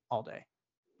repeat all day.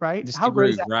 Right? just How the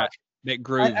great is groove, that? right? That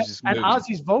groove is just And moving.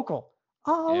 Ozzy's vocal.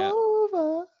 All Yeah.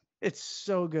 over. It's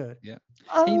so good. Yeah.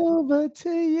 And Over to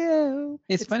you.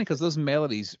 it's funny because those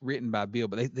melodies written by Bill,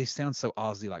 but they sound so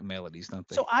Ozzy like melodies, don't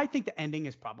they? So I think the ending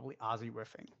is probably Ozzy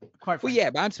riffing. Quite Well, frankly. yeah,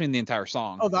 but I just mean the entire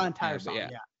song. Oh, the entire But song. yeah.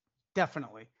 Yeah,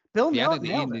 definitely. Bill Yeah, I think the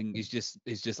nailed it. ending is just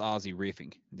Ozzy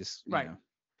riffing. Just Right.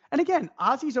 And again,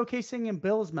 Ozzy's okay singing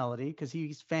Bill's melody because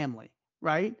he's family,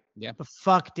 right? Yeah. But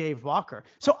fuck Dave Walker.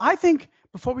 So I think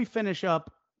before we finish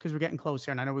up, because we're getting close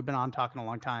here, and I know we've been on talking a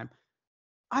long time,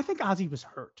 I think Ozzy was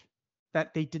hurt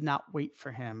that they did not wait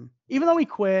for him. Even though he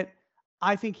quit,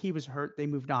 I think he was hurt. They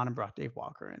moved on and brought Dave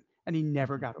Walker in, and he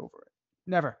never got over it.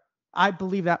 Never. I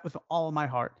believe that with all of my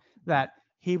heart, that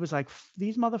he was like,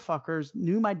 these motherfuckers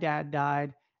knew my dad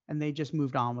died, and they just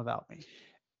moved on without me.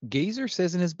 Geezer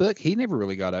says in his book he never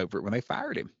really got over it when they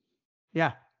fired him.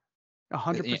 Yeah. At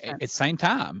 100%. the same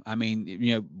time. I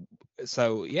mean,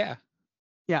 so yeah.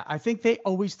 Yeah, I think they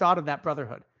always thought of that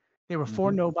brotherhood. They were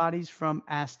four nobodies from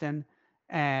Aston,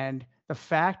 and the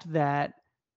fact that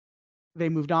they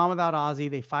moved on without Ozzy,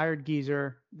 they fired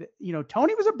Geezer.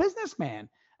 Tony was a businessman.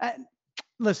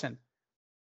 Listen,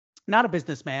 not a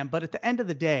businessman, but at the end of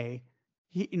the day,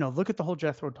 he, look at the whole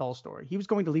Jethro Tull story. He was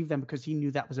going to leave them because he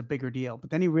knew that was a bigger deal, but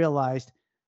then he realized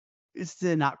it's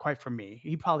not quite for me.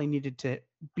 He probably needed to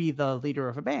be the leader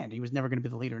of a band. He was never going to be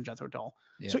the leader in Jethro Tull.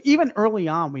 Yeah. So even early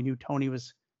on, we knew Tony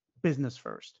was business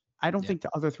first. I don't think the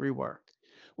other three were.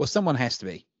 Well, someone has to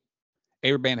be.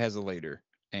 Every band has a leader,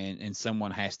 and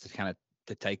someone has to kind of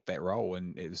to take that role,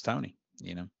 and it was Tony.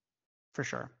 for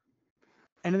sure.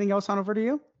 Anything else on over to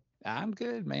you? I'm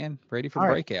good, man. Ready for All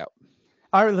the right. breakout.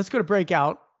 All right, let's go to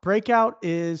Breakout. Breakout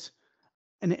is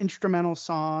an instrumental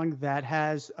song that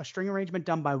has a string arrangement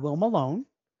done by Will Malone,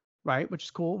 right? Which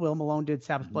is cool. Will Malone did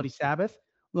Sabbath Bloody Sabbath.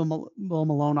 Will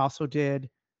Malone also did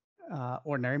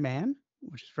Ordinary Man,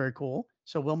 which is very cool.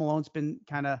 So Will Malone's been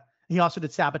he also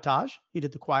did Sabotage. He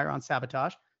did the choir on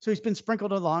Sabotage. So he's been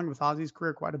sprinkled along with Ozzy's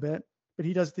career quite a bit, but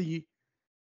he does the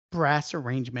brass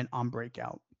arrangement on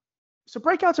Breakout. So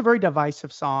Breakout's a very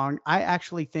divisive song. I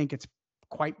actually think it's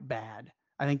quite bad.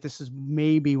 I think this is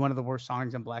maybe one of the worst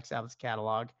songs in Black Sabbath's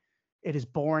catalog. It is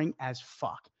boring as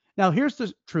fuck. Now, here's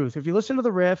the truth. If you listen to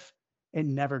the riff, it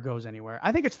never goes anywhere.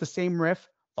 I think it's the same riff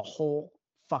the whole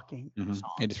fucking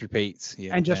song. It just repeats.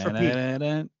 Yeah. And just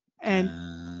repeats.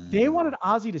 And they wanted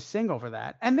Ozzy to sing over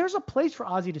that. And there's a place for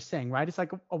Ozzy to sing, right? It's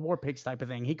like a War Pigs type of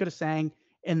thing. He could have sang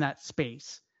in that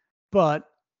space. But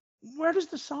where does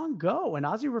the song go? And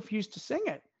Ozzy refused to sing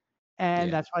it.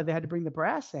 And that's why they had to bring the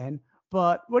brass in.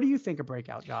 But what do you think of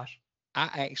Breakout, Josh? I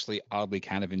actually oddly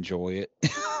kind of enjoy it.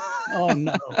 Oh,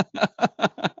 no.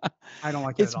 I don't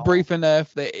like it It's at all. brief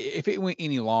enough that if it went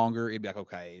any longer, it'd be like,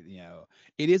 okay,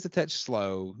 it is a touch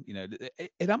slow.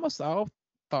 It almost all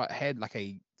thought had like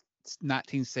a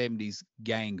 1970s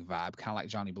gang vibe, kind of like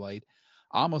Johnny Blade.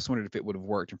 I almost wondered if it would have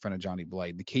worked in front of Johnny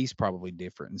Blade. The key's probably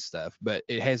different and stuff, but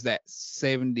it has that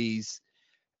 70s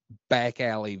back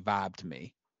alley vibe to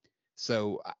me.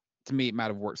 So to me, it might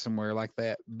have worked somewhere like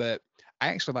that, but I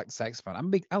actually like the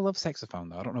saxophone. I love saxophone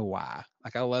though. I don't know why.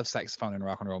 Like I love saxophone in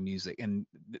rock and roll music, and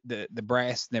the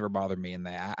brass never bothered me in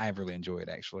that. I really enjoy it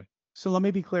actually. So let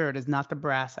me be clear. It is not the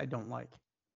brass I don't like.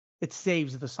 It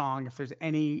saves the song. If there's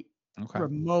any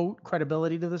remote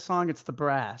credibility to the song, it's the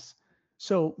brass.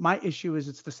 So my issue is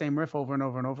it's the same riff over and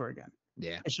over and over again.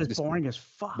 Yeah. It's just boring as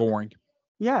fuck. Boring.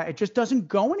 Yeah, it just doesn't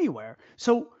go anywhere.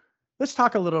 So let's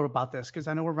talk a little about this because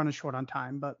I know we're running short on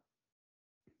time, but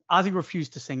Ozzy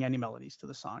refused to sing any melodies to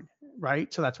the song,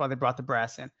 right? So that's why they brought the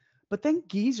brass in. But then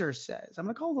Geezer says, I'm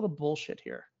going to call a little bullshit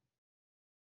here.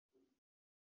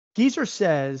 Geezer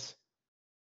says,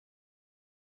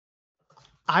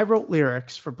 I wrote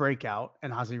lyrics for Breakout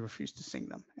and Ozzy refused to sing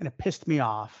them. And it pissed me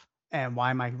off. And why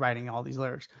am I writing all these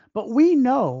lyrics? But we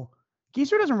know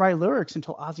Geezer doesn't write lyrics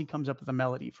until Ozzy comes up with a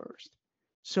melody first.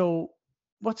 So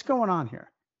what's going on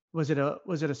here? Was it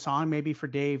a song maybe for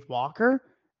Dave Walker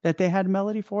that they had a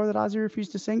melody for that Ozzy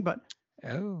refused to sing? But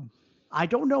I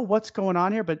don't know what's going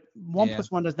on here, but 1 +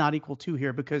 1 does not equal 2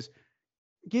 here because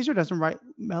Geezer doesn't write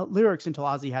lyrics until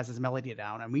Ozzy has his melody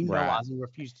down. And we know Ozzy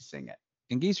refused to sing it.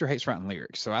 And Geezer hates writing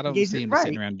lyrics, so I don't see him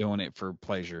sitting around doing it for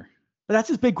pleasure. But that's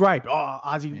his big gripe. Oh,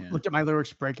 Ozzy looked at my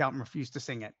lyrics Breakout and refused to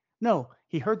sing it. No,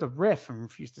 he heard the riff and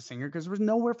refused to sing it because there was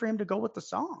nowhere for him to go with the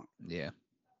song. Yeah.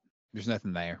 There's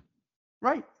nothing there.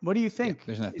 Right. What do you think? Yeah,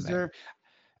 there's nothing there.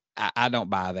 I don't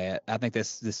buy that. I think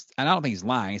that's just, and I don't think he's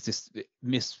lying. It's just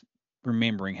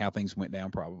misremembering how things went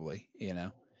down probably,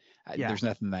 There's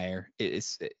nothing there.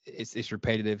 It's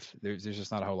repetitive. There's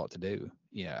just not a whole lot to do.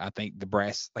 I think the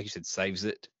brass, like you said, saves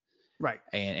it. Right.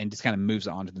 And just kind of moves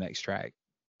it on to the next track.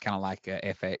 Kind of like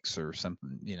FX or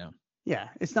something, Yeah.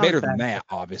 It's not better than that,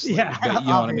 obviously. Yeah. But you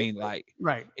know what I mean? Like,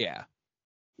 right. Yeah.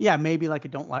 Yeah. Maybe like a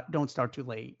don't start too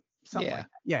late. Something like that.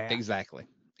 Yeah. Exactly.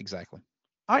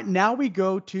 All right. Now we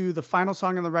go to the final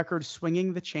song on the record,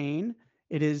 Swinging the Chain.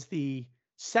 It is the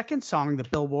second song that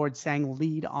Bill Ward sang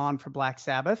lead on for Black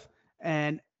Sabbath.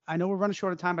 And I know we're running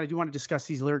short of time, but I do want to discuss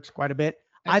these lyrics quite a bit.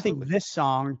 Absolutely. I think this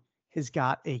song has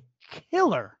got a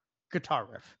killer guitar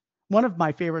riff. One of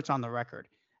my favorites on the record.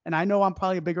 And I know I'm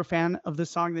probably a bigger fan of this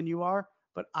song than you are,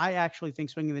 but I actually think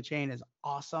Swinging the Chain is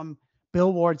awesome.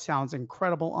 Bill Ward sounds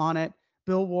incredible on it.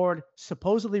 Bill Ward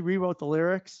supposedly rewrote the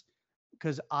lyrics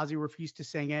because Ozzy refused to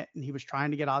sing it, and he was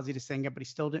trying to get Ozzy to sing it, but he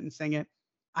still didn't sing it.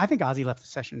 I think Ozzy left the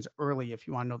sessions early, if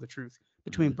you want to know the truth.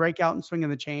 Between Breakout and Swinging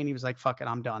the Chain, he was like, fuck it,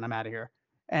 I'm done. I'm out of here.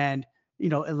 And,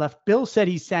 it left. Bill said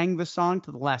he sang the song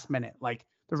to the last minute. Like,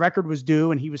 the record was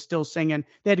due, and he was still singing.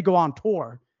 They had to go on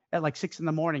tour at like 6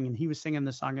 a.m, and he was singing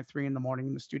the song at 3 a.m.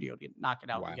 in the studio to knock it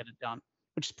out and get it done,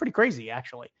 which is pretty crazy,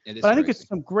 actually. But I think it's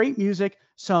some great music,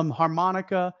 some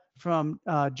harmonica from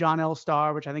John L.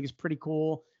 Starr, which I think is pretty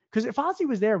cool. Because if Ozzy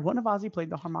was there, wouldn't have Ozzy played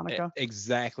the harmonica?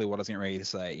 Exactly what I was getting ready to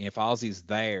say. If Ozzy's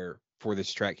there for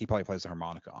this track, he probably plays the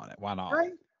harmonica on it. Why not?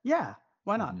 Right? Yeah.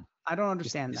 Why not? I don't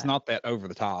understand that. It's not that over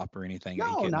the top or anything.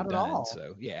 No, not at all.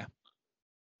 So, yeah.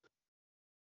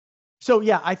 So,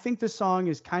 yeah, I think this song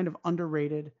is kind of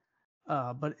underrated.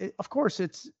 But of course,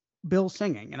 it's Bill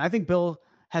singing. And I think Bill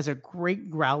has a great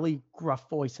growly, gruff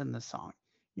voice in this song,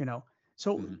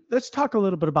 So let's talk a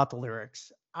little bit about the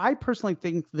lyrics. I personally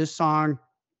think this song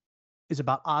is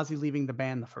about Ozzy leaving the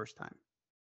band the first time.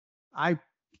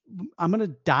 I'm gonna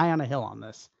die on a hill on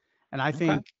this, and I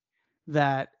think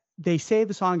that they say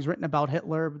the song's written about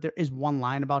Hitler. There is one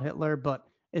line about Hitler, but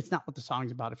it's not what the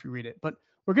song's about if you read it. But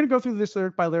we're gonna go through this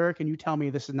lyric by lyric, and you tell me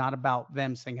this is not about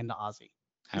them singing to Ozzy.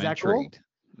 I'm intrigued. Cool?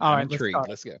 All I'm right, intrigued.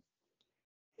 Let's go.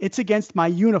 It's against my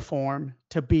uniform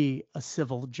to be a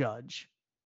civil judge.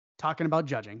 Talking about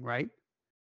judging, right?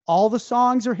 All the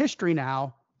songs are history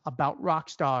now about rock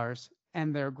stars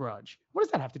and their grudge. What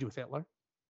does that have to do with Hitler?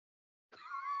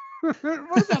 What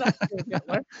does that have to do with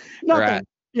Hitler? Nothing. Right.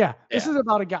 Yeah, this is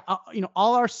about a guy.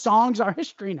 All our songs are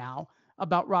history now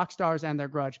about rock stars and their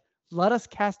grudge. Let us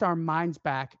cast our minds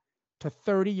back to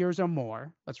 30 years or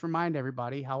more. Let's remind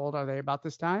everybody, how old are they about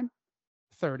this time?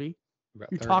 30.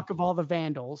 About You 30. talk of all the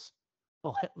vandals.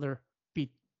 Well, Hitler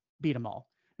beat them all.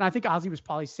 And I think Ozzy was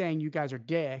probably saying you guys are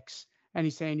dicks, and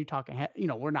he's saying you talking,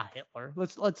 we're not Hitler.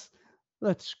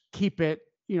 Let's keep it,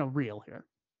 real here.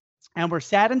 And we're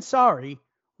sad and sorry.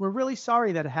 We're really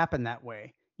sorry that it happened that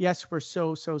way. Yes, we're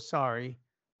so sorry.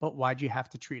 But why'd you have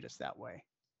to treat us that way?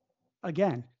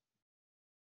 Again.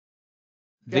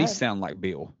 These sound like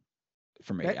Bill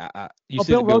for me. You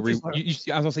said Bill I was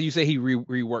gonna say you say he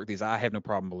reworked these. I have no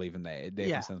problem believing that. It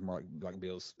definitely sounds more like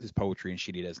Bill's his poetry and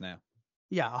shit he does now.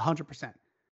 Yeah, 100%.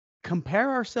 Compare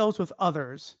ourselves with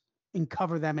others and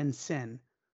cover them in sin.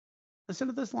 Listen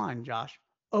to this line, Josh.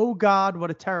 Oh God,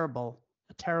 what a terrible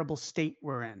state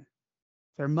we're in.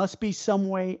 There must be some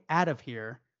way out of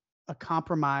here, a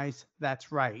compromise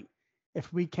that's right.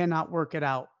 If we cannot work it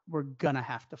out, we're gonna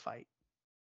have to fight.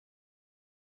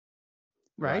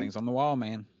 Right? Writing's on the wall,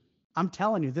 man. I'm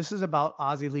telling you, this is about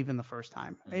Ozzy leaving the first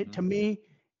time. To me,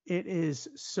 it is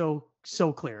so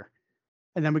clear.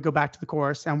 And then we go back to the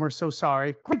chorus, and we're so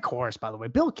sorry. Great chorus, by the way.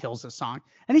 Bill kills this song.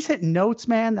 And he's hitting notes,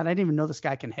 man, that I didn't even know this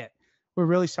guy can hit. We're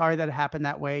really sorry that it happened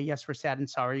that way. Yes, we're sad and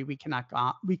sorry. We cannot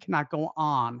go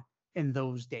on in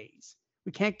those days.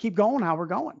 We can't keep going how we're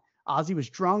going. Ozzy was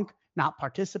drunk, not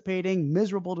participating,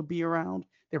 miserable to be around.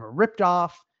 They were ripped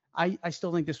off. I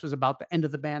still think this was about the end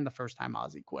of the band the first time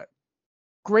Ozzy quit.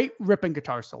 Great ripping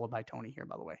guitar solo by Tony here,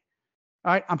 by the way.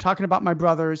 All right, I'm talking about my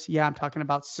brothers. Yeah, I'm talking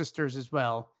about sisters as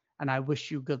well. And I wish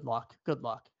you good luck. Good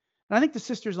luck. And I think the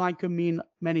sisters line could mean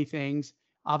many things.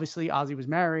 Obviously, Ozzy was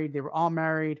married. They were all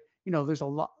married. There's a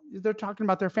lot. They're talking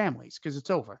about their families because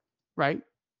it's over, right?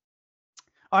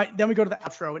 All right, then we go to the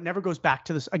outro. It never goes back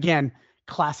to this. Again,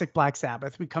 classic Black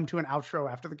Sabbath. We come to an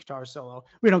outro after the guitar solo.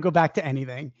 We don't go back to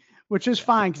anything, which is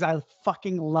fine because I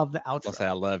fucking love the outro. I'll say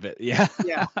I love it. Yeah.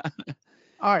 Yeah.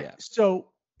 All right. Yeah. So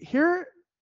here,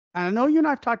 and I know you and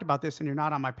I've talked about this and you're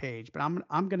not on my page, but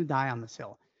I'm going to die on this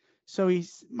hill. So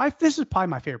this is probably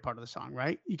my favorite part of the song,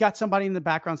 right? You got somebody in the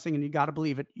background singing, you got to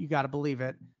believe it. You got to believe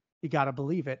it. You got to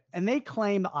believe it. And they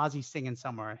claim Ozzy singing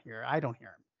somewhere here. I don't hear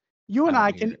him.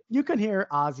 You can hear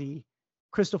Ozzy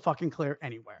crystal fucking clear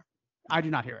anywhere. I do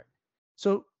not hear it.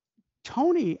 So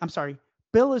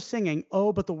Bill is singing,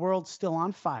 oh, but the world's still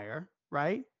on fire,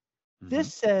 right? Mm-hmm.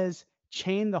 This says,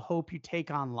 chain the hope you take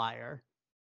on, liar.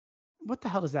 What the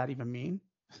hell does that even mean?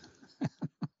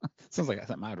 Sounds like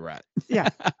something I'd write. Yeah,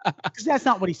 because that's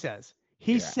not what he says.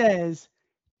 He says,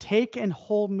 take and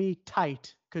hold me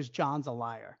tight because John's a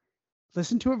liar.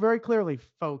 Listen to it very clearly,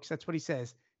 folks. That's what he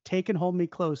says. Take and hold me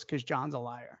close because John's a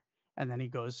liar. And then he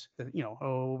goes,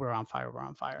 oh, we're on fire. We're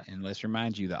on fire. And let's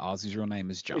remind you that Ozzy's real name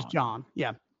is John. It's John.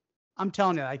 Yeah. I'm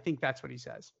telling you, I think that's what he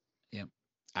says. Yeah.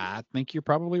 I think you're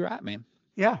probably right, man.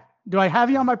 Yeah. Do I have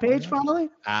you on my page finally?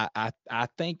 I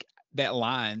think that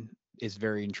line is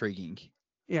very intriguing.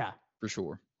 Yeah. For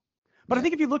sure. But I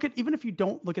think if you look at, even if you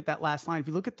don't look at that last line, if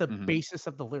you look at the basis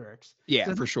of the lyrics.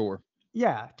 Yeah, for sure.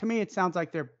 Yeah. To me, it sounds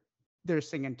like they're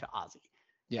singing to Ozzy.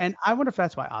 Yeah. And I wonder if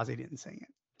that's why Ozzy didn't sing it.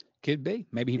 Could be.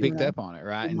 Maybe he picked up on it,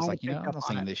 right? And it's like, I'm not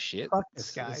singing this shit. Fuck this,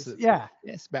 guys. Yeah.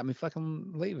 It's about me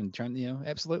fucking leaving.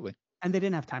 Absolutely. And they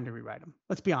didn't have time to rewrite them.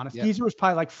 Let's be honest. Geezer was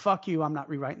probably like, fuck you, I'm not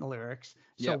rewriting the lyrics.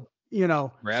 So, we're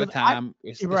out of time.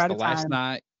 It's the last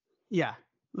night. Yeah.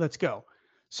 Let's go.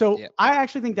 So I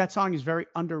actually think that song is very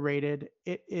underrated.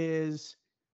 It is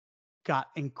got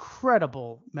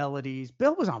incredible melodies.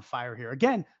 Bill was on fire here.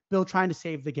 Again, Bill trying to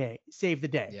save the day.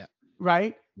 Yeah.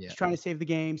 Right? Yeah. He's trying to save the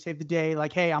game, save the day.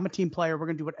 Like, hey, I'm a team player. We're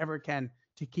going to do whatever it can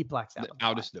to keep Black Sabbath.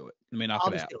 I'll just do it. Let me knock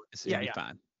it out. It's going to be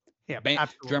fine. Yeah,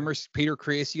 drummers, Peter,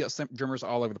 Chris, you got some drummers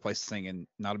all over the place singing.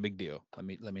 Not a big deal.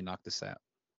 Let me knock this out.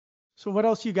 So what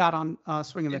else you got on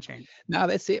Swinging the Chain? No,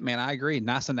 that's it, man. I agree.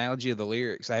 Nice analogy of the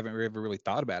lyrics. I haven't ever really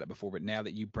thought about it before, but now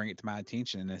that you bring it to my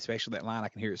attention, and especially that line, I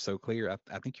can hear it so clear.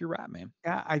 I think you're right, man.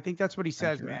 Yeah, I think that's what he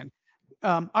says, man.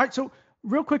 All right, so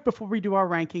real quick before we do our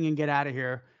ranking and get out of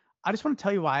here, I just want to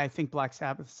tell you why I think Black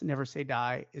Sabbath's Never Say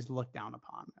Die is looked down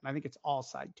upon. And I think it's all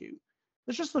side 2.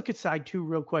 Let's just look at side 2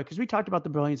 real quick because we talked about the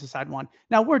brilliance of side 1.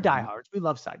 Now, we're diehards. We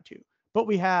love side 2. But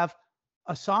we have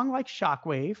a song like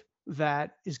Shockwave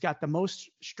that has got the most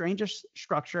strangest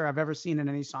structure I've ever seen in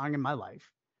any song in my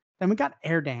life. Then we got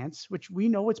Air Dance, which we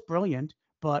know it's brilliant,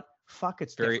 but fuck,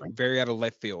 it's different. Very out of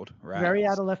left field, right? Very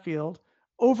out of left field.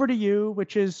 Over to You,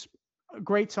 which is a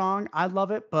great song. I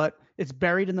love it, but it's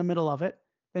buried in the middle of it.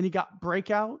 Then you got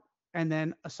Breakout, and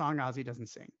then a song Ozzy doesn't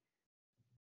sing.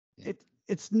 Yeah.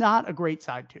 It's not a great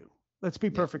side 2. Let's be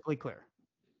perfectly clear.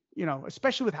 You know,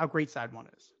 especially with how great side 1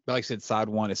 is. But like I said, side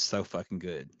 1 is so fucking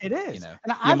good. It is. You know,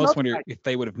 and I almost wonder if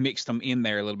they would have mixed them in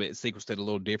there a little bit, sequenced it a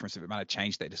little different, if it might have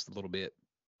changed that just a little bit.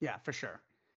 Yeah, for sure.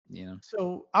 You know.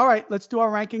 So, all right, let's do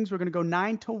our rankings. We're going to go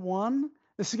 9 to 1.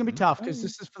 This is going to be tough because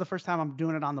this is for the first time I'm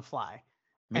doing it on the fly.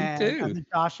 Me too. And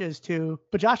Josh is too,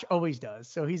 but Josh always does.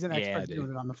 So he's an expert doing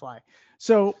it on the fly.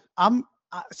 So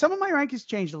some of my rankings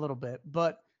changed a little bit,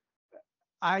 but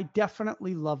I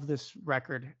definitely love this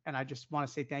record. And I just want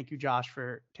to say thank you, Josh,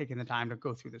 for taking the time to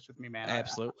go through this with me, man.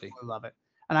 Absolutely. I love it.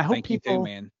 And I hope thank people, you too,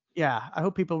 man. Yeah, I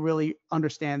hope people really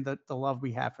understand the love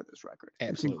we have for this record.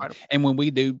 Absolutely. It's incredible. And when we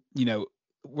do, you know,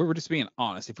 we're just being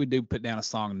honest. If we do put down a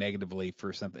song negatively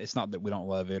for something, it's not that we don't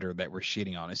love it or that we're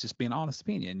shitting on it. It's just being honest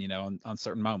opinion, you know, on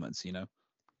certain moments, you know.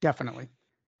 Definitely.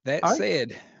 That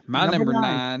said, my number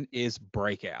 9 is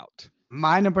Breakout.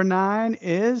 My number 9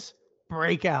 is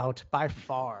Breakout by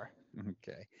far.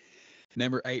 Okay.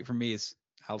 Number 8 for me is,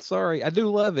 I'm sorry, I do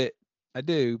love it. I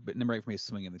do, but number 8 for me is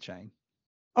Swinging the Chain.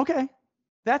 Okay.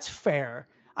 That's fair.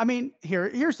 I mean,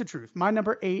 here's the truth. My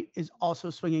number 8 is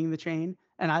also Swinging the Chain,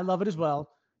 and I love it as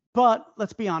well. But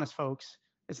let's be honest, folks.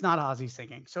 It's not Ozzy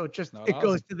singing. So it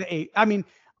goes to the 8. I mean,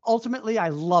 ultimately, I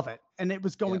love it. And it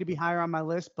was going to be higher on my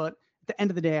list. But at the end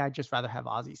of the day, I'd just rather have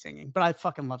Ozzy singing. But I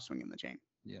fucking love Swinging the Chain.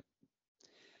 Yep.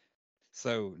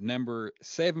 So number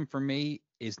 7 for me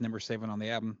is number 7 on the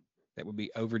album. That would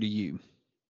be Over to You.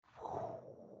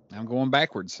 I'm going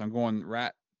backwards. I'm going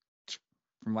right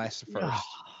from last to first.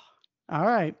 All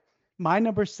right. My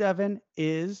number 7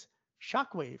 is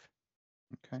Shockwave.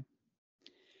 Okay.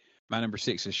 My number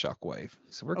 6 is Shockwave.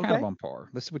 So we're kind of on par.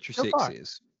 Let's see what your 6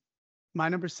 is. My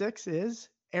number 6 is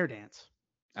Air Dance.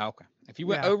 Okay. If you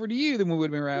went Over to You, then we would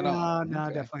have been right on. No,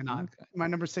 definitely not. Okay. My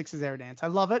number 6 is Air Dance. I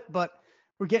love it, but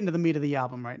we're getting to the meat of the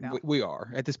album right now. We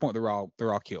are. At this point, they're all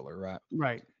killer, right?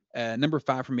 Right. Number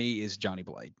 5 for me is Johnny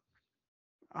Blade.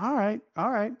 All right.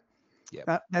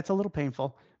 Yeah. That's a little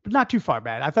painful, but not too far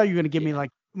bad. I thought you were going to give me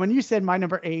when you said my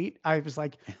number 8, I was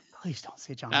like, please don't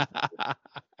say Johnny Blade.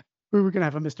 We were going to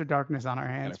have a Mr. Darkness on our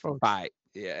hands, folks. Fight.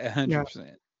 Yeah,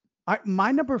 100%.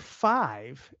 My number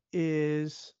 5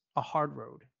 is A Hard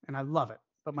Road, and I love it.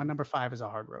 But my number 5 is A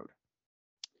Hard Road.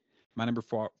 My number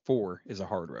 4 is A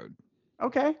Hard Road.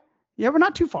 Okay. Yeah, we're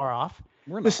not too far off.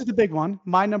 This is the big one.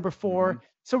 My number 4. Mm-hmm.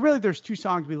 So really, there's 2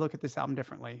 songs we look at this album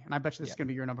differently, and I bet you this is going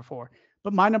to be your number 4.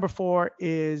 But my number 4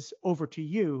 is Over to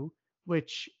You,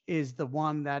 which is the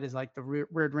one that is like the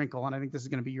weird wrinkle, and I think this is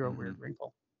going to be your weird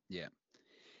wrinkle. Yeah.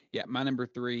 Yeah, my number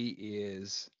 3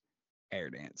 is Air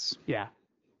Dance. Yeah,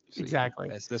 so exactly.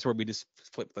 That's where we just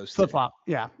flip those. Flip-flop,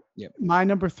 yeah. Yep. My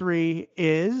number 3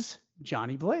 is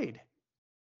Johnny Blade.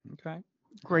 Okay.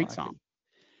 Great song.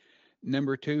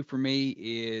 Number 2 for me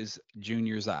is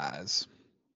Junior's Eyes.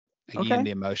 Again,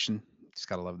 the emotion. Just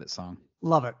gotta love that song.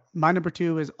 Love it. My number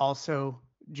 2 is also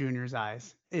Junior's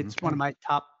Eyes. It's one of my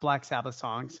top Black Sabbath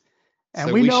songs. And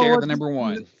so we share the number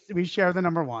 1. We share the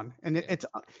number 1. And it's,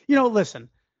 listen,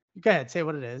 go ahead, say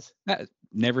what it is.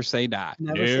 Never Say Die.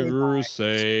 Never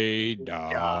Say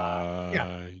Die.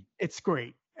 Yeah, it's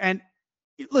great. And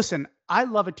listen, I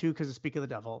love it too because of Speak of the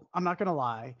Devil. I'm not going to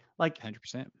lie. Like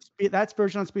 100%. That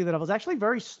version on Speak of the Devil is actually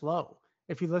very slow.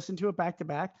 If you listen to it back to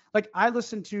back, like I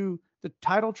listened to the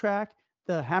title track,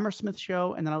 the Hammersmith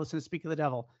Show, and then I listened to Speak of the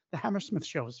Devil. The Hammersmith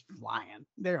Show is flying.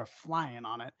 They are flying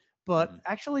on it. But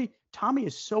actually, Tommy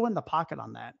is so in the pocket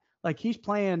on that. Like he's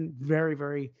playing very,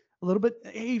 very a little bit.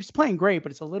 He's playing great,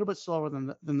 but it's a little bit slower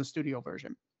than the studio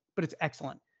version. But it's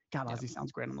excellent. God, Ozzy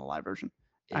sounds great on the live version.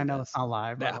 I know it's not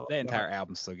live. That entire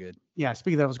album's so good. Yeah,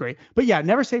 Speak of the Devil was great. But yeah,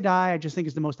 Never Say Die, I just think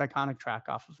is the most iconic track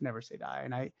off of Never Say Die.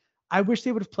 And I wish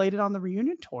they would have played it on the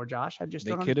reunion tour, Josh.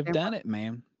 They could have done it,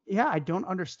 man. Yeah, I don't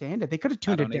understand it. They could have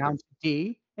tuned it down to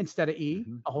D instead of E,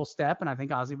 a whole step, and I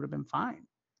think Ozzy would have been fine.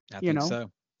 I think so.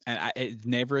 And it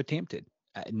never attempted.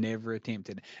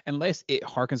 Unless it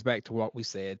harkens back to what we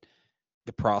said,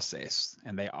 the process.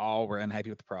 And they all were unhappy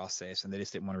with the process, and they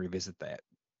just didn't want to revisit that.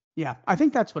 Yeah, I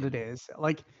think that's what it is.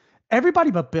 Like,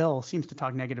 everybody but Bill seems to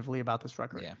talk negatively about this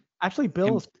record. Yeah. Actually,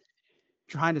 Bill is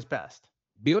trying his best.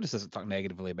 Bill just doesn't talk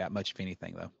negatively about much, if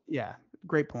anything, though. Yeah,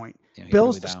 great point. You know, he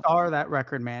Bill's really the don't. star of that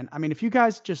record, man. I mean, if you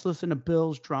guys just listen to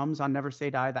Bill's drums on Never Say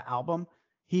Die, the album,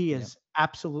 he is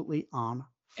absolutely on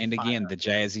And again, fire. the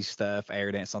jazzy stuff,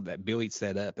 air dance, something that Bill eats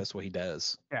that up. That's what he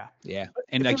does. Yeah. Yeah.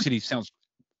 And like I said, he sounds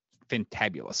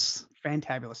fantabulous.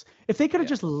 Fantabulous. If they could have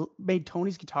just made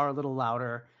Tony's guitar a little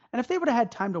louder, and if they would have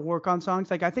had time to work on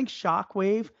songs, like I think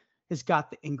Shockwave has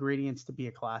got the ingredients to be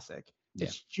a classic. Yeah.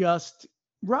 It's just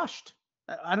rushed.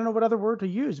 I don't know what other word to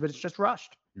use, but it's just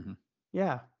rushed. Mhm.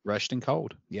 Yeah. Rushed and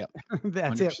cold. Yep.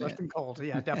 That's 100%. it. Rushed and cold.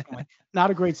 Yeah, definitely. Not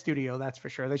a great studio, that's for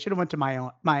sure. They should have went to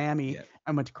Miami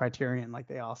and went to Criterion, like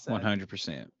they all said.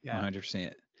 100%. Yeah.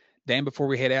 100%. Dan, before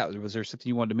we head out, was there something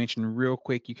you wanted to mention real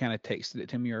quick? You kind of texted it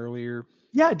to me earlier.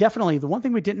 Yeah, definitely. The one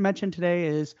thing we didn't mention today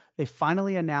is they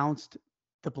finally announced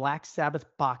the Black Sabbath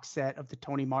box set of the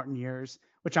Tony Martin years,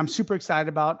 which I'm super excited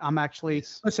about. I'm actually,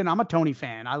 listen, I'm a Tony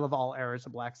fan. I love all eras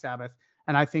of Black Sabbath.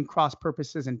 And I think Cross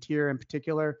Purposes and Tear in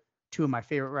particular, two of my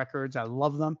favorite records. I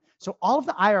love them. So all of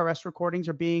the IRS recordings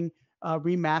are being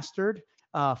remastered.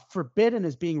 Forbidden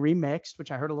is being remixed,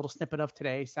 which I heard a little snippet of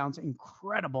today. Sounds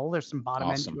incredible. There's some bottom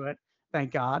end to it.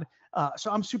 Thank God.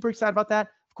 So I'm super excited about that.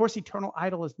 Of course, Eternal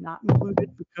Idol is not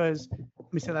included because,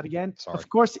 let me say that again. Sorry. Of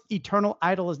course, Eternal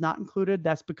Idol is not included.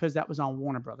 That's because that was on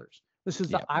Warner Brothers. This is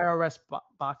the IRS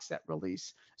box set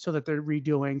release, so that they're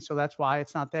redoing. So that's why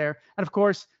it's not there. And of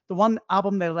course, the one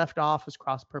album they left off was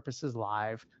Cross Purposes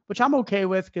Live, which I'm okay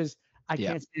with because I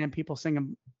can't stand people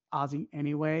singing Ozzy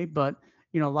anyway. But,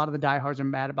 you know, a lot of the diehards are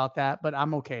mad about that, but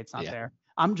I'm okay. It's not there.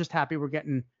 I'm just happy we're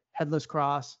getting Headless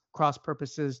Cross, Cross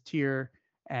Purposes, Tear,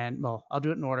 and, well, I'll do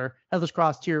it in order. Headless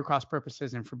Cross, Tear, Cross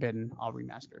Purposes, and Forbidden, all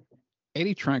remastered.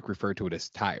 Eddie Trunk referred to it as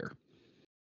Tire.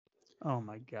 Oh,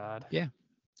 my God. Yeah.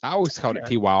 I always called it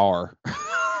TYR.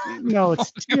 No,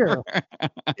 it's Tear.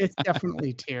 It's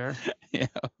definitely Tear. Yeah.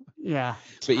 Yeah.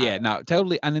 But yeah, no,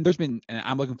 totally. I mean, and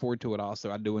I'm looking forward to it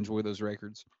also. I do enjoy those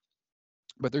records.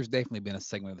 But there's definitely been a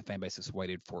segment of the fan base that's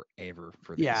waited forever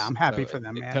for this. Yeah, I'm happy for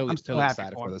them, man. I'm still happy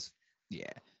excited for this.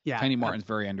 Yeah. Yeah. Tony Martin's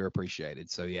very underappreciated.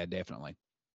 So yeah, definitely.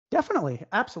 Definitely.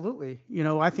 Absolutely. You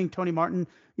know, I think Tony Martin,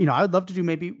 you know, I'd love to do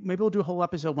maybe we'll do a whole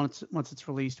episode once it's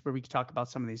released where we can talk about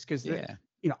some of these because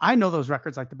you know, I know those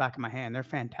records like the back of my hand. They're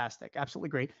fantastic. Absolutely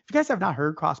great. If you guys have not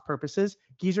heard Cross Purposes,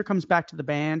 Geezer Comes Back to the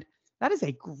Band. That is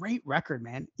a great record,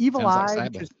 man. Evil Sounds Eye.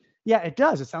 like Sabbath. Yeah, it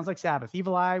does. It sounds like Sabbath.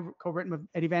 Evil Eye, co-written with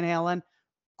Eddie Van Halen.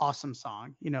 Awesome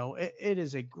song. You know, it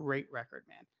is a great record,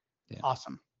 man. Yeah.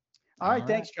 Awesome. All right.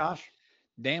 Thanks, Josh.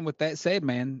 Dan, with that said,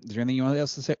 man, is there anything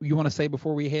you want to say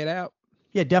before we head out?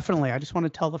 Yeah, definitely. I just want to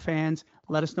tell the fans,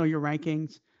 let us know your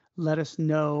rankings. Let us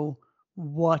know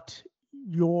what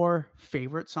your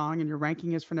favorite song and your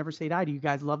ranking is for Never Say Die. Do you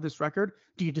guys love this record?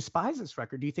 Do you despise this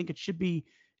record? Do you think it should be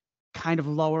kind of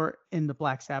lower in the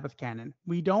Black Sabbath canon?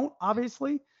 We don't,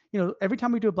 obviously. You know, every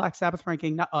time we do a Black Sabbath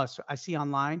ranking, not us, I see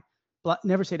online,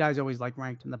 Never Say Die is always like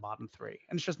ranked in the bottom 3.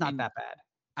 And it's just not that bad.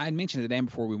 I mentioned it Dan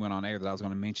before we went on air that I was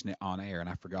going to mention it on air and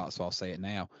I forgot, so I'll say it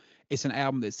now. It's an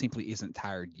album that simply isn't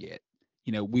tired yet.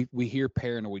 You know, we hear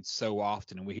Paranoid so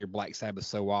often and we hear Black Sabbath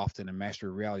so often and Master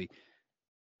of Reality.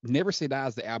 Never Say Die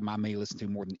is the album I may listen to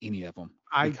more than any of them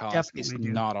because it's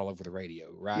not all over the radio,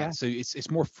 right? Yeah. So it's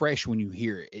more fresh when you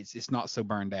hear it. It's not so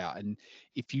burned out. And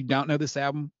if you don't know this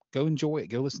album, go enjoy it.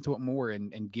 Go listen to it more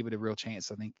and give it a real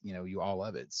chance. I think, you know, you all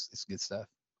love it. It's good stuff.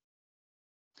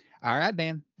 All right,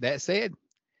 Dan. That said,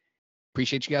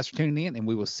 appreciate you guys for tuning in, and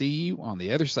we will see you on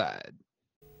the other side.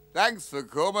 Thanks for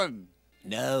coming.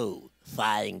 No,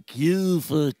 thank you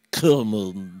for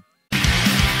coming.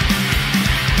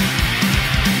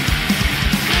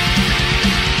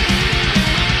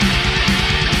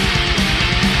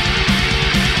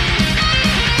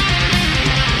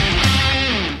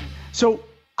 So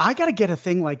I got to get a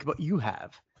thing like what you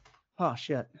have. Oh,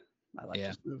 shit. My light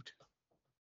just moved.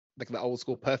 Like the old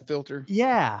school puff filter?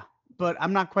 Yeah, but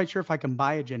I'm not quite sure if I can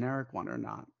buy a generic one or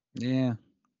not. Yeah,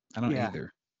 I don't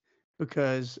either.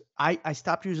 Because I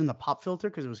stopped using the pop filter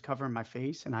because it was covering my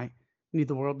face, and I need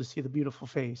the world to see the beautiful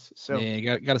face. So yeah,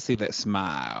 you got to see that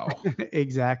smile.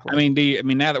 Exactly. I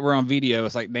mean, now that we're on video,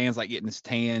 it's like Dan's like getting his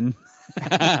tan.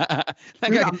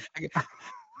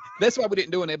 That's why we didn't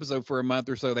do an episode for a month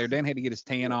or so there. Dan had to get his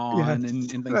tan on and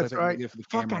things like that. Right. For the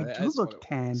camera. Fuck, I do look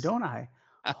tan, don't I?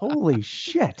 Holy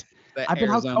shit. I've been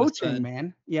out coaching,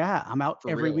 man. Yeah, I'm out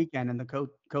every weekend in the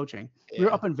coaching. Yeah. We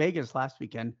were up in Vegas last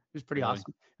weekend. It was pretty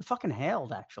awesome. It fucking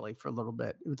hailed, actually, for a little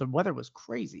bit. The weather was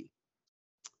crazy.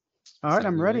 All right,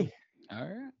 I'm ready. All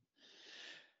right.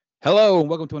 Hello, and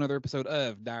welcome to another episode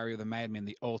of Diary of the Madman,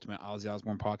 the ultimate Ozzy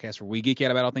Osbourne podcast, where we geek out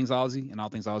about all things Ozzy and all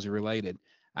things Ozzy related.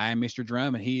 I am Mr.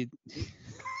 Drum, and we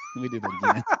did it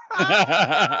again.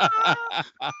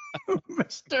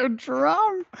 Mr.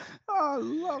 Drum. Oh, I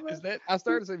love it. Is that I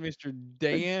started to say Mr.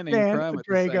 Dan and Dan, Crumb at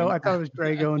the Drago. same I thought it was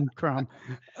Drago and Crumb.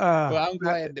 Well, I'm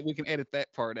glad that we can edit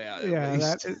that part out. At Yeah,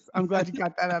 least. I'm glad you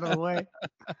got that out of the way.